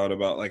talked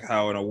about like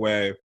how in a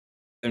way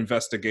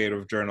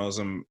investigative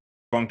journalism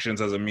functions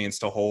as a means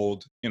to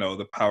hold,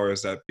 the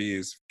powers that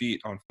be's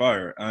feet on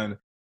fire. And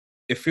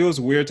it feels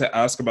weird to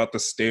ask about the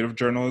state of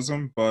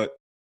journalism, but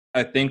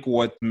I think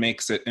what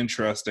makes it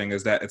interesting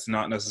is that it's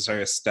not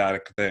necessarily a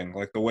static thing.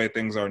 Like the way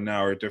things are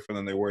now are different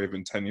than they were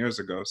even 10 years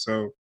ago.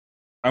 So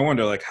I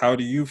wonder, like, how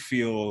do you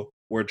feel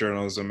where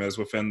journalism is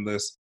within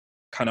this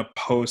kind of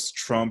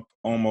post-Trump,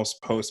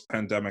 almost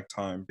post-pandemic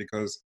time?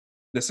 Because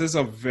this is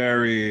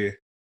it's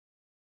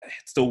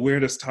the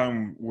weirdest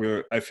time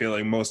where I feel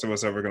like most of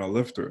us ever going to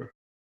live through.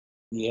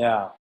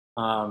 Yeah.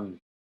 Um,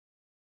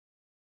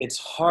 it's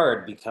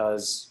hard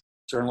because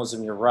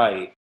journalism, you're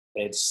right,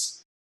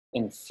 it's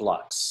in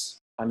flux.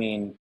 I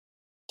mean,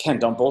 Ken,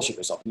 don't bullshit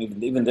yourself.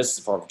 Even this is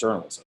a form of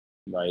journalism,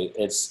 right?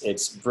 It's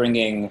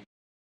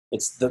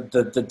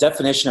the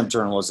definition of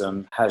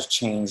journalism has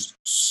changed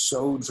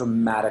so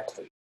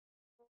dramatically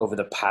over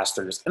the past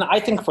 30 years, and I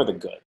think for the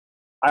good.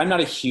 I'm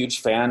not a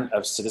huge fan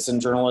of citizen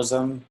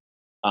journalism.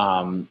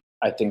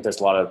 I think there's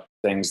a lot of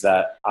things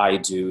that I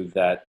do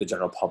that the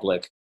general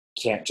public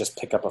can't just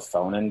pick up a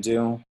phone and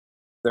do.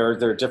 There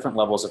are different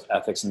levels of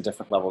ethics and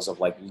different levels of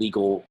like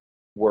legal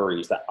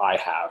worries that I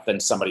have than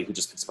somebody who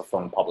just picks up a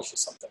phone and publishes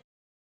something.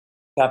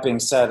 That being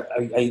said,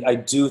 I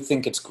do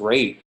think it's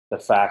great the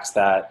fact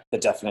that the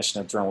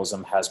definition of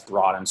journalism has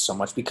broadened so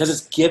much because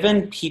it's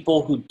given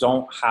people who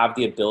don't have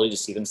the ability to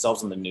see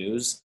themselves in the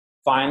news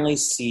finally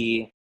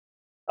see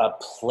a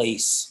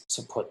place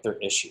to put their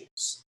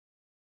issues.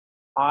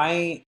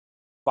 I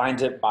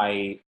find it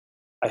by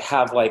I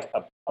have like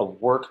a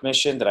work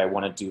mission that I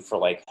want to do for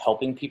like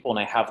helping people, and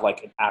I have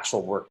like an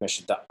actual work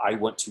mission that I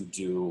want to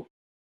do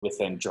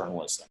within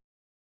journalism.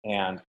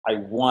 And I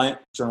want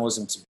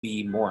journalism to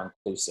be more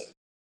inclusive.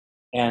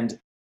 And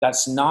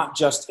that's not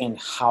just in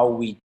how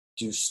we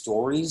do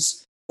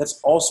stories, that's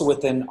also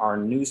within our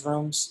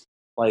newsrooms.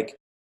 Like,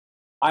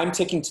 I'm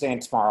taking today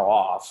and tomorrow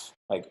off.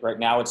 Like, right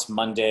now it's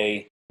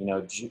Monday,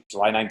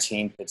 July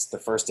 19th. It's the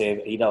first day of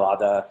Eid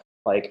al-Adha.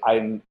 Like,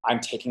 I'm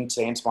taking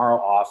today and tomorrow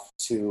off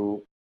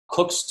to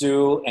cook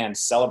stew and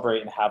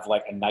celebrate and have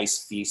like a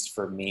nice feast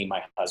for me,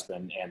 my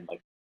husband, and like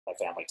my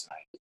family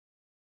tonight.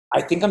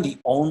 I think I'm the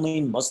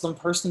only Muslim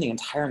person in the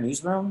entire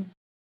newsroom.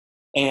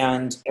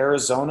 And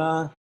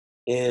Arizona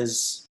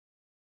is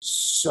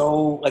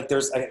so like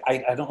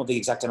I don't know the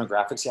exact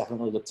demographics yet. I haven't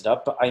really looked it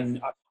up, but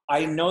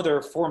I know there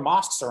are 4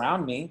 mosques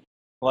around me.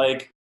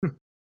 Like,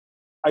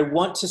 I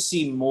want to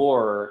see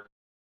more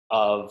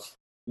of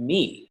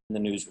me in the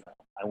newsroom.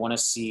 I want to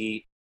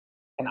see,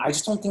 and I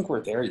just don't think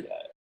we're there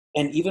yet.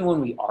 And even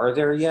when we are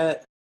there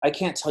yet, I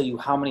can't tell you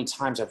how many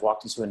times I've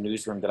walked into a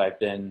newsroom that I've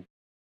been,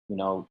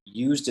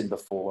 used in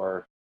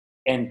before,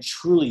 and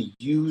truly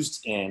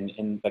used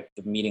in like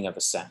the meaning of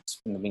the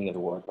sense, in the meaning of the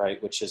word,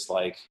 right? Which is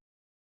like,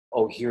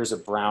 oh, here's a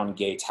brown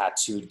gay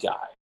tattooed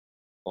guy.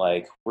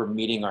 Like, we're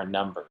meeting our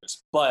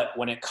numbers. But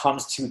when it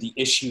comes to the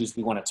issues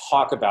we want to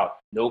talk about,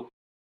 nope,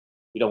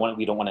 we don't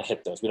want to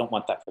hit those. We don't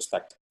want that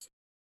perspective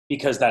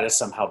because that is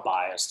somehow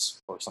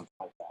biased or something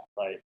like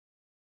that, right?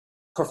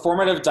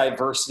 Performative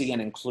diversity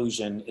and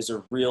inclusion is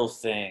a real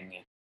thing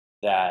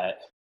that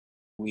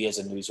we as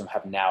a newsroom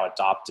have now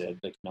adopted.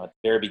 Like, at the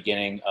very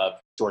beginning of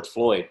George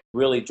Floyd,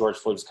 really George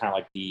Floyd was kind of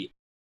like the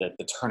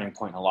turning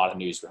point in a lot of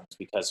newsrooms,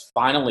 because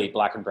finally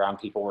Black and brown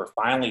people were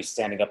finally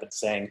standing up and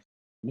saying,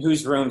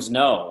 newsrooms,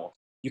 no,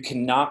 you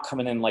cannot come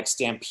in and like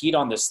stampede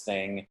on this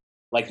thing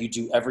like you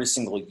do every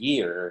single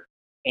year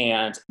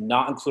and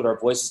not include our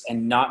voices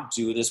and not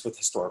do this with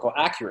historical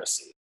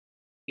accuracy.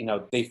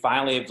 they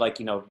finally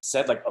have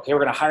said okay, we're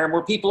going to hire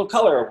more people of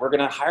color. We're going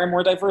to hire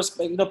more diverse,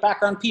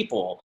 background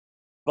people.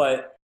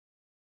 But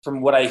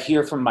from what I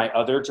hear from my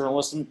other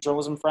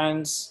journalism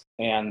friends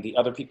and the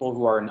other people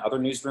who are in other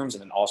newsrooms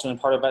and then also in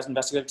part of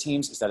investigative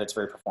teams is that it's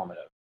very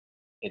performative.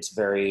 It's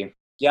very,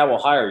 yeah, we'll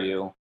hire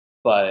you,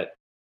 but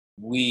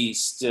we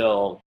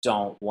still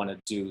don't want to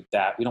do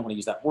that. We don't want to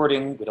use that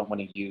wording. We don't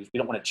want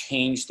to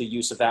change the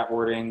use of that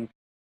wording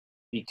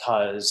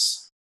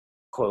because,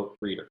 quote,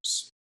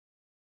 readers.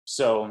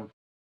 So,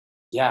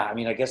 yeah, I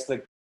mean, I guess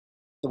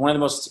one of the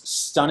most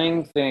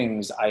stunning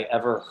things I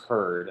ever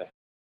heard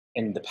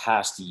in the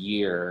past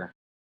year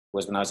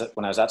was when I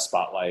was at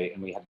Spotlight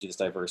and we had to do this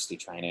diversity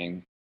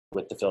training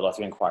with the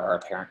Philadelphia Inquirer, our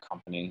parent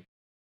company.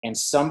 And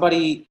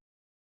somebody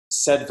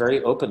said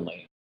very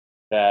openly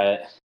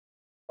that,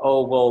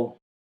 oh, well,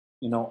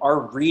 our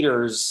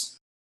readers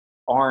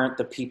aren't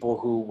the people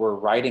who we're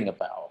writing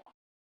about.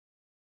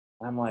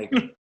 And I'm like,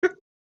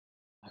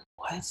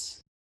 what?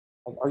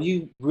 Are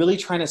you really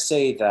trying to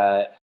say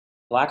that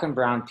Black and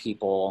brown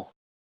people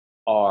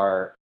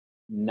are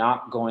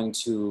not going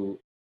to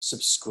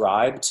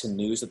subscribe to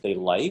news that they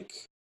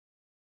like?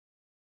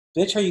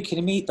 Bitch, are you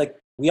kidding me? Like,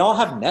 we all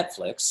have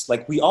Netflix.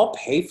 Like, we all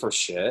pay for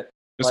shit.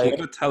 Just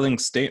what a telling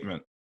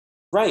statement.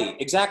 Right,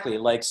 exactly.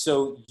 Like,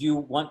 so you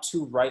want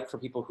to write for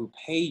people who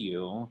pay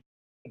you,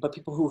 but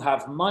people who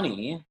have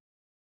money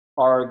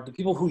are the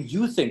people who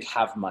you think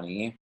have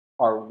money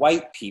are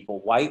white people,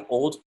 white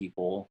old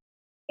people,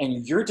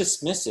 and you're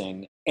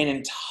dismissing an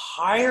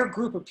entire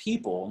group of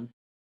people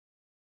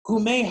who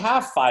may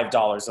have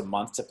 $5 a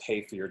month to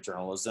pay for your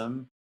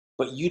journalism,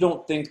 but you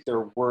don't think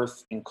they're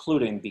worth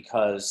including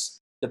because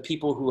the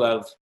people who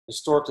have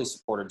historically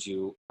supported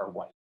you are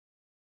white.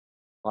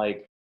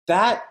 Like,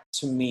 that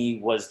to me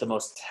was the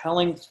most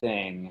telling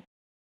thing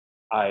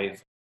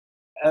I've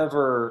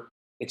ever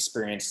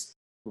experienced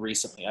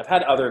recently. I've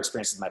had other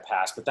experiences in my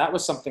past, but that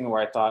was something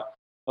where I thought,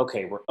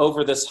 okay, we're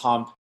over this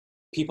hump.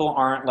 People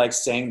aren't like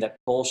saying that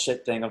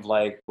bullshit thing of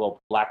like,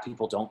 well, Black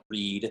people don't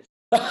read.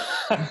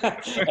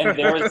 And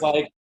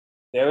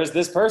there was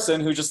this person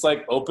who just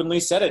like openly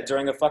said it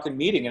during a fucking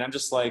meeting. And I'm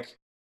just like,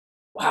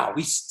 wow,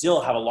 we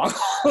still have a long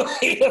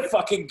way to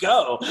fucking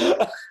go.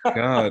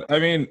 God, I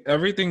mean,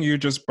 everything you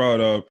just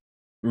brought up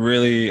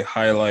really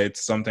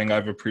highlights something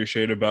I've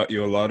appreciated about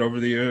you a lot over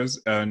the years.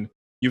 And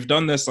you've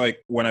done this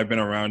like when I've been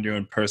around you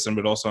in person,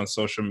 but also on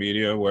social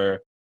media, where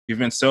you've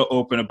been so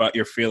open about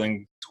your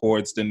feeling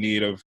towards the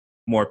need of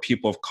more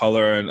people of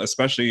color and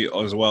especially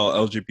as well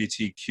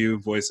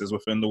LGBTQ voices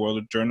within the world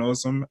of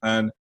journalism.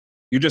 And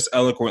you just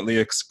eloquently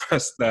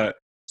expressed that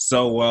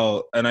so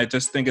well. And I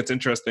just think it's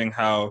interesting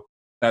how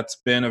that's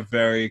been a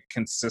very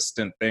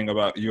consistent thing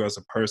about you as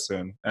a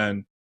person.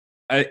 And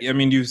I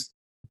mean, you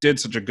did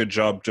such a good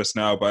job just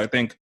now, but I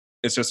think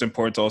it's just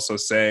important to also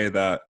say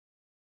that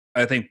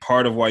I think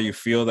part of why you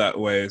feel that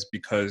way is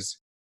because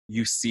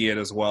you see it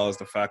as well as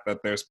the fact that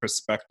there's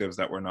perspectives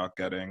that we're not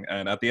getting.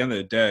 And at the end of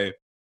the day,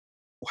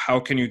 how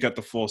can you get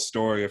the full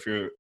story if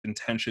you're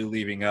intentionally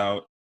leaving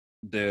out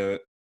the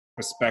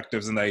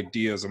perspectives and the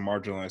ideas of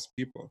marginalized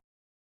people?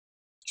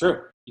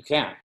 True. You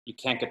can't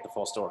get the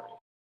full story.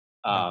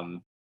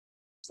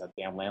 It's that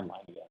damn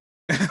landline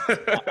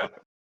again.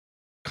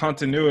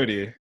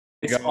 Continuity.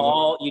 It's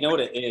all, you know what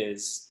it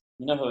is?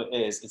 You know who it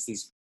is? It's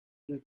these,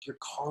 your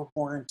car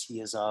warranty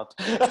is up.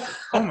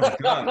 Oh my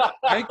God.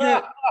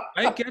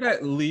 I get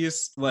at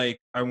least like,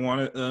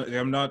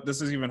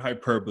 this is even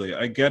hyperbole.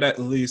 I get at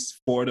least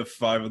 4 to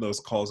 5 of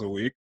those calls a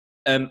week.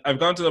 And I've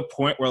gotten to the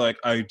point where like,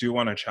 I do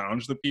want to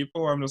challenge the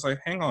people. I'm just like,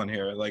 hang on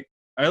here. Like,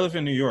 I live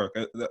in New York.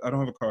 I don't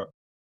have a car.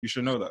 You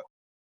should know that.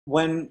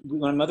 When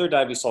my mother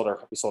died, we sold her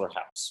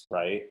house,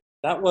 right?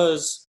 That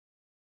was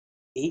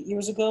 8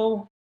 years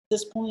ago at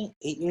this point,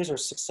 8 years or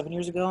 7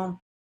 years ago.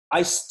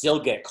 I still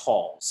get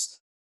calls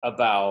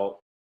about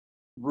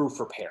roof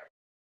repair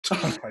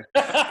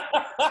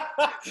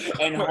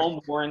and home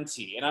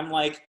warranty. And I'm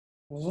like,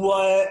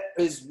 what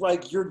is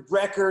like, your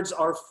records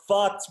are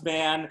fucked,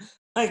 man.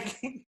 Like,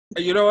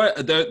 you know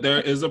what?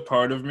 There is a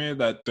part of me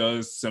that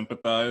does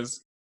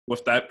sympathize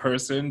with that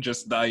person,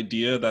 just the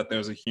idea that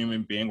there's a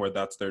human being where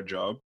that's their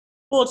job.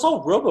 Well, it's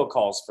all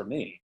robocalls for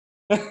me.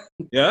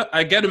 Yeah,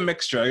 I get a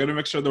mixture. I get a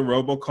mixture of the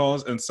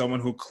robocalls and someone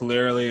who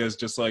clearly is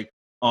just like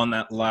on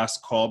that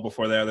last call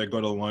before they either go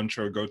to lunch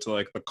or go to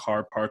like the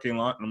car parking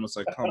lot. And I'm just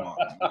like, come on,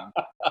 man.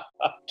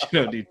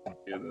 You don't need to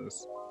do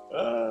this.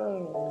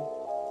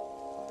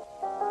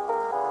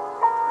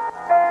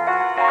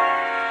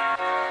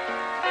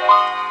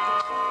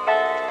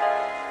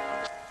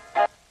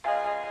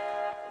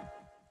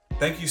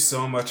 Thank you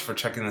so much for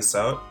checking this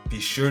out. Be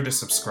sure to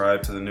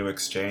subscribe to The New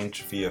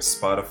Exchange via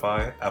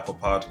Spotify, Apple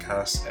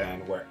Podcasts,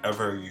 and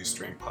wherever you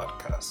stream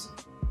podcasts.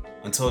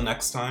 Until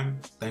next time,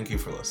 thank you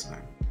for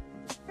listening.